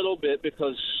know it a little bit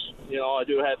because, I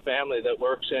do have family that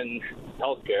works in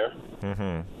healthcare.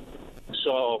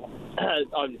 So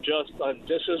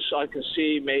I can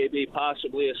see maybe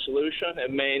possibly a solution.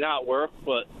 It may not work,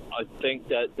 but I think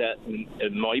that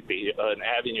it might be an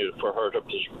avenue for her to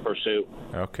pursue.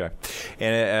 Okay.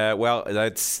 And, well,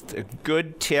 that's a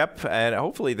good tip. And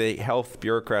hopefully the health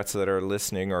bureaucrats that are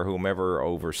listening, or whomever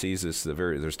oversees this,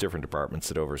 there's different departments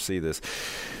that oversee this,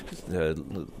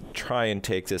 try and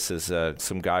take this as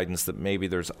some guidance that maybe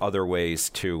there's other ways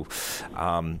to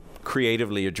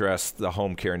creatively address the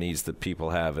home care needs that people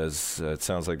have, as it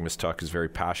sounds like Ms. Tuck is very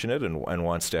passionate and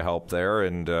wants to help there,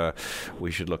 and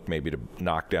we should look maybe to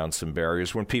knock down some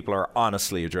barriers when people are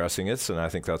honestly addressing it, and I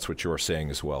think that's what you're saying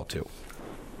as well, too.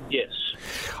 Yes.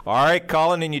 All right,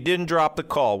 Colin, and you didn't drop the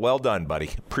call. Well done,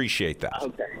 buddy. Appreciate that.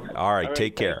 Okay. All right,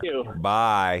 take care. Thank you.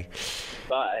 Bye.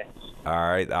 Bye. All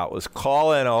right, that was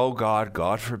Colin. Oh,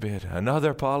 God forbid,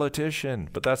 another politician.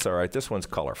 But that's all right. This one's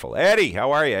colorful. Eddie,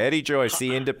 how are you? Eddie Joyce,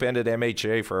 the independent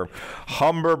MHA for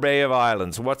Humber Bay of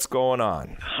Islands. What's going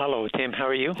on? Hello, Tim. How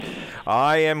are you?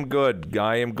 I am good.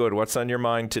 What's on your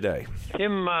mind today?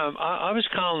 Tim, I was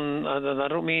calling, I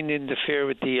don't mean to interfere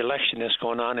with the election that's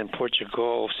going on in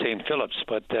Portugal, St. Phillips,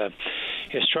 but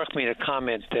it struck me the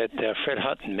comment that Fred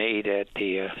Hutton made at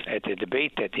the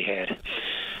debate that they had.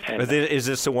 And, is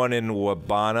this the one in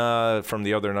Wabana from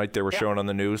the other night they were showing on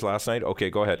the news last night?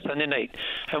 Okay, go ahead. Sunday night.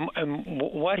 And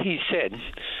what he said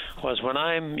was, when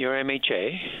I'm your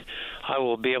MHA, I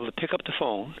will be able to pick up the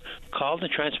phone, call the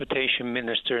transportation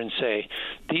minister and say,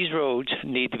 these roads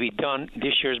need to be done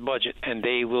this year's budget, and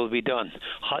they will be done,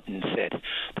 Hutton said.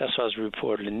 That's what was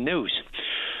reported in the news.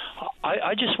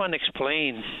 I just want to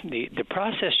explain the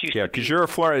process. Yeah, because you're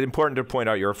important to point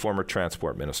out you're a former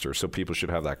transport minister, so people should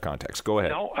have that context. Go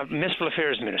ahead. No, municipal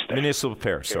affairs minister. Municipal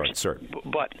affairs, sorry.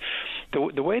 But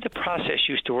the way the process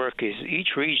used to work is each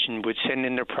region would send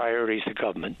in their priorities to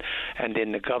government, and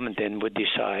then the government then would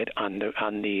decide on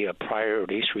the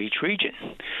priorities for each region.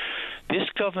 This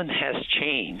government has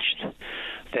changed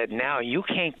that now you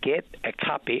can't get a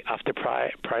copy of the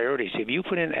priorities. If you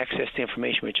put in access to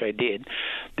information, which I did,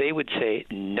 they would say,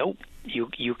 nope,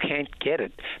 you can't get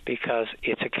it because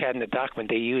it's a cabinet document.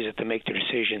 They use it to make their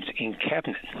decisions in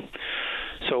cabinet.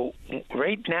 So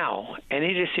right now,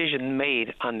 any decision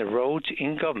made on the roads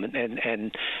in government,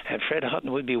 and Fred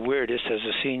Hutton would be aware of this as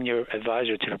a senior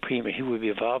advisor to the Premier, he would be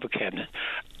involved with cabinet,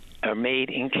 are made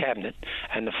in cabinet,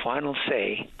 and the final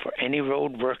say for any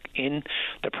road work in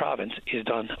the province is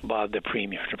done by the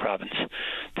Premier of the province.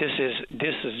 This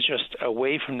is just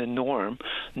away from the norm.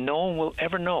 No one will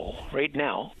ever know right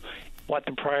now what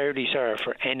the priorities are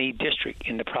for any district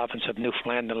in the province of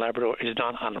Newfoundland and Labrador is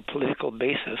done on a political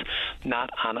basis, not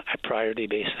on a priority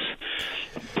basis.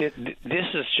 This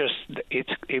is just, it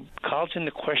calls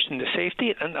into question the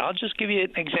safety, and I'll just give you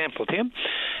an example, Tim,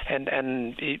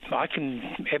 and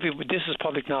this is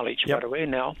public knowledge, by the way,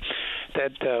 now,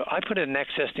 that I put in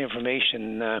access to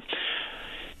information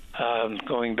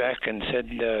going back and said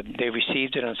they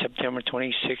received it on September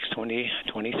 26,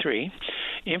 2023.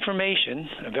 Information,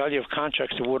 a value of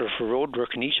contracts awarded for road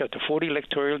work in each of the 40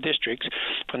 electoral districts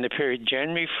from the period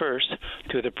January 1st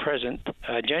to the present,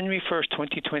 January 1st,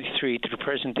 2023 to the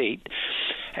present date.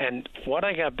 And what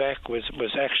I got back was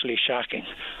actually shocking.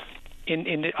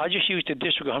 I just used the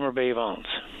district of Humber Bay Valence.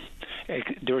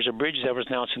 There was a bridge that was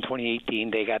announced in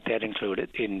 2018. They got that included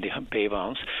in the Bay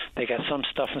Valence. They got some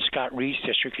stuff in Scott Reed's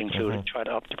district included, try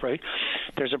to up the price.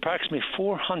 There's approximately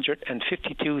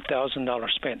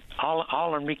 $452,000 spent, all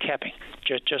on recapping,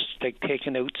 just like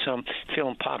taking out some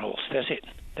filling potholes. That's it.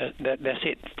 That's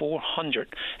it.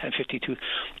 452.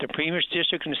 The Premier's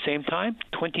district, in the same time,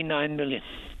 $29 million.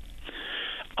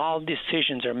 All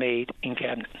decisions are made in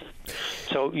cabinet,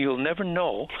 so you'll never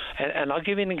know. And I'll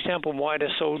give you an example why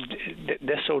that's so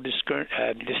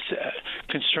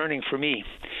concerning for me.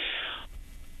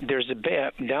 There's a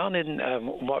down in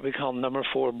what we call number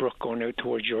 4 Brook going out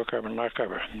towards York Harbour and Lark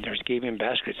Harbour. There's gabion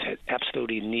baskets that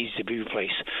absolutely needs to be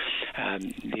replaced.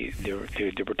 They're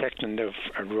protecting the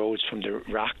roads from the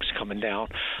rocks coming down.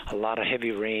 A lot of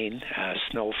heavy rain,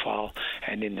 snowfall,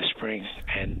 and in the spring,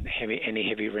 and any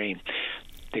heavy rain.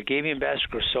 The gabion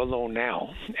baskets are so low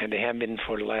now, and they have been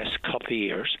for the last couple of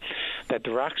years, that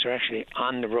the rocks are actually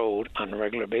on the road on a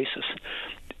regular basis.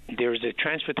 There's a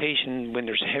transportation, when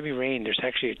there's heavy rain, there's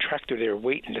actually a tractor there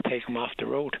waiting to take them off the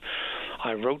road.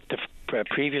 I wrote the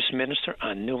previous minister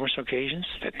on numerous occasions.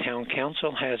 The town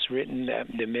council has written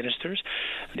the ministers.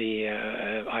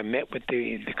 I met with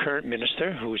the current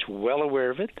minister, who is well aware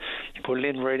of it, put it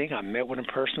in writing. I met with him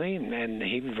personally, and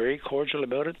he was very cordial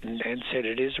about it and said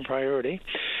it is a priority.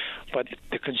 But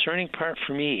the concerning part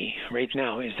for me right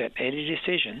now is that any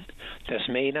decision that's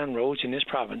made on roads in this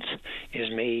province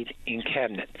is made in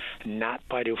cabinet, not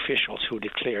by the officials who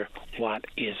declare what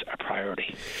is a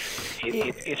priority.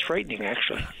 It's frightening,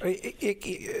 actually.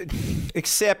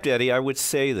 Except, Eddie, I would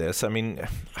say this. I mean,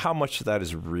 how much of that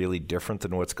is really different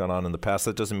than what's gone on in the past?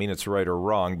 That doesn't mean it's right or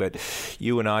wrong, but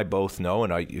you and I both know,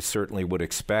 and you certainly would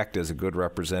expect as a good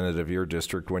representative of your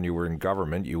district when you were in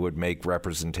government, you would make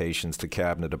representations to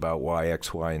cabinet about why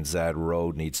X, Y, and Z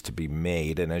road needs to be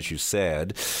made. And as you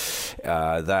said,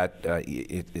 that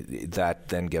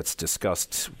then gets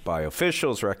discussed by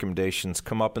officials, recommendations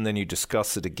come up, and then you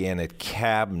discuss it again at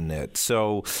cabinet.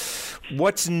 So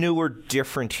what's new or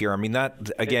different here? I mean,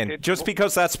 that, again, just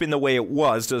because that's been the way it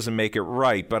was doesn't make it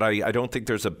right, but I don't think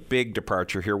there's a big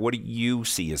departure here. What do you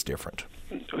see as different?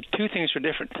 Two things are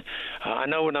different. I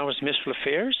know when I was Minister of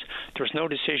Affairs, there was no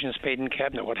decisions made in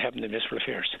cabinet what happened to Minister of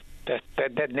Affairs.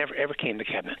 That never ever came to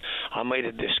cabinet. I might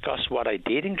have discussed what I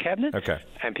did in cabinet,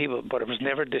 and but it was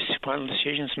never final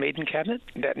decisions made in cabinet.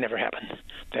 That never happened.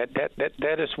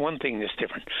 That is one thing that's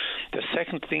different. The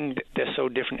second thing that's so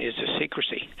different is the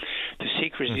secrecy. The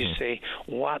secrecy to say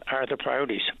what are the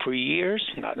priorities for years.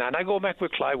 Now I go back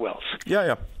with Clyde Wells.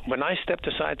 Yeah. When I stepped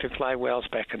aside for Clyde Wells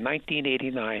back in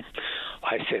 1989,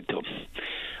 I said to him,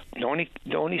 the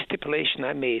only stipulation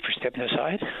I made for stepping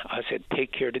aside, I said,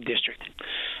 take care of the district.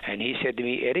 And he said to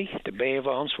me, Eddie, the Bay of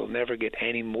Valence will never get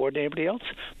any more than anybody else,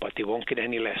 but they won't get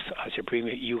any less. I said,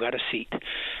 Premier, you got a seat.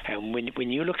 And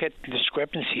when you look at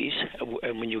discrepancies,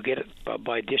 and when you get it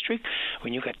by district,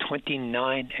 when you got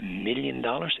 $29 million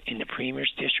in the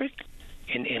Premier's district,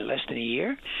 in less than a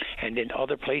year, and in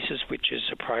other places, which is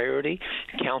a priority.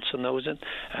 The council knows it,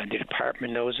 the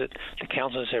department knows it, the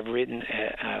councils have written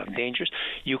dangers.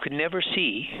 You could never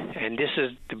see, and this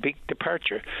is the big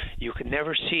departure, you could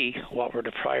never see what were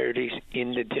the priorities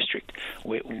in the district.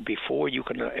 Before you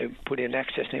can put in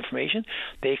access to information,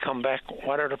 they come back,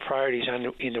 what are the priorities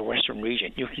in the Western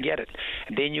region? You can get it.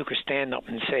 And then you could stand up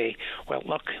and say, well,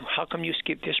 look, how come you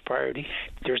skipped this priority?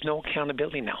 There's no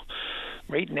accountability now.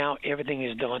 Right now, everything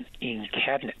is done in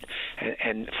cabinet.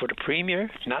 And for the Premier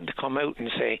not to come out and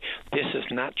say, this is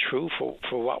not true for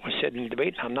what was said in the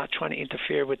debate, I'm not trying to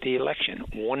interfere with the election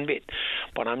one bit.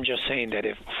 But I'm just saying that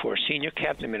if for a senior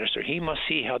cabinet minister, he must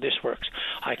see how this works.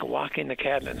 I can walk in the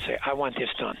cabinet and say, I want this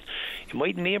done. It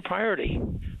mightn't be a priority,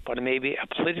 but it may be a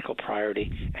political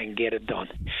priority, and get it done.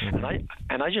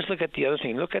 And I just look at the other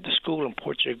thing. Look at the school in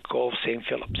Portugal Gulf, St.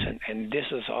 Philip's, and this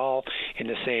is all in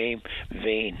the same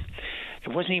vein. It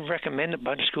wasn't even recommended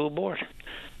by the school board.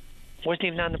 Wasn't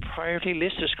even on the priority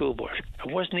list of school board.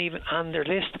 It wasn't even on their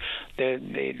list.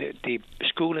 The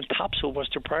school in Topsail was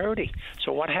their priority.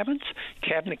 So what happens?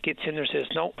 Cabinet gets in there and says,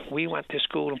 no, we want this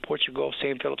school in Portugal,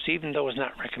 St. Philip's, even though it's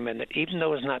not recommended, even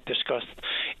though it's not discussed,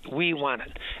 we want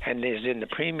it. And it's in the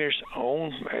Premier's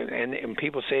own, and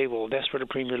people say, well, that's where the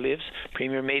Premier lives.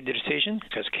 Premier made the decision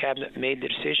because Cabinet made the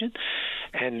decision.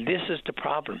 And this is the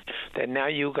problem, that now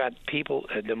you got people,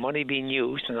 the money being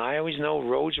used, and I always know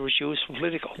roads was used for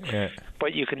political. Yeah.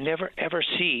 But you can never, ever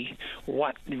see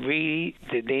what really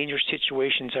the dangerous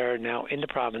situations are now in the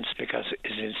province because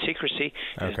it's in secrecy,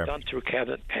 it's done through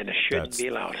Cabinet, and it shouldn't be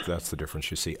allowed. That's the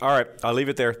difference you see. All right, I'll leave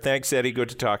it there. Thanks, Eddie. Good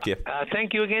to talk to you.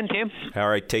 Thank you again, Tim. All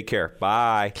right, take care.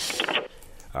 Bye.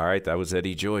 All right, that was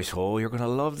Eddie Joyce. Oh, you're going to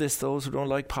love this, those who don't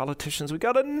like politicians. We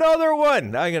got another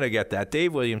one. I'm going to get that.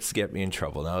 Dave Williams get me in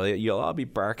trouble. Now, you'll all be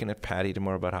barking at Patty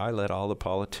tomorrow about how I let all the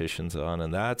politicians on,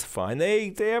 and that's fine.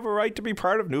 They have a right to be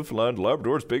part of Newfoundland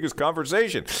Labrador's biggest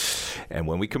conversation. And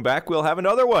when we come back, we'll have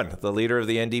another one. The leader of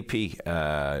the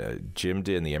NDP, Jim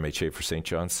Dinn, the MHA for St.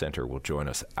 John's Centre, will join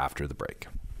us after the break.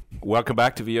 Welcome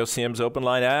back to VOCM's Open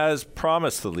Line. As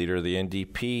promised, the leader of the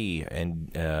NDP and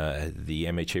the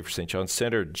MHA for St. John's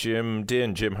Centre, Jim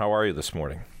Dinn. Jim, how are you this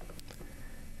morning?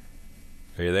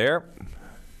 Are you there?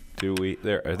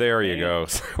 There you go.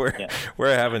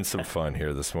 We're having some fun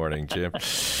here this morning, Jim.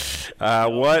 What?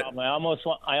 I almost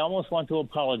want to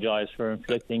apologize for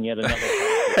inflicting yet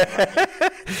another.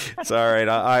 It's all right.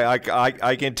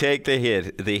 I can take the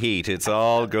heat. It's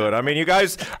all good. I mean, you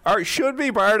guys should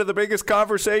be part of the biggest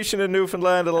conversation in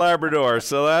Newfoundland and Labrador,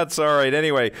 so that's all right.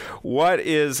 Anyway, what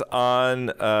is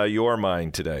on your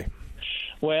mind today?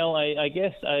 Well, I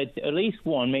guess at least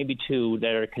one, maybe two,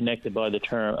 that are connected by the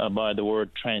term by the word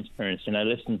transparency. And I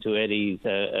listened to Eddie's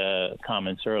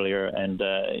comments earlier, and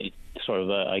sort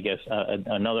of, I guess,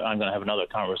 another. I'm going to have another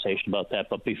conversation about that.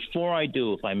 But before I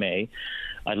do, if I may,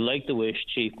 I'd like to wish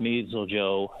Chief Measles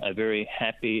Joe a very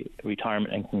happy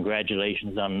retirement and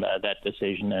congratulations on that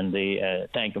decision, and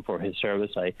thank him for his service.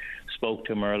 I spoke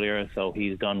to him earlier, so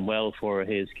he's done well for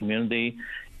his community.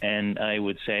 And I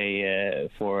would say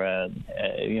for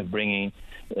bringing,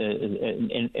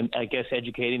 I guess,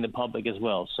 educating the public as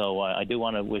well. So I do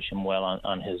want to wish him well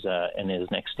on his in his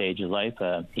next stage of life.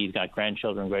 He's got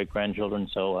grandchildren, great-grandchildren,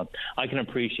 so I can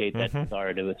appreciate that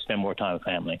desire to spend more time with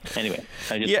family. Anyway.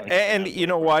 And you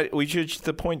know what?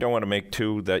 The point I want to make,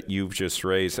 too, that you've just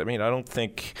raised, I mean, I don't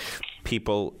think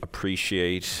people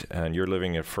appreciate, and you're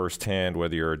living it firsthand,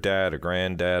 whether you're a dad, a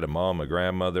granddad, a mom, a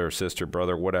grandmother, a sister,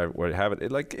 brother, whatever,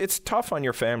 it's tough on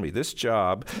your family. This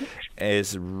job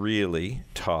is really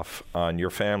tough on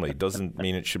your family. Doesn't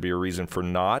mean it should be a reason for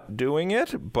not doing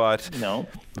it, but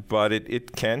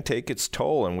it can take its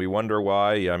toll, and we wonder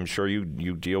why. I'm sure you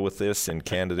deal with this in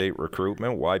candidate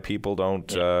recruitment, why people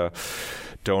don't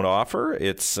offer.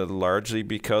 It's largely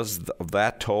because of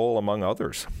that toll, among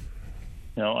others.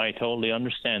 No, I totally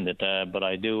understand it, but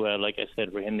I do, like I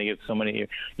said, for him to give so many,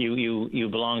 you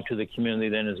belong to the community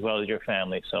then as well as your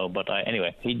family. So, but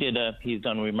anyway, he's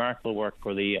done remarkable work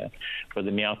for the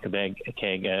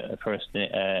Miawkabeg First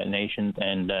Nation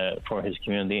and for his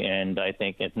community, and I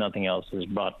think if nothing else has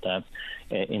brought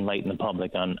enlighten the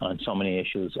public on so many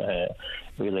issues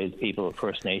related to people of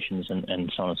First Nations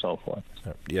and so on and so forth.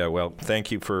 Yeah, well,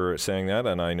 thank you for saying that,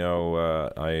 and I know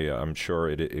I'm sure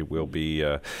it will be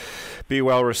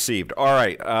well received. All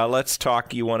right, let's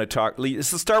talk. You want to talk? Let's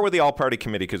start with the All-Party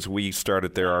Committee because we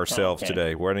started there ourselves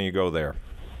today. Why don't you go there?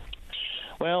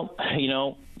 Well, I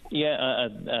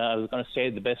was going to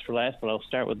say the best for last, but I'll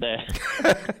start with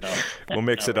that. We'll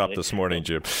mix it up this morning,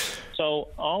 Jim. So,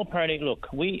 all-party, look,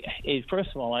 first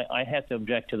of all, I have to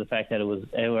object to the fact that it was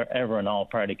ever an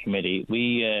all-party committee.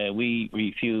 We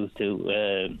refused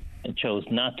to chose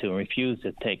not to and refused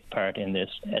to take part in this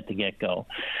at the get-go.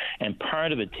 And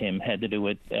part of it, Tim, had to do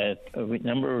with a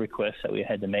number of requests that we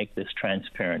had to make this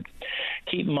transparent.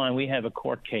 Keep in mind, we have a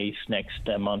court case next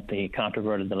month, the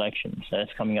controverted elections.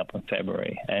 That's coming up in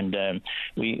February. And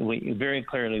we very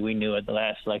clearly, we knew at the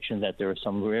last election that there were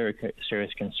some very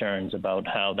serious concerns about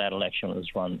how that election was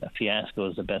run. A fiasco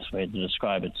is the best way to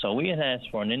describe it. So we had asked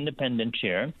for an independent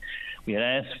chair. We had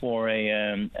asked for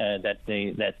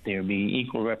that there be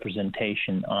equal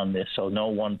representation on this, so no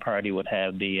one party would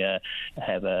have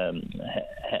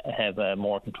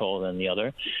more control than the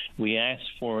other. We asked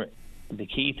for the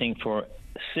key thing for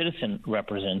citizen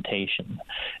representation.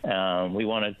 We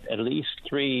wanted at least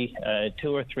 2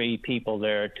 or 3 people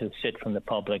there to sit from the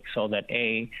public, so that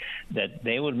that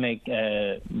they would make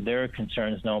their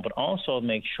concerns known, but also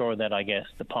make sure that, I guess,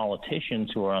 the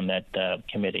politicians who are on that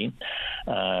committee,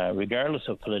 regardless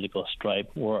of political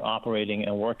stripe, were operating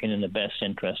and working in the best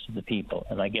interest of the people.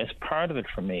 And I guess part of it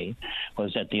for me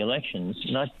was that the elections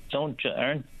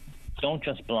don't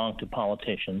just belong to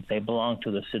politicians, they belong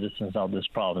to the citizens of this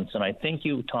province. And I think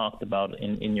you talked about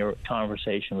in your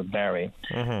conversation with Barry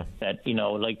that,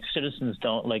 like, citizens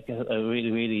don't, like,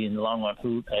 really in the long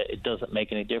run, it doesn't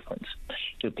make any difference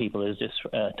to people. Is this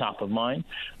top of mind?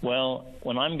 Well,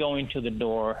 when I'm going to the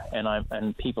door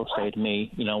and people say to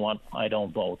me, you know what, I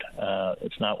don't vote.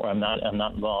 It's not where I'm not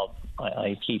involved.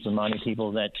 I keep reminding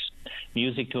people that's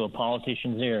music to a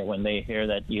politician's ear when they hear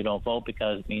that you don't vote,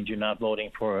 because it means you're not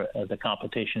voting for the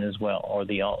competition as well, or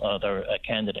the other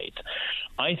candidates.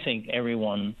 I think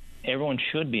everyone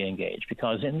should be engaged,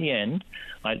 because in the end,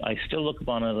 I still look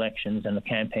upon elections and the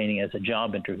campaigning as a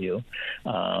job interview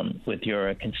with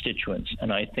your constituents.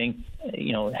 And I think,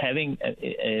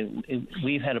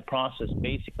 we've had a process.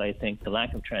 Basically, I think the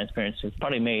lack of transparency has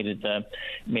probably made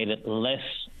it less.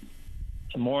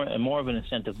 More of an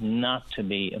incentive not to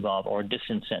be involved, or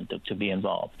disincentive to be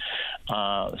involved.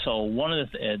 So one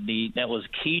of that was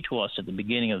key to us at the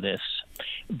beginning of this,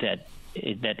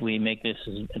 that we make this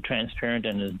as transparent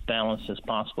and as balanced as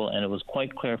possible. And it was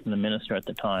quite clear from the minister at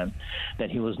the time that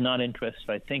he was not interested.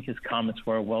 I think his comments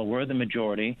were, well, we're the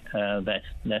majority.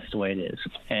 That's the way it is.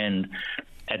 And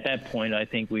at that point, I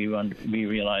think we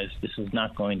realized this is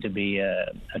not going to be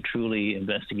a truly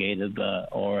investigative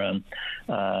or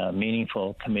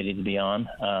meaningful committee to be on.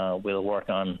 We'll work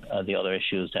on the other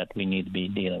issues that we need to be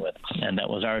dealing with, and that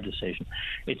was our decision.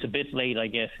 It's a bit late, I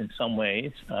guess, in some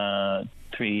ways, 3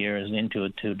 years into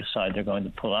it, to decide they're going to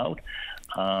pull out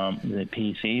the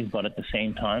PCs, but at the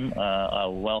same time, I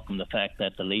welcome the fact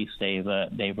that at least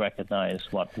they've recognized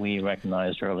what we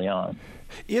recognized early on.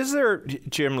 Is there,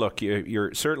 Jim, look,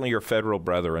 you're certainly your federal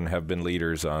brethren have been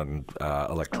leaders on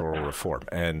electoral reform,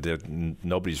 and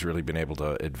nobody's really been able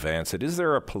to advance it. Is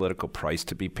there a political price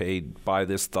to be paid by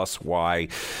this? Thus why,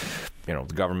 the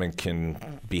government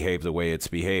can behave the way it's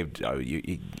behaved,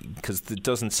 because it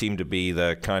doesn't seem to be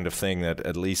the kind of thing that,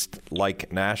 at least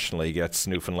like nationally, gets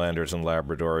Newfoundlanders and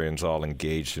Labradorians all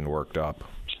engaged and worked up.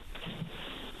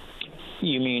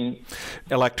 You mean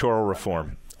electoral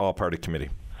reform, all-party committee?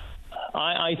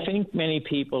 I think many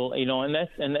people, and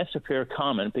that's a fair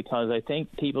comment, because I think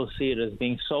people see it as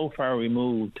being so far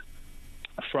removed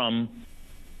from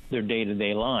their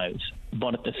day-to-day lives.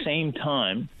 But at the same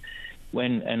time,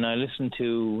 and I listened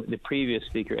to the previous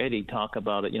speaker, Eddie, talk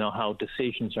about it, how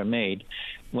decisions are made.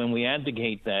 When we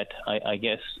advocate that, I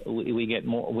guess we get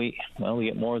more. We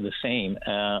get more of the same.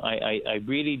 I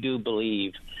really do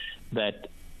believe that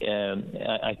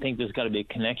I think there's got to be a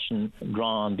connection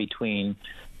drawn between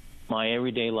my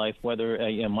everyday life, whether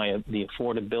the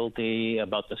affordability,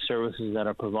 about the services that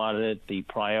are provided, the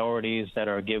priorities that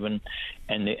are given,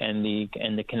 and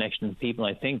the connection to people.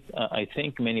 I think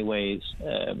in many ways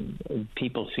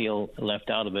people feel left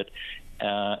out of it,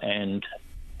 and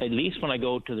at least when I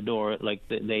go to the door, like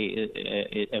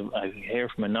I hear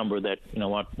from a number that,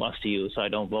 what's the use? I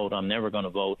don't vote. I'm never going to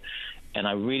vote, and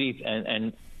I really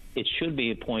and it should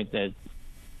be a point that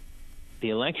the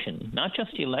election, not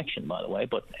just the election, by the way,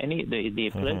 but the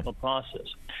political process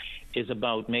is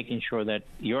about making sure that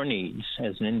your needs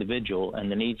as an individual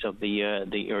and the needs of the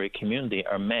area community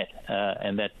are met,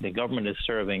 and that the government is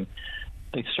serving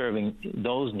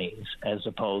those needs as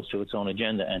opposed to its own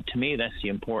agenda. And to me, that's the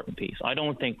important piece. I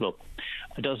don't think, look,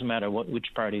 it doesn't matter which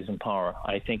party is in power.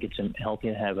 I think it's healthy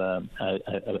to have an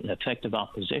effective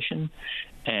opposition,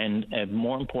 and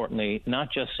more importantly,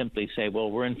 not just simply say, well,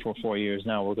 we're in for 4 years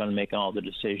now, we're going to make all the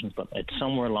decisions, but at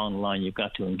somewhere along the line, you've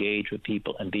got to engage with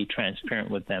people and be transparent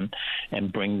with them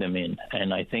and bring them in.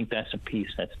 And I think that's a piece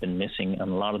that's been missing in a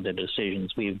lot of the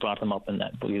decisions. We've brought them up in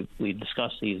that. We've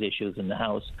discussed these issues in the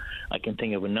House. I can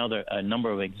think of a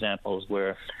number of examples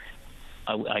where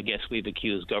I guess we've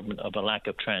accused government of a lack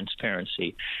of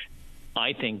transparency.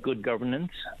 I think good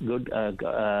governance is going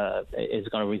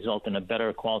to result in a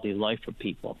better quality of life for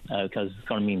people, because it's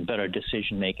going to mean better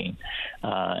decision making,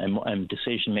 and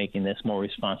decision making that's more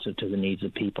responsive to the needs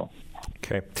of people.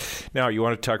 Okay. Now, you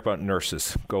want to talk about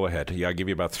nurses. Go ahead. Yeah, I'll give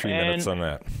you about 3 minutes on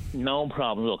that. No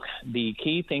problem. Look, the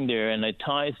key thing there, and it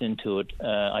ties into it,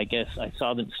 I guess I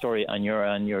saw the story on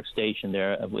your station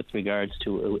there with regards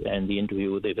to and the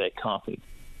interview with Yvette Coffey.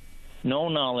 no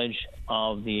knowledge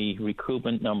of the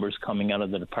recruitment numbers coming out of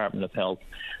the Department of Health.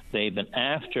 They've been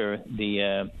after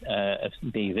the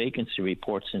vacancy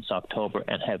report since October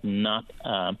and have not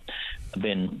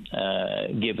been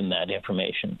given that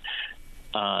information.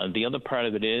 The other part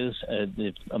of it is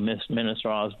Minister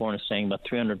Osborne is saying about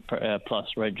 300 plus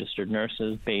registered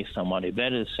nurses based on what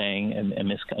Yvette is saying, and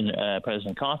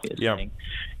President Coffey is saying,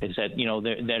 is that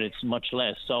that it's much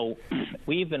less. So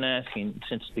we've been asking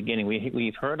since the beginning.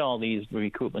 We've heard all these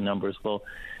recruitment numbers,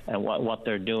 and what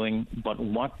they're doing, but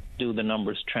what do the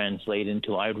numbers translate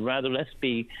into? I'd rather let's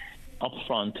be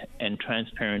upfront and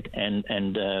transparent and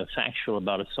factual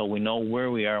about it, so we know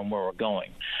where we are and where we're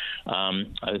going.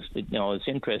 It's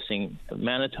interesting.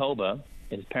 Manitoba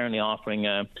is apparently offering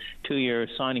a 2-year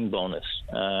signing bonus,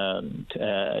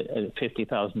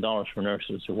 $50,000 for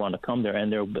nurses who want to come there,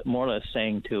 and they're more or less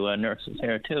saying to nurses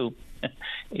here too,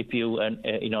 if you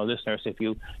listeners, if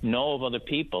you know of other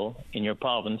people in your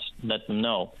province, let them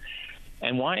know.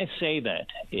 And why I say that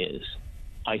is,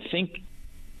 I think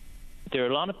there are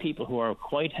a lot of people who are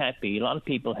quite happy, a lot of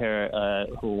people here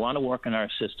who want to work in our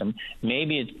system.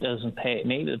 Maybe it doesn't pay,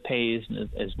 maybe the pay isn't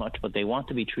as much, but they want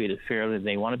to be treated fairly.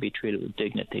 They want to be treated with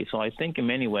dignity. So I think in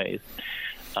many ways,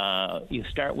 you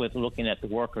start with looking at the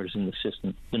workers in the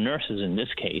system, the nurses in this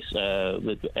case.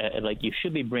 You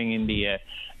should be bringing the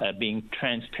being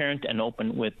transparent and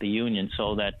open with the union,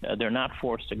 so that they're not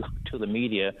forced to go to the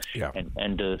media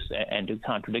and to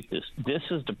contradict this. This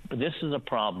is a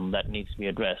problem that needs to be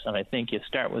addressed, and I think you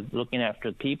start with looking after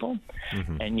the people,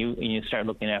 and you start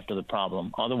looking after the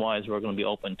problem. Otherwise, we're going to be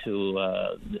open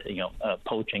to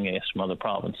poaching from other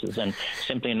provinces, and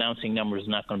simply announcing numbers is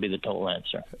not going to be the total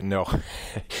answer. No.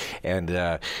 And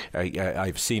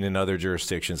I've seen in other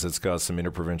jurisdictions it's caused some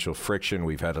interprovincial friction.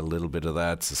 We've had a little bit of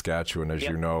that. Saskatchewan, as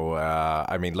you know.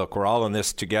 Look, we're all in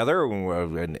this together,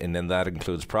 and then that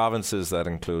includes provinces, that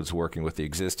includes working with the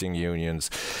existing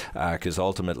unions, because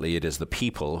ultimately it is the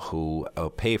people who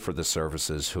pay for the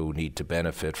services who need to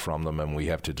benefit from them, and we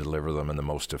have to deliver them in the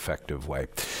most effective way.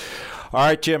 All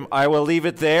right, Jim, I will leave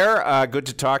it there. Good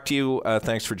to talk to you.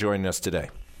 Thanks for joining us today.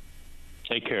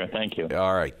 Take care. Thank you.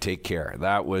 All right. Take care.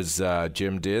 That was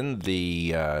Jim Dinn,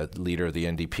 the leader of the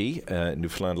NDP,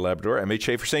 Newfoundland and Labrador,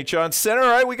 MHA for St. John's Centre. All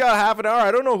right. We got half an hour.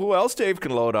 I don't know who else Dave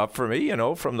can load up for me,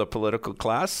 from the political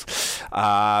class.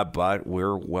 But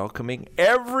we're welcoming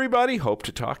everybody. Hope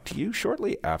to talk to you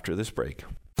shortly after this break.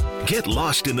 Get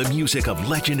lost in the music of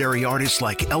legendary artists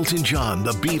like Elton John,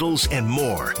 the Beatles, and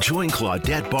more. Join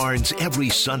Claudette Barnes every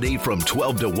Sunday from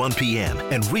 12 to 1 p.m.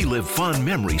 and relive fun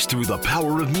memories through the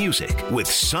power of music with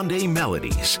Sunday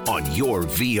Melodies on your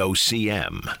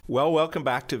VOCM. Well, welcome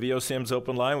back to VOCM's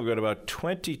Open Line. We've got about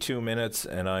 22 minutes,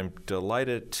 and I'm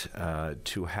delighted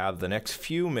to have the next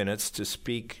few minutes to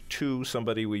speak to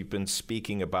somebody we've been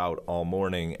speaking about all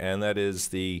morning, and that is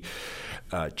the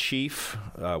chief,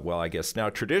 I guess now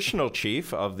traditional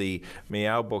chief of the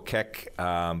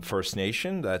Mi'kmaq First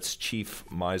Nation. That's Chief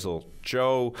Meisel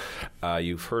Joe.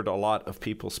 You've heard a lot of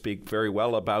people speak very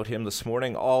well about him this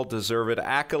morning, all deserved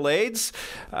accolades,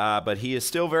 but he is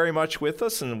still very much with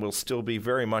us and will still be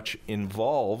very much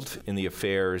involved in the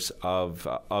affairs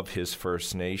of his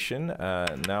First Nation.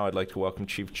 Now I'd like to welcome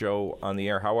Chief Joe on the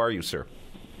air. How are you, sir?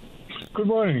 Good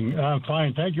morning. I'm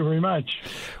fine. Thank you very much.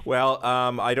 Well,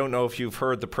 I don't know if you've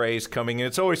heard the praise coming in.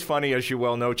 It's always funny, as you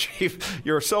well know, Chief.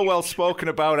 You're so well spoken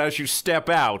about as you step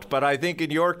out. But I think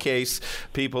in your case,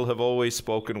 people have always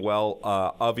spoken well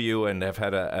of you and have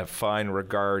had a fine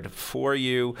regard for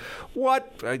you.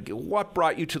 What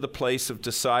brought you to the place of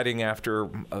deciding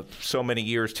after so many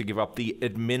years to give up the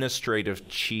administrative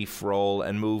chief role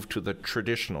and move to the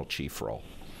traditional chief role?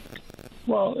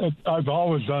 Well, I've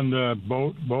always done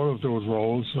both of those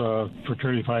roles for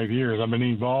 35 years. I've been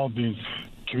involved in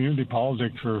community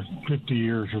politics for 50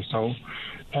 years or so,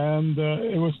 and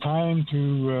it was time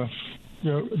to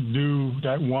do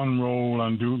that one role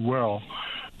and do it well.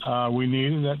 We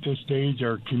needed at this stage.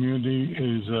 Our community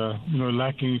is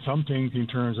lacking some things in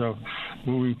terms of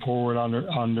moving forward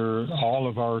under all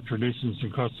of our traditions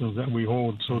and customs that we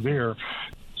hold so dear.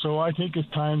 So I think it's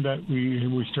time that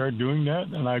we start doing that,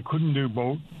 and I couldn't do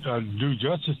both, do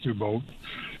justice to both.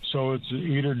 So it's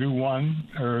either do one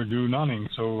or do nothing.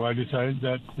 So I decided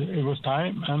that it was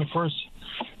time, and of course,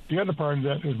 the other part of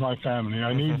that is my family.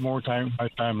 I need more time with my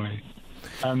family.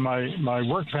 And my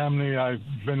work family I've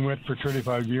been with for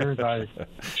 35 years, I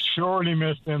surely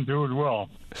miss them too as well.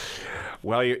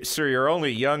 Well, sir, you're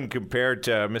only young compared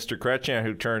to Mr. Chrétien,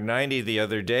 who turned 90 the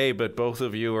other day, but both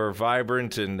of you are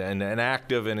vibrant and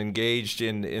active and engaged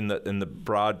in the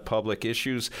broad public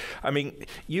issues. I mean,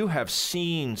 you have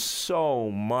seen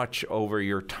so much over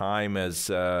your time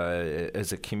as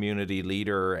a community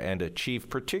leader and a chief,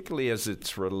 particularly as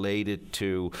it's related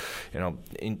to,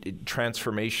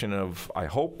 transformation of, I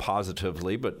hope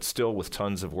positively, but still with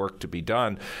tons of work to be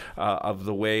done, of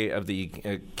the way of the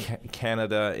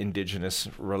Canada Indigenous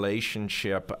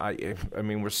relationship. I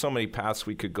mean, there's so many paths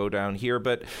we could go down here,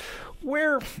 but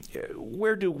where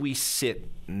do we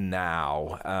sit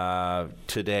now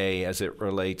today as it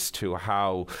relates to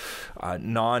how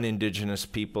non-Indigenous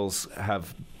peoples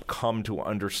have come to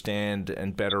understand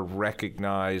and better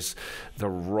recognize the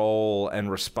role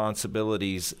and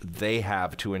responsibilities they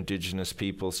have to Indigenous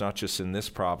peoples, not just in this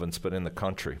province, but in the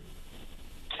country?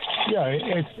 Yeah,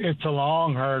 it's a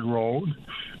long, hard road,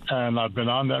 and I've been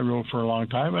on that road for a long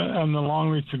time, and a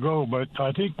long way to go. But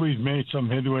I think we've made some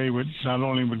headway with not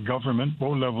only with government,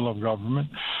 both level of government,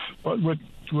 but with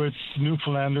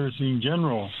Newfoundlanders in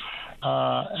general.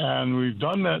 And we've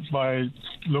done that by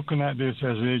looking at this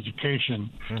as an education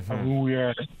of who we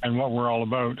are and what we're all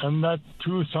about. And that,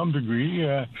 to some degree,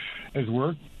 has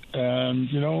worked. And,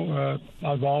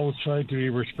 I've always tried to be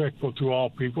respectful to all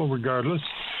people, regardless.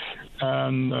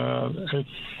 And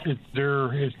it's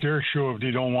their show if they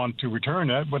don't want to return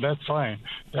that, but that's fine.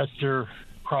 That's their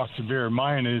cross to bear.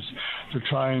 Mine is to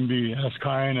try and be as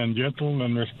kind and gentle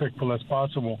and respectful as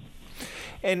possible.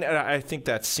 And I think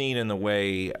that's seen in the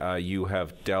way you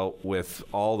have dealt with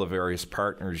all the various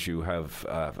partners you have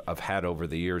had over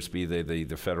the years, be they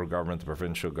the federal government, the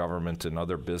provincial government, and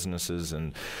other businesses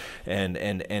and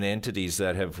entities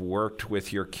that have worked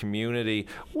with your community.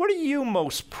 What are you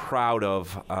most proud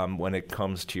of when it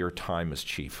comes to your time as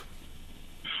chief?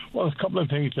 Well, a couple of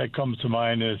things that comes to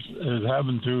mind is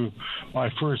having to,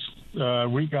 my first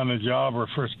week on the job or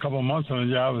first couple of months on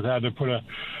the job, is had to put a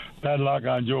padlock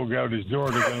on Joe Gowdy's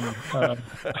door to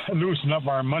loosen up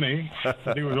our money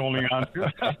that he was only on.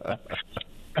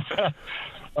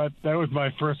 But that was my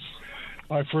first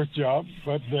job.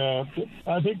 But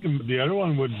I think the other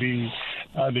one would be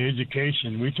the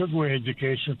education. We took away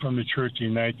education from the church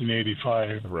in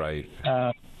 1985. Right.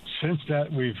 Since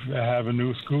that, we have a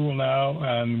new school now,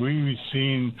 and we've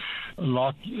seen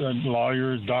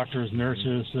lawyers, doctors,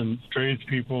 nurses, and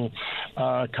tradespeople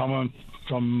coming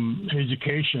from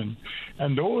education,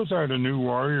 and those are the new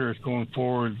warriors going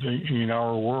forward in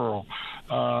our world.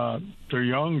 They're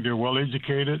young, they're well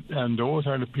educated, and those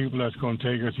are the people that's going to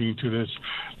take us into this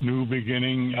new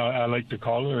beginning, I like to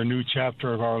call it, a new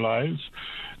chapter of our lives,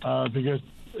 because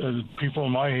people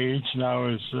my age now,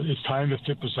 it's time to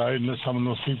step aside and let some of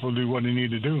those people do what they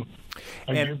need to do.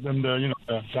 And give them the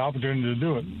opportunity to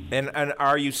do it. And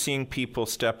are you seeing people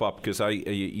step up? Because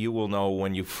you will know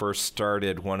when you first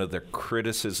started, one of the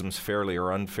criticisms, fairly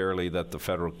or unfairly, that the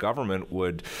federal government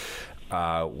would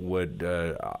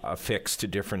affix to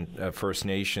different First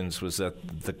Nations was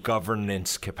that the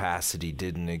governance capacity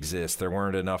didn't exist. There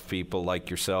weren't enough people like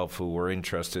yourself who were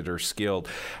interested or skilled.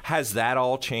 Has that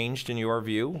all changed in your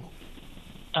view?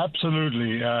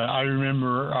 Absolutely. I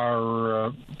remember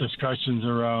our discussions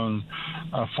around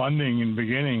funding in the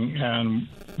beginning, and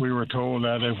we were told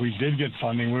that if we did get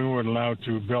funding, we weren't allowed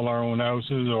to build our own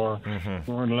houses, or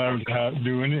we weren't allowed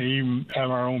to even have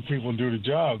our own people do the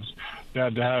jobs. They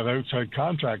had to have outside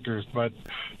contractors. But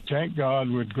thank God,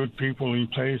 with good people in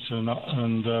place,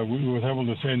 and we were able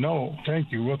to say, no,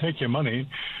 thank you, we'll take your money.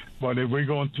 But if we're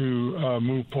going to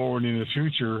move forward in the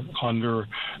future under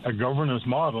a governance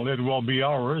model, it will be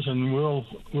ours, and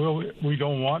we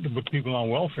don't want to put people on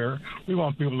welfare. We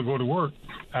want people to go to work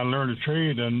and learn a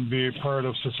trade and be a part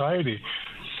of society.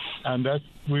 And that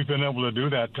we've been able to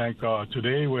do that, thank God.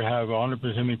 Today we have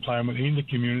 100% employment in the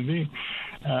community,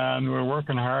 and we're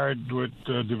working hard with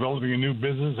developing a new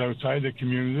business outside the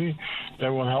community that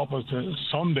will help us to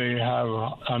someday have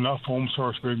enough home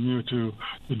source revenue to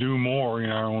do more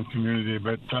in our own community,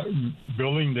 but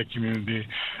building the community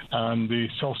and be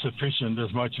self-sufficient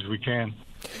as much as we can.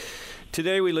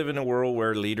 Today we live in a world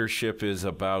where leadership is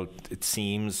about, it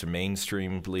seems,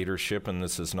 mainstream leadership, and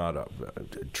this is not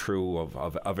true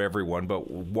of everyone, but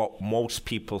what most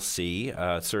people see,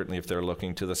 certainly if they're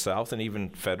looking to the South and even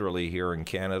federally here in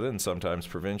Canada and sometimes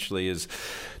provincially, is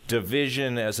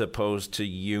division as opposed to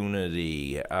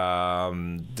unity,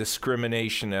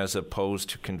 discrimination as opposed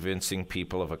to convincing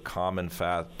people of a common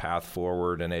path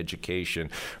forward, and education.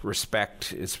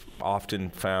 Respect is often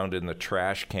found in the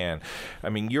trash can. I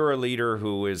mean, you're a leader leader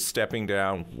who is stepping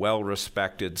down,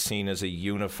 well-respected, seen as a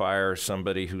unifier,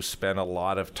 somebody who spent a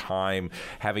lot of time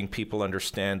having people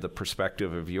understand the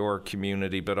perspective of your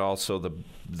community, but also the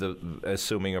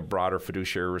assuming a broader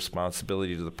fiduciary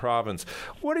responsibility to the province.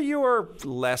 What are your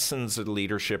lessons in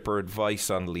leadership or advice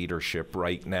on leadership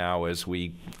right now as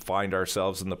we find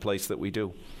ourselves in the place that we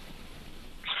do?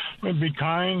 Be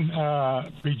kind,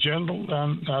 be gentle,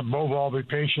 and above all, be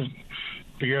patient.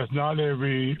 Because not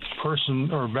every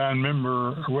person or band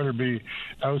member, or whether it be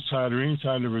outside or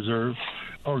inside the reserve,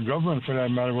 or government for that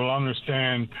matter, will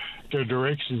understand the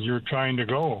directions you're trying to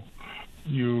go.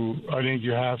 I think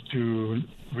you have to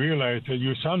realize that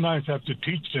you sometimes have to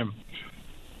teach them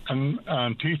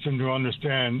and teach them to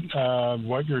understand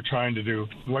what you're trying to do,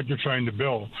 what you're trying to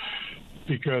build.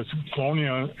 Because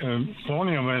colonialism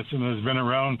has been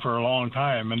around for a long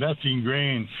time, and that's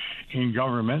ingrained in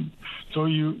government. So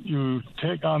you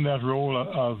take on that role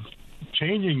of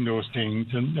changing those things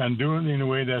and doing it in a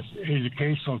way that's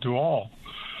educational to all.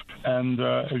 And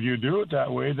if you do it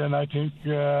that way, then I think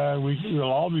we'll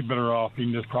all be better off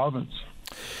in this province.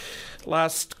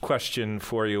 Last question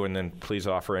for you, and then please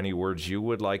offer any words you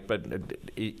would like. But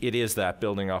it is that,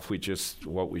 building off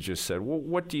what we just said.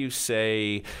 What do you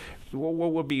say?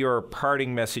 What would be your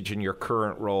parting message in your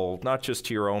current role, not just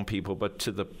to your own people, but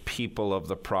to the people of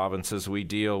the province as we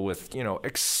deal with,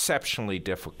 exceptionally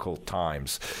difficult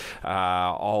times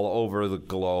all over the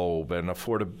globe, an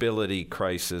affordability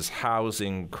crisis,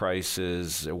 housing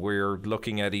crisis. We're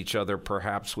looking at each other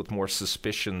perhaps with more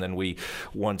suspicion than we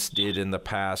once did in the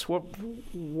past.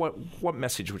 What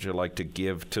message would you like to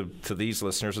give to these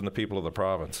listeners and the people of the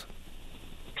province?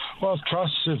 Well,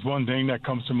 trust is one thing that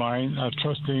comes to mind,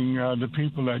 trusting the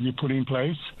people that you put in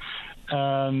place.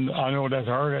 And I know that's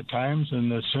hard at times,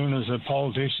 and as soon as a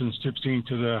politician steps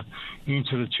into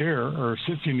the chair or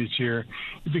sits in the chair,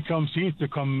 it seems to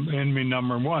become enemy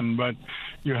number one. But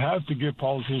you have to give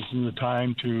politicians the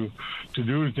time to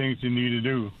do the things they need to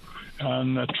do.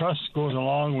 And trust goes a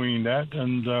long way in that,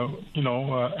 and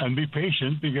and be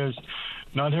patient, because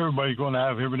not everybody's going to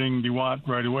have everything they want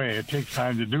right away. It takes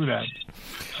time to do that,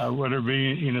 whether it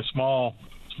be in a small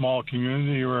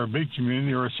community or a big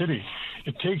community or a city.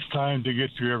 It takes time to get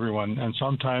to everyone, and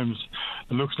sometimes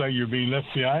it looks like you're being left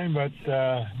behind, but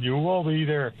you will be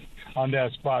there on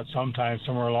that spot sometime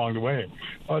somewhere along the way.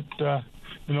 But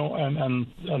and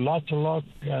lots of luck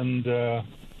and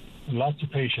lots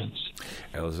of patience.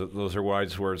 Those are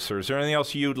wise words, sir. Is there anything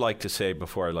else you'd like to say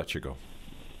before I let you go?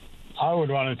 I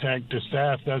would want to thank the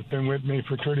staff that's been with me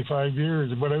for 35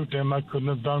 years. Without them, I couldn't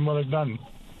have done what I've done.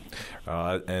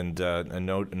 And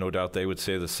no doubt they would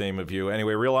say the same of you.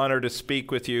 Anyway, real honor to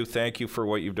speak with you. Thank you for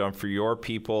what you've done for your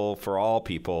people, for all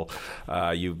people.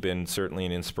 You've been certainly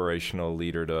an inspirational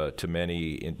leader to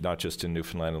many, not just in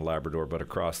Newfoundland and Labrador, but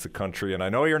across the country. And I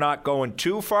know you're not going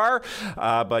too far,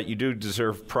 but you do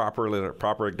deserve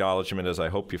proper acknowledgement, as I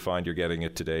hope you find you're getting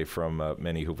it today from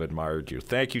many who've admired you.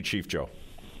 Thank you, Chief Joe.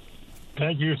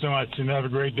 Thank you so much, and have a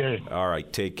great day. All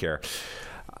right, take care.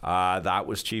 That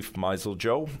was Chief Meisel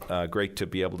Joe. Great to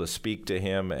be able to speak to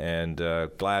him, and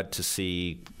glad to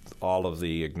see all of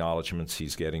the acknowledgments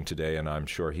he's getting today, and I'm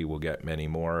sure he will get many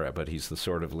more. But he's the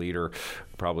sort of leader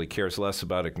who probably cares less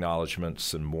about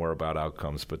acknowledgments and more about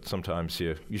outcomes. But sometimes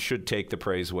you should take the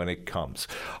praise when it comes.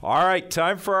 All right,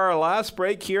 time for our last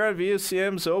break here on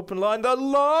VOCM's Open Line. The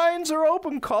lines are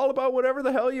open. Call about whatever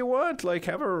the hell you want. Like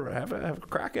have a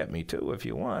crack at me too if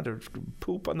you want, or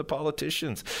poop on the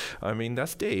politicians. I mean,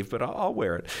 that's Dave, but I'll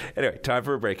wear it. Anyway, time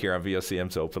for a break here on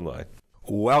VOCM's Open Line.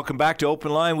 Welcome back to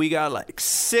Open Line. We got like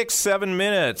 6-7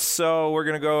 minutes, so we're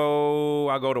going to go.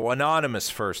 I'll go to Anonymous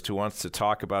first, who wants to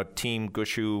talk about Team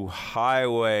Gushu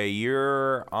Highway.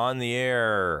 You're on the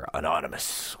air,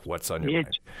 Anonymous. What's on your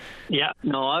mind? Yeah,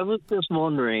 no, I was just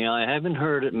wondering. I haven't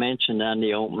heard it mentioned on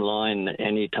the Open Line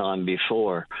any time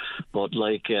before, but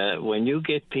when you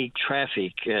get peak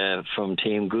traffic from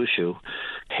Team Gushu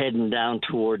heading down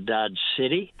toward Dodge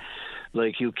City,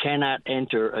 you cannot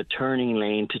enter a turning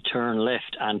lane to turn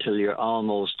left until you're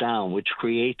almost down, which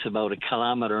creates about 1.5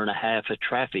 kilometers of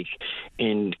traffic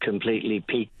in completely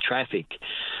peak traffic.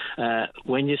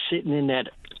 When you're sitting in that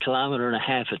 1.5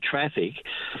 kilometers of traffic,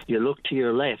 you look to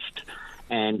your left,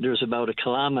 and there's about 1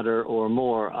 kilometer or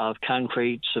more of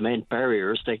concrete cement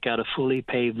barriers that got a fully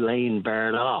paved lane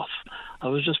barred off. I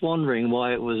was just wondering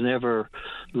why it was never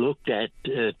looked at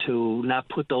to not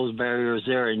put those barriers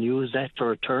there and use that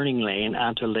for a turning lane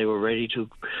until they were ready to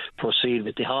proceed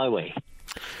with the highway.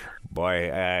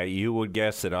 Boy, you would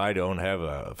guess that I don't have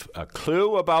a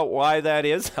clue about why that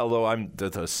is, although I'm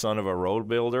the son of a road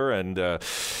builder and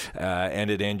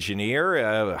an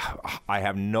engineer. I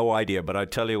have no idea, but I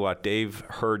tell you what, Dave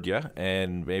heard you,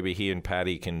 and maybe he and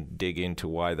Patty can dig into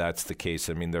why that's the case.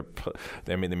 I mean,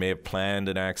 they may have planned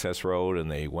an access road and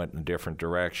they went in a different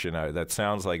direction. That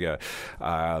sounds like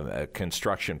a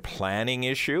construction planning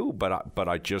issue, but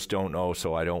I just don't know,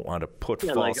 so I don't want to put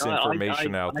false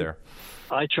information out there.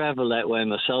 I travel that way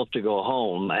myself to go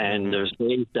home, and there's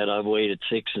days that I've waited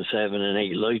 6 and 7 and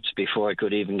 8 lights before I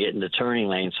could even get in the turning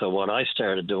lane. So what I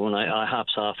started doing, I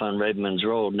hops off on Redmond's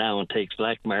Road now and takes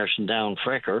Black Marsh and down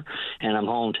Frecker, and I'm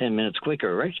home 10 minutes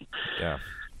quicker, right? Yeah.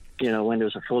 When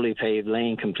there's a fully paved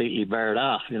lane completely barred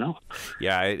off,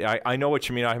 Yeah, I know what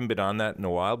you mean. I haven't been on that in a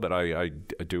while, but I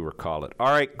do recall it. All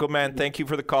right, good man. Thank you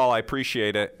for the call. I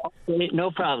appreciate it.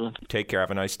 No problem. Take care.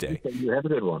 Have a nice day. You have a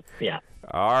good one. Yeah.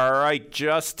 All right,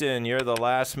 Justin, you're the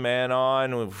last man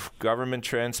on with government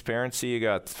transparency. You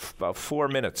got about 4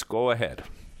 minutes. Go ahead.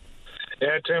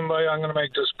 Yeah, Tim, I'm going to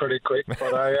make this pretty quick,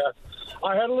 but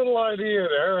I had a little idea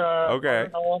there. Okay.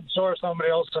 I'm sure somebody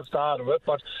else has thought of it,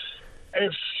 but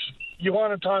if you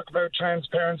want to talk about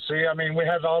transparency, I mean, we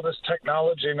have all this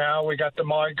technology now. We got the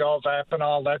MyGov app and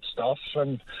all that stuff,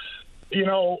 and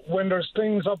when there's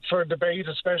things up for debate,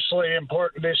 especially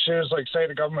important issues, like, say,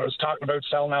 the government was talking about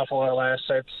selling off oil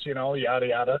assets, yada,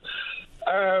 yada,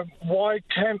 why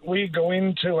can't we go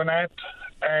into an app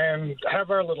and have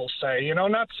our little say?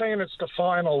 Not saying it's the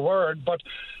final word, but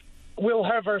we'll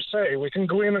have our say. We can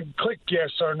go in and click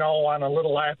yes or no on a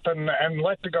little app and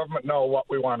let the government know what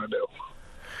we want to do.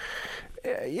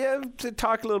 Yeah, to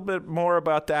talk a little bit more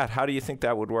about that, how do you think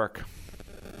that would work?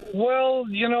 Well,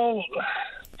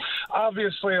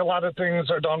 obviously, a lot of things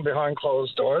are done behind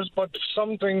closed doors, but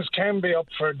some things can be up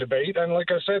for debate. And like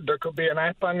I said, there could be an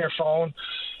app on your phone,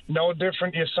 no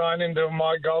different. You sign into a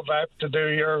MyGov app to do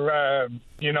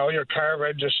your car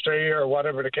registry or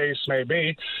whatever the case may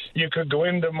be. You could go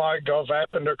into MyGov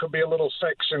app, and there could be a little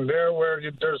section there where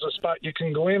there's a spot you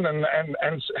can go in and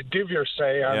give your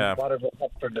say on whatever's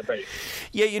up for debate.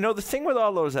 Yeah, the thing with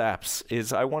all those apps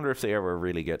is I wonder if they ever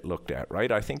really get looked at,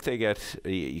 right? I think they get,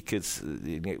 because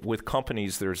with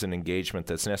companies there's an engagement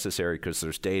that's necessary because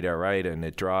there's data, right? And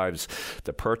it drives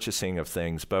the purchasing of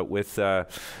things. But with a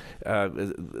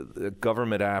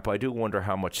government app, I do wonder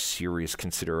how much serious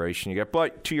consideration you get.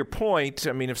 But to your point,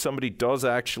 I mean, if somebody does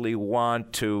actually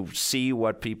want to see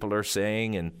what people are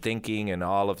saying and thinking and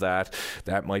all of that,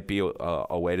 that might be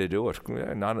a way to do it.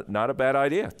 Not a bad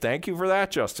idea. Thank you for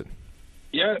that, Justin.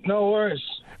 Yeah, no worries.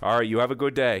 All right, you have a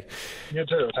good day. You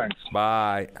too, thanks.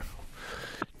 Bye.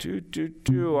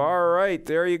 All right,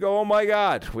 there you go. Oh, my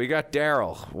God, we got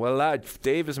Daryl. Well,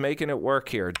 Dave is making it work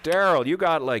here. Daryl, you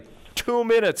got like 2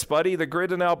 minutes, buddy. The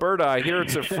grid in Alberta, I hear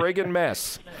it's a friggin'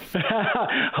 mess.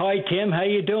 Hi, Tim. How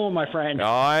you doing, my friend?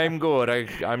 I'm good.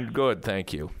 I'm good,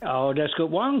 thank you. Oh, that's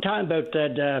good. One time about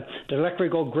the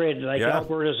electrical grid,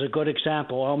 Alberta's a good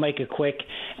example. I'll make it quick.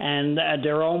 And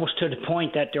they're almost to the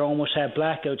point that they almost had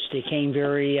blackouts. They came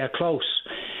very close.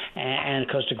 And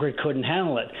because the grid couldn't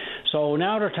handle it. So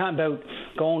now they're talking about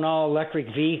going all electric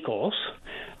vehicles,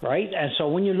 right? And so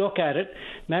when you look at it,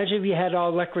 imagine if you had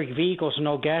all electric vehicles and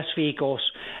no gas vehicles,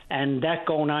 and that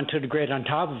going onto the grid on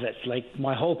top of it. Like,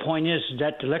 my whole point is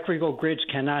that the electrical grids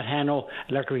cannot handle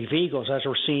electric vehicles, as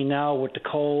we're seeing now with the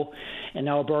coal in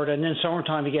Alberta. And then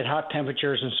summertime you get hot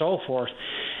temperatures and so forth.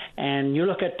 And you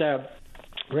look at the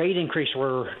rate increase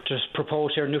we're just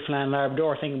proposed here in Newfoundland and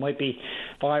Labrador. I think it might be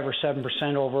 5 or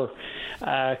 7% over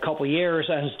a couple of years,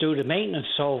 and it's due to maintenance.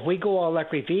 So if we go all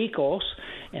electric vehicles,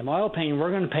 in my opinion,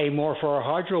 we're going to pay more for our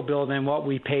hydro bill than what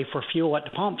we pay for fuel at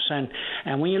the pumps.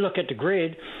 And when you look at the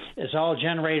grid, it's all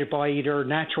generated by either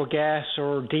natural gas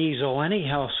or diesel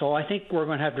anyhow. So I think we're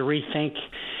going to have to rethink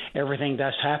everything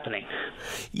that's happening.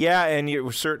 Yeah, and you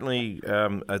certainly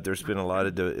there's been a lot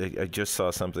of I just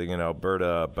saw something in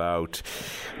Alberta about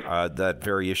that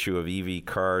very issue of EV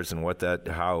cars and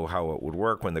how it would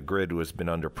work when the grid has been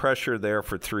under pressure there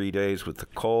for 3 days with the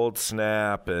cold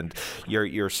snap. And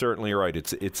you're certainly right.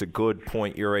 It's a good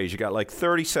point you raised. You got like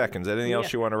 30 seconds. Anything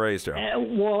else you want to raise there?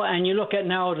 Well, and you look at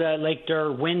now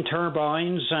their wind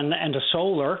turbines and the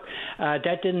solar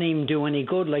that didn't even do any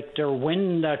good. Like, their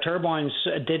wind turbines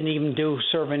didn't didn't even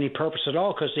serve any purpose at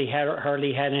all because they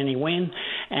hardly had any wind,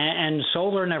 and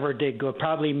solar never did good,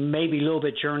 probably maybe a little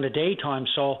bit during the daytime.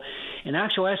 So in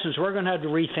actual essence, we're going to have to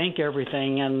rethink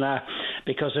everything, and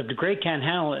because if the grid can't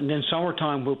handle it, and then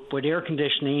summertime with air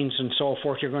conditionings and so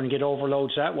forth, you're going to get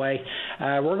overloads that way.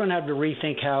 We're going to have to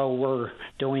rethink how we're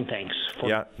doing things for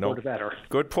the better.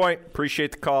 Good point.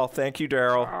 Appreciate the call. Thank you,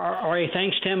 Daryl. All right.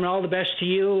 Thanks, Tim, and all the best to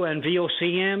you and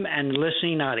VOCM and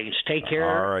listening audience. Take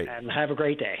care and have a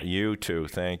great day. You too.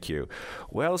 Thank you.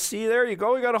 Well, see, there you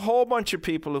go. We got a whole bunch of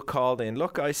people who called in.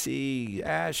 Look, I see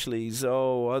Ashley,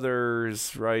 Zoe,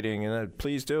 others writing. And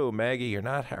please do, Maggie, you're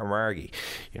not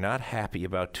happy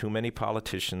about too many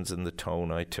politicians and the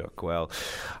tone I took. Well,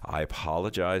 I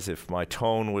apologize if my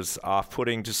tone was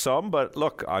off-putting to some, but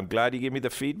look, I'm glad you gave me the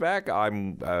feedback.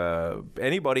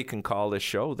 Anybody can call this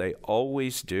show. They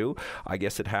always do. I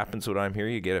guess it happens when I'm here.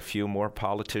 You get a few more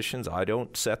politicians. I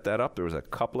don't set that up. There was a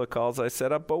couple of calls I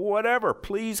set up, but whatever.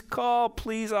 Please call.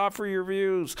 Please offer your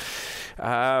views.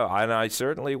 And I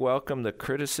certainly welcome the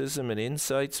criticism and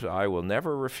insights. I will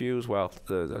never refuse. Well,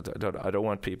 I don't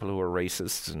want people who are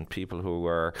racists and people who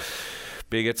are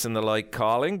bigots and the like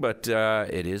calling, but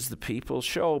it is the People's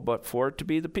Show. But for it to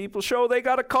be the People's Show, they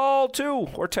got to call too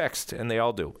or text, and they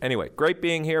all do. Anyway, great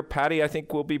being here. Patty, I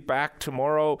think we'll be back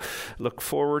tomorrow. Look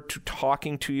forward to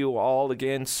talking to you all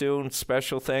again soon.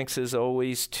 Special thanks, as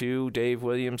always, to Dave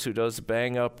Williams, who does a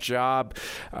bang-up job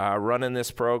running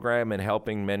this program and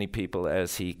helping many people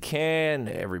as he can.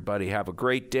 Everybody have a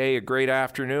great day, a great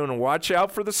afternoon, and watch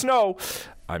out for the snow.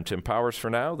 I'm Tim Powers for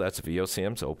now. That's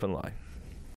VOCM's Open Line.